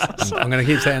done. I'm going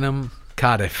to keep saying them.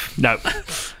 Cardiff. No.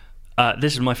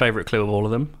 This is my favourite clue of all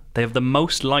of them. They have the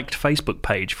most liked Facebook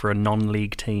page for a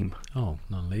non-league team. Oh,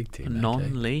 non-league team. okay.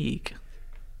 Non-league.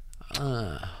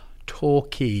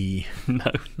 Torquay.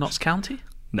 No. Notts County?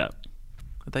 No.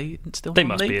 Are they still They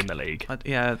non-league? must be in the league.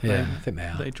 Yeah, Yeah, I think they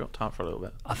are. They dropped out for a little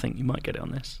bit. I think you might get it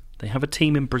on this. They have a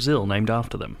team in Brazil named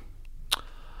after them.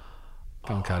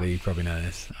 Come on, Cardi, you probably know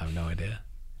this. I have no idea.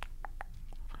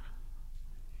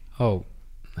 Oh,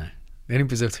 no. The only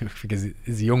Brazil team because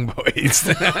it's Young Boys.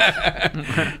 Isn't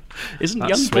That's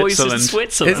Young Boys in Switzerland.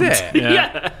 Switzerland? Is it?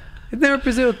 Yeah. Isn't there a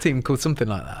Brazil team called something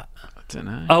like that? I don't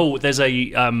know. Oh, there's a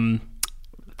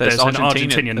there's an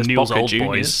Argentinian there's Newell's Boca Old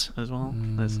Juniors Boys. as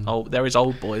well. There is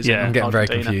Old Boys. Yeah. in I'm getting very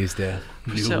Argentina. confused here.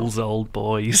 Newell's Old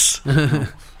Boys.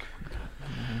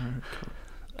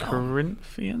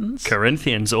 Corinthians.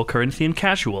 Corinthians or Corinthian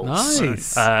casuals.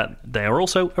 Nice. They are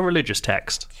also a religious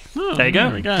text. There you go.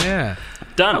 There we go. Yeah.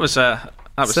 Done. That was So-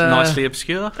 nicely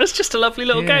obscure. It's just a lovely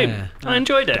little Yeah. game. I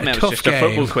enjoyed it. I mean, it was Tough just game. a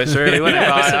football quiz, really, wasn't it?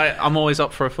 Yeah. I'm always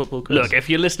up for a football quiz. Look, if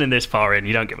you're listening this far in,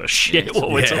 you don't give a shit what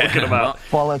we're talking about.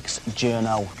 Bollocks,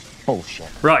 journo, bullshit.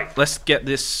 Right. let's get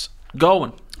this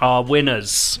going. Our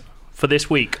winners for this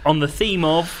week on the theme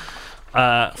of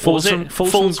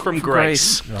falls from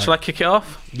grace. Shall I kick it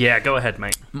off? Yeah, go ahead,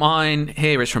 mate. Mine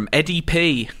here is from Eddie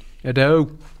P.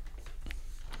 Edo.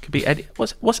 Could be Eddie.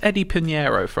 What's Eddie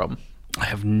Pinheiro from? I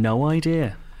have no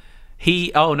idea.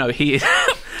 He is.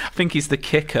 I think he's the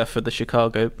kicker for the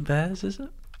Chicago Bears, is it?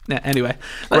 Yeah, anyway,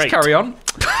 let's Great. carry on.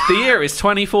 The year is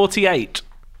 2048.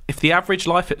 If the average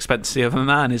life expectancy of a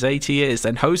man is 80 years,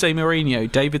 then Jose Mourinho,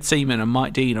 David Seaman and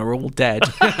Mike Dean are all dead.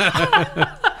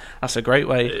 That's a great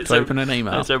way to open an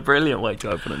email. It's a brilliant way to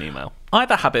open an email. I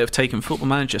have a habit of taking Football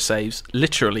Manager saves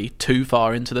literally too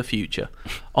far into the future.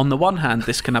 On the one hand,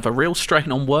 this can have a real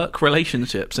strain on work,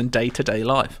 relationships and day-to-day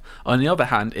life. On the other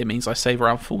hand, it means I save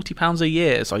around £40 a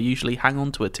year, as I usually hang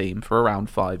on to a team for around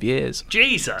 5 years.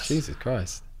 Jesus. Jesus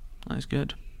Christ. That's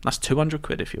good. That's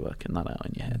 £200 if you're working that out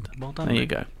in your head. Well done, There you mate.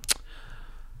 go.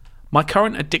 My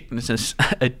current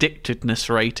addictedness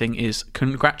rating is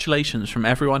congratulations from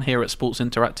everyone here at Sports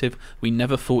Interactive. We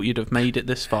never thought you'd have made it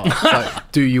this far.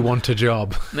 Like, do you want a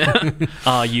job?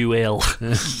 Are you ill?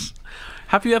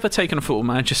 Have you ever taken a Football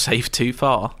Manager save too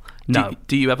far? No.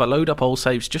 Do you ever load up old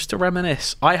saves just to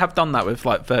reminisce? I have done that with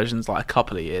like versions like a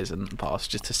couple of years in the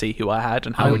past just to see who I had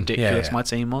and how ridiculous my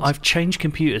team was. I've changed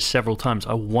computers several times.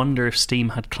 I wonder if Steam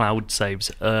had cloud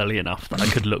saves early enough that I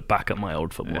could look back at my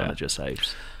old Football Manager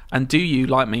saves. And do you,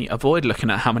 like me, avoid looking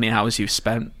at how many hours you've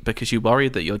spent because you worry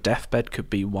that your deathbed could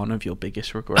be one of your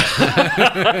biggest regrets?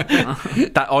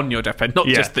 That on your deathbed, not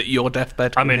just that your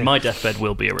deathbed. I mean, my deathbed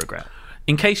will be a regret.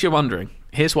 In case you're wondering,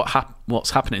 here's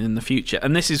what's happening in the future.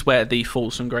 And this is where the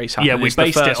falls from grace happen. Yeah, we It's the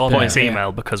based it first on point. his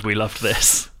email because we loved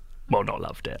this. Well, not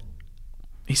loved it.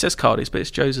 He says Cardi's, but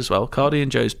it's Joe's as well. Cardi and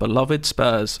Joe's beloved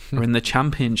Spurs are in the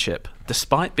Championship,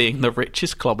 despite being the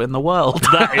richest club in the world.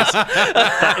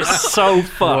 That is so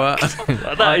fucked.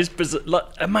 That is bizarre. Like,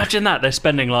 imagine that. They're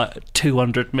spending like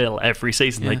 200 mil every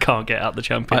season. They can't get out the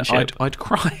Championship. I'd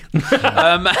cry.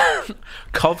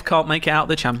 Cov can't make it out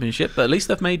the Championship, but at least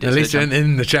they've made it. At least they're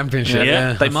in the Championship.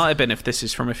 Yeah. They might have been if this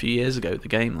is from a few years ago, the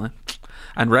game though.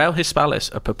 And Real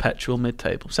Hispalis are perpetual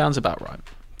mid-table. Sounds about right.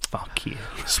 Fuck you.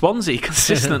 Swansea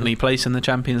consistently place in the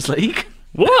Champions League.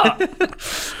 What?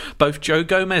 Both Joe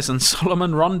Gomez and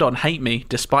Solomon Rondon hate me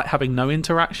despite having no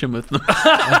interaction with them.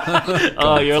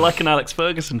 Oh, you're like an Alex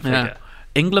Ferguson figure. Yeah.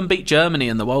 England beat Germany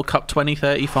in the World Cup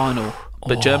 2030 final,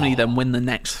 but Germany then win the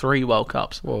next 3 World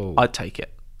Cups. Whoa. I'd take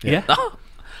it. Yeah.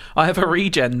 I have a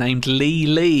regen named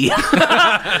Lee.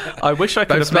 I wish I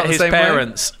could have met his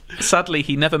parents. Sadly,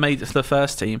 he never made it to the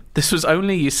first team. This was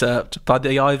only usurped by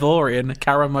the Ivorian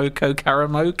Karamoko,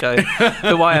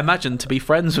 who I imagine to be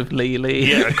friends with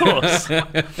Lee. Yeah, of course.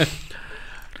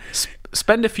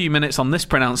 Spend a few minutes on this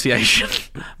pronunciation.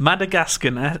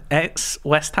 Madagascar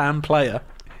ex-West Ham player.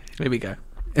 Here we go.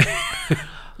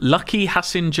 Lucky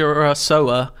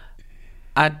Hasinjurasoa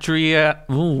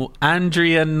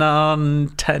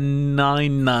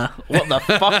Andrianantenina. What the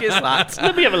fuck is that?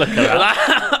 Let me have a look at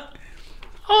that.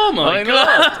 Oh my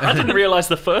god! I didn't realise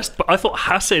the first, but I thought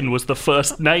Hassan was the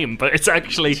first name, but it's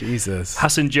actually Jesus.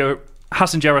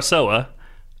 Hasinjurasoa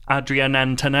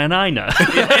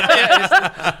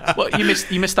Adrianantenina. Well,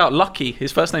 you missed out Lucky.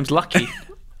 His first name's Lucky.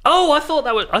 Oh, I thought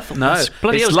no,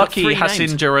 bloody it's hell, Lucky got 3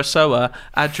 names. Hasinjurasoa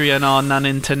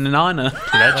Adrianantenina.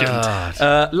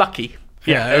 Legend. Lucky.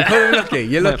 Yeah, call him Lucky.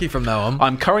 You're lucky from now on.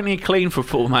 I'm currently clean for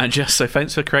Football Manager, so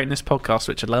thanks for creating this podcast,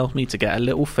 which allows me to get a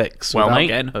little fix without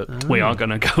getting hooked. We are going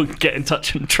to go get in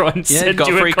touch and try and Yeah, send got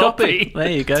you a free copy.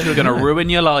 There you go. We're going to ruin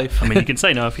your life. I mean, you can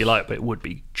say no if you like, but it would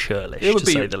be churlish, to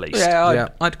say the least. Yeah,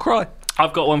 I'd cry.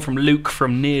 I've got one from Luke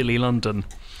from nearly London.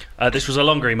 This was a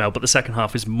longer email, but the second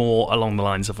half is more along the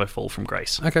lines of a fall from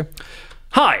grace. Okay.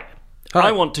 Hi.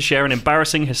 I want to share an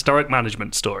embarrassing historic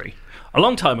management story. A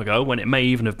long time ago, when it may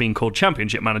even have been called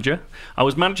Championship Manager, I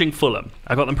was managing Fulham.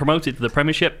 I got them promoted to the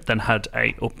Premiership, then had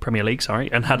Premier League,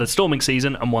 and had a storming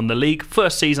season and won the league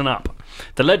first season up.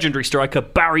 The legendary striker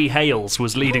Barry Hales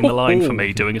was leading the line for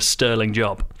me, doing a sterling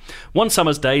job. One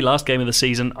summer's day, last game of the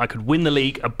season, I could win the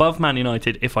league above Man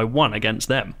United if I won against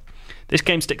them. This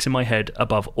game sticks in my head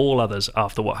above all others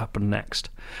after what happened next.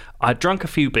 I drunk a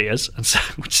few beers,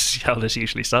 which is how this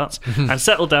usually starts, and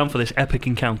settled down for this epic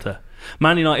encounter.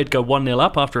 Man United go 1-0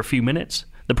 up after a few minutes.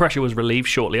 The pressure was relieved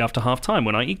shortly after half-time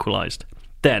when I equalised.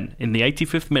 Then, in the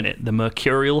 85th minute, the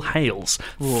mercurial Hales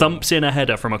thumps in a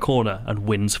header from a corner and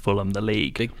wins Fulham the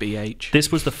league. Big BH.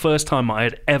 This was the first time I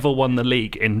had ever won the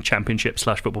league in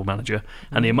Championship/Football Manager,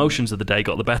 and the emotions of the day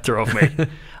got the better of me.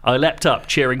 I leapt up,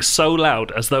 cheering so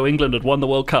loud as though England had won the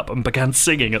World Cup, and began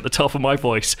singing at the top of my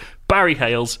voice, Barry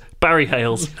Hales, Barry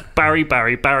Hales, Barry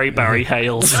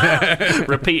Hales,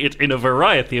 repeated in a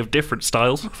variety of different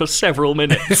styles for several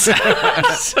minutes.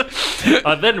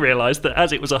 I then realised that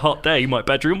as it was a hot day, my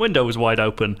bedroom window was wide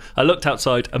open. I looked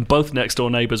outside and both next door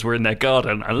neighbours were in their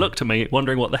garden and looked at me,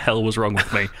 wondering what the hell was wrong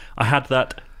with me. I had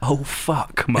that oh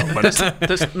fuck moment.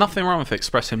 There's nothing wrong with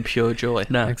expressing pure joy.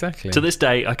 No, exactly. To this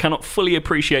day, I cannot fully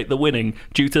appreciate the winning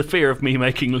due to fear of me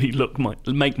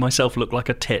make myself look like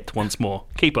a tit once more.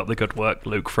 Keep up the good work,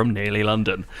 Luke from nearly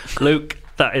London. Luke,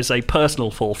 that is a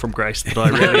personal fall from grace that I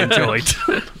really enjoyed.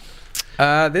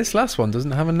 This last one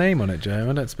doesn't have a name on it, Joe.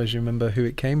 I don't suppose you remember who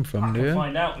it came from, do you?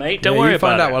 Find out, mate. Don't worry you about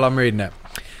find out it. while I'm reading it.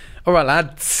 All right,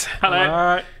 lads.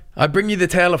 Hello. I bring you the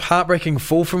tale of heartbreaking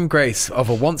fall from grace of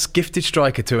a once gifted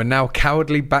striker to a now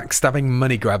cowardly backstabbing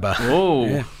money grabber. Oh,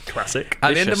 yeah. Classic.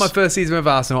 At the end of my first season with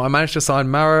Arsenal, I managed to sign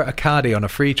Mauro Icardi on a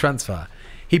free transfer.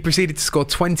 He proceeded to score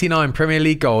 29 Premier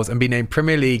League goals and be named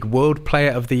Premier League World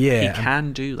Player of the Year. He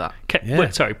can do that.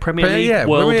 Wait, sorry, Premier League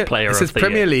World Player of the Year. It says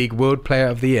Premier League World Player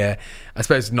of the Year. I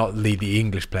suppose not the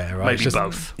English player, right? Maybe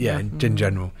both. Yeah, in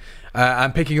general.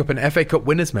 And picking up an FA Cup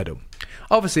winners medal.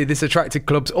 Obviously, this attracted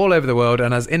clubs all over the world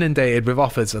and has inundated with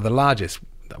offers of the largest.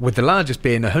 With the largest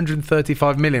being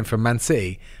 135 million from Man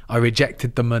City. I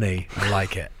rejected the money. I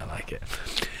like it.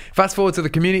 Fast forward to the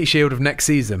Community Shield of next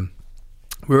season.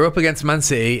 We were up against Man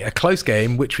City, a close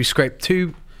game, which we scraped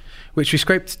 2-1.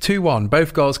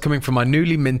 Both goals coming from my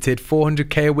newly minted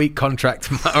 400k a week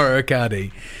contract, Mauro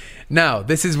Icardi. Now,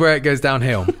 this is where it goes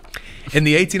downhill. In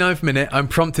the 89th minute, I'm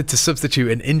prompted to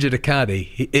substitute an injured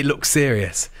Icardi. It looks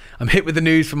serious. I'm hit with the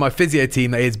news from my physio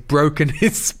team that he has broken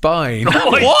his spine.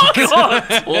 Oh my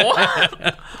God!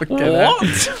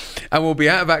 What? And will be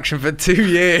out of action for 2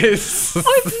 years.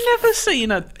 I've never seen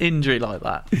an injury like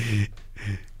that.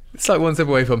 It's like one step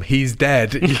away from he's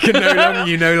dead.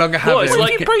 You no longer have Well, him. it's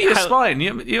like If you break your spine,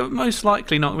 you're most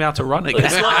likely not going to be able to run again.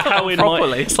 It's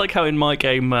like how in my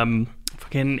game,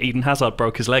 fucking Eden Hazard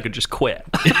broke his leg and just quit.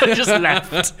 Just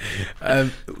left.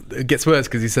 It gets worse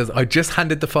because he says, I just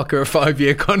handed the fucker a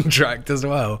 5-year contract as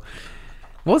well.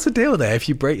 What's the deal there? If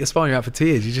you break your spine, you're out for 2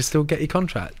 years, you just still get your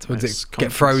contract? Or does it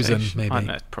get frozen, maybe? I don't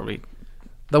know, probably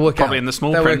They'll work probably out. in the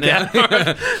small They'll print, work yeah.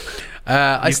 out.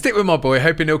 I stick with my boy,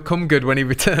 hoping he'll come good when he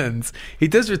returns. He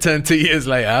does return 2 years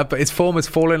later, but his form has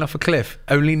fallen off a cliff,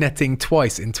 only netting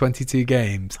twice in 22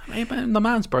 games. Hey, man, the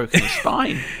man's broken his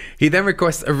spine. He then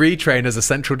requests a retrain as a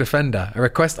central defender, a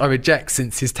request I reject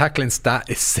since his tackling stat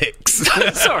is 6.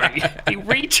 Sorry, he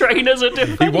retrained as a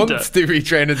defender. He wants to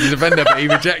retrain as a defender, but he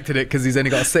rejected it because he's only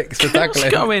got a 6 for tackling.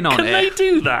 What's going on Can here? they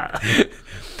do that?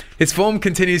 His form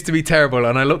continues to be terrible,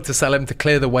 and I look to sell him to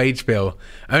clear the wage bill.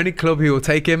 Only club who will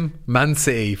take him, Man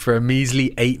City, for a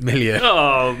measly 8 million.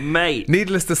 Oh, mate.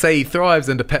 Needless to say, he thrives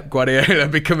under Pep Guardiola,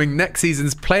 becoming next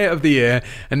season's Player of the Year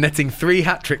and netting 3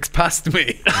 hat-tricks past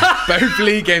me. Both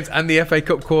league games and the FA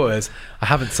Cup quarters. I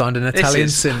haven't signed an Italian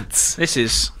since. This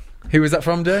is... Who was that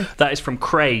from, Joe? That is from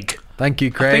Craig. Thank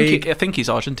you, Craig. I think he's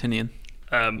Argentinian.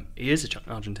 He is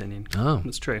Argentinian. Oh,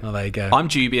 that's true. Oh, there you go. I'm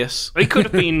dubious. He could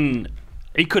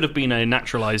have been a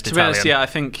naturalised To be Italian. honest, yeah, I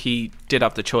think he did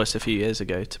have the choice a few years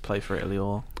ago to play for Italy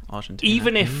or Argentina.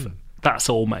 Even if that's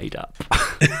all made up.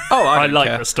 Oh, I don't like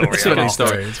care. the story. It's a funny I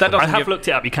story. can't. I have looked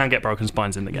it up. You can get broken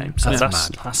spines in the game. So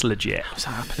that's legit. What's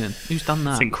happening? Who's done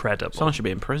that? It's incredible. Someone should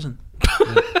be in prison.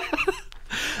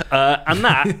 And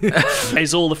that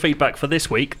is all the feedback for this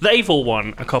week. They've all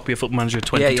won a copy of Football Manager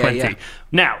 2020. Yeah.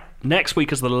 Now, next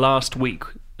week is the last week.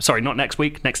 Sorry, not next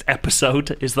week. Next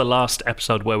episode is the last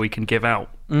episode where we can give out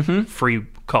free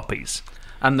copies.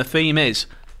 And the theme is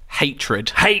hatred.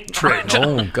 Hatred.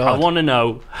 Oh, God. I want to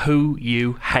know who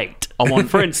you hate. I want,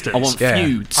 for instance, I want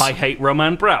feuds. I hate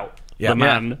Roman Braut, Yeah. the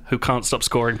man who can't stop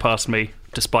scoring past me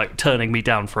despite turning me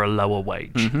down for a lower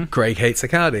wage. Craig hates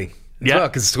Icardi. Yeah. Well,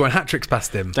 because he's scoring hat-tricks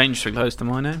past him. Dangerously close to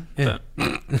my name. Yeah.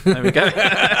 But there we go.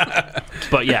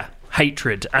 But yeah,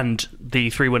 hatred. And the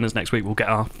 3 winners next week will get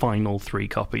our final 3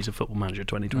 copies of Football Manager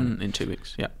 2020. In 2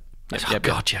 weeks, yeah. Oh,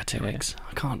 God, yeah, 2 weeks.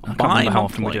 I can't remember how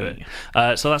often we do it.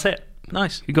 So that's it.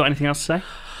 Nice. You got anything else to say?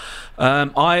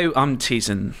 I'm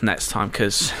teasing next time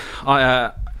because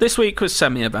this week was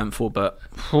semi-eventful, but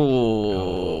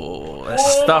there's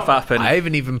stuff happened. I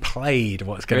haven't even played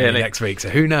what's going to Really? be next week, so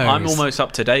who knows? I'm almost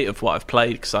up to date of what I've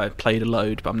played because I played a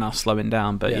load, but I'm now slowing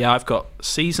down. But yeah, I've got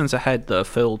seasons ahead that are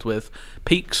filled with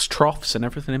peaks, troughs, and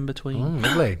everything in between. Oh,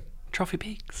 lovely. Trophy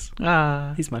Peaks.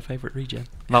 He's my favourite region.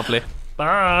 lovely.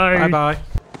 Bye. Bye.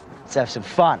 Let's have some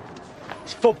fun.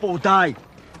 It's football day.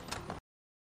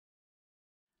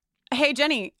 Hey,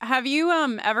 Jenny, have you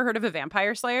ever heard of a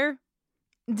vampire slayer?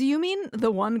 Do you mean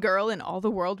the one girl in all the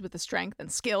world with the strength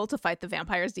and skill to fight the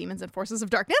vampires, demons, and forces of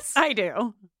darkness? I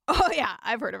do. Oh, yeah,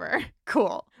 I've heard of her.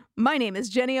 Cool. My name is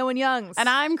Jenny Owen Youngs. And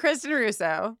I'm Kristen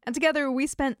Russo. And together we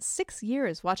spent 6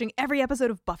 years watching every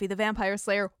episode of Buffy the Vampire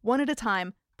Slayer one at a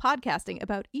time, podcasting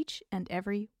about each and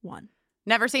every one.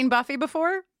 Never seen Buffy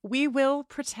before? We will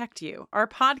protect you. Our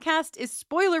podcast is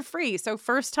spoiler-free, so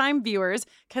first-time viewers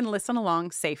can listen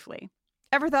along safely.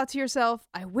 Ever thought to yourself,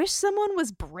 I wish someone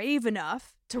was brave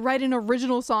enough to write an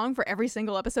original song for every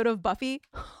single episode of Buffy?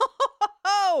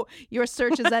 Your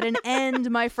search is at an end,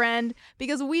 my friend,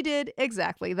 because we did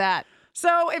exactly that.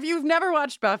 So if you've never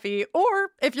watched Buffy, or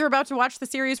if you're about to watch the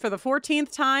series for the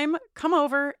 14th time, come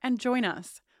over and join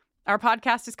us. Our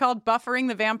podcast is called Buffering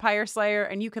the Vampire Slayer,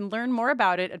 and you can learn more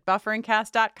about it at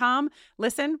bufferingcast.com.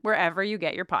 Listen wherever you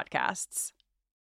get your podcasts.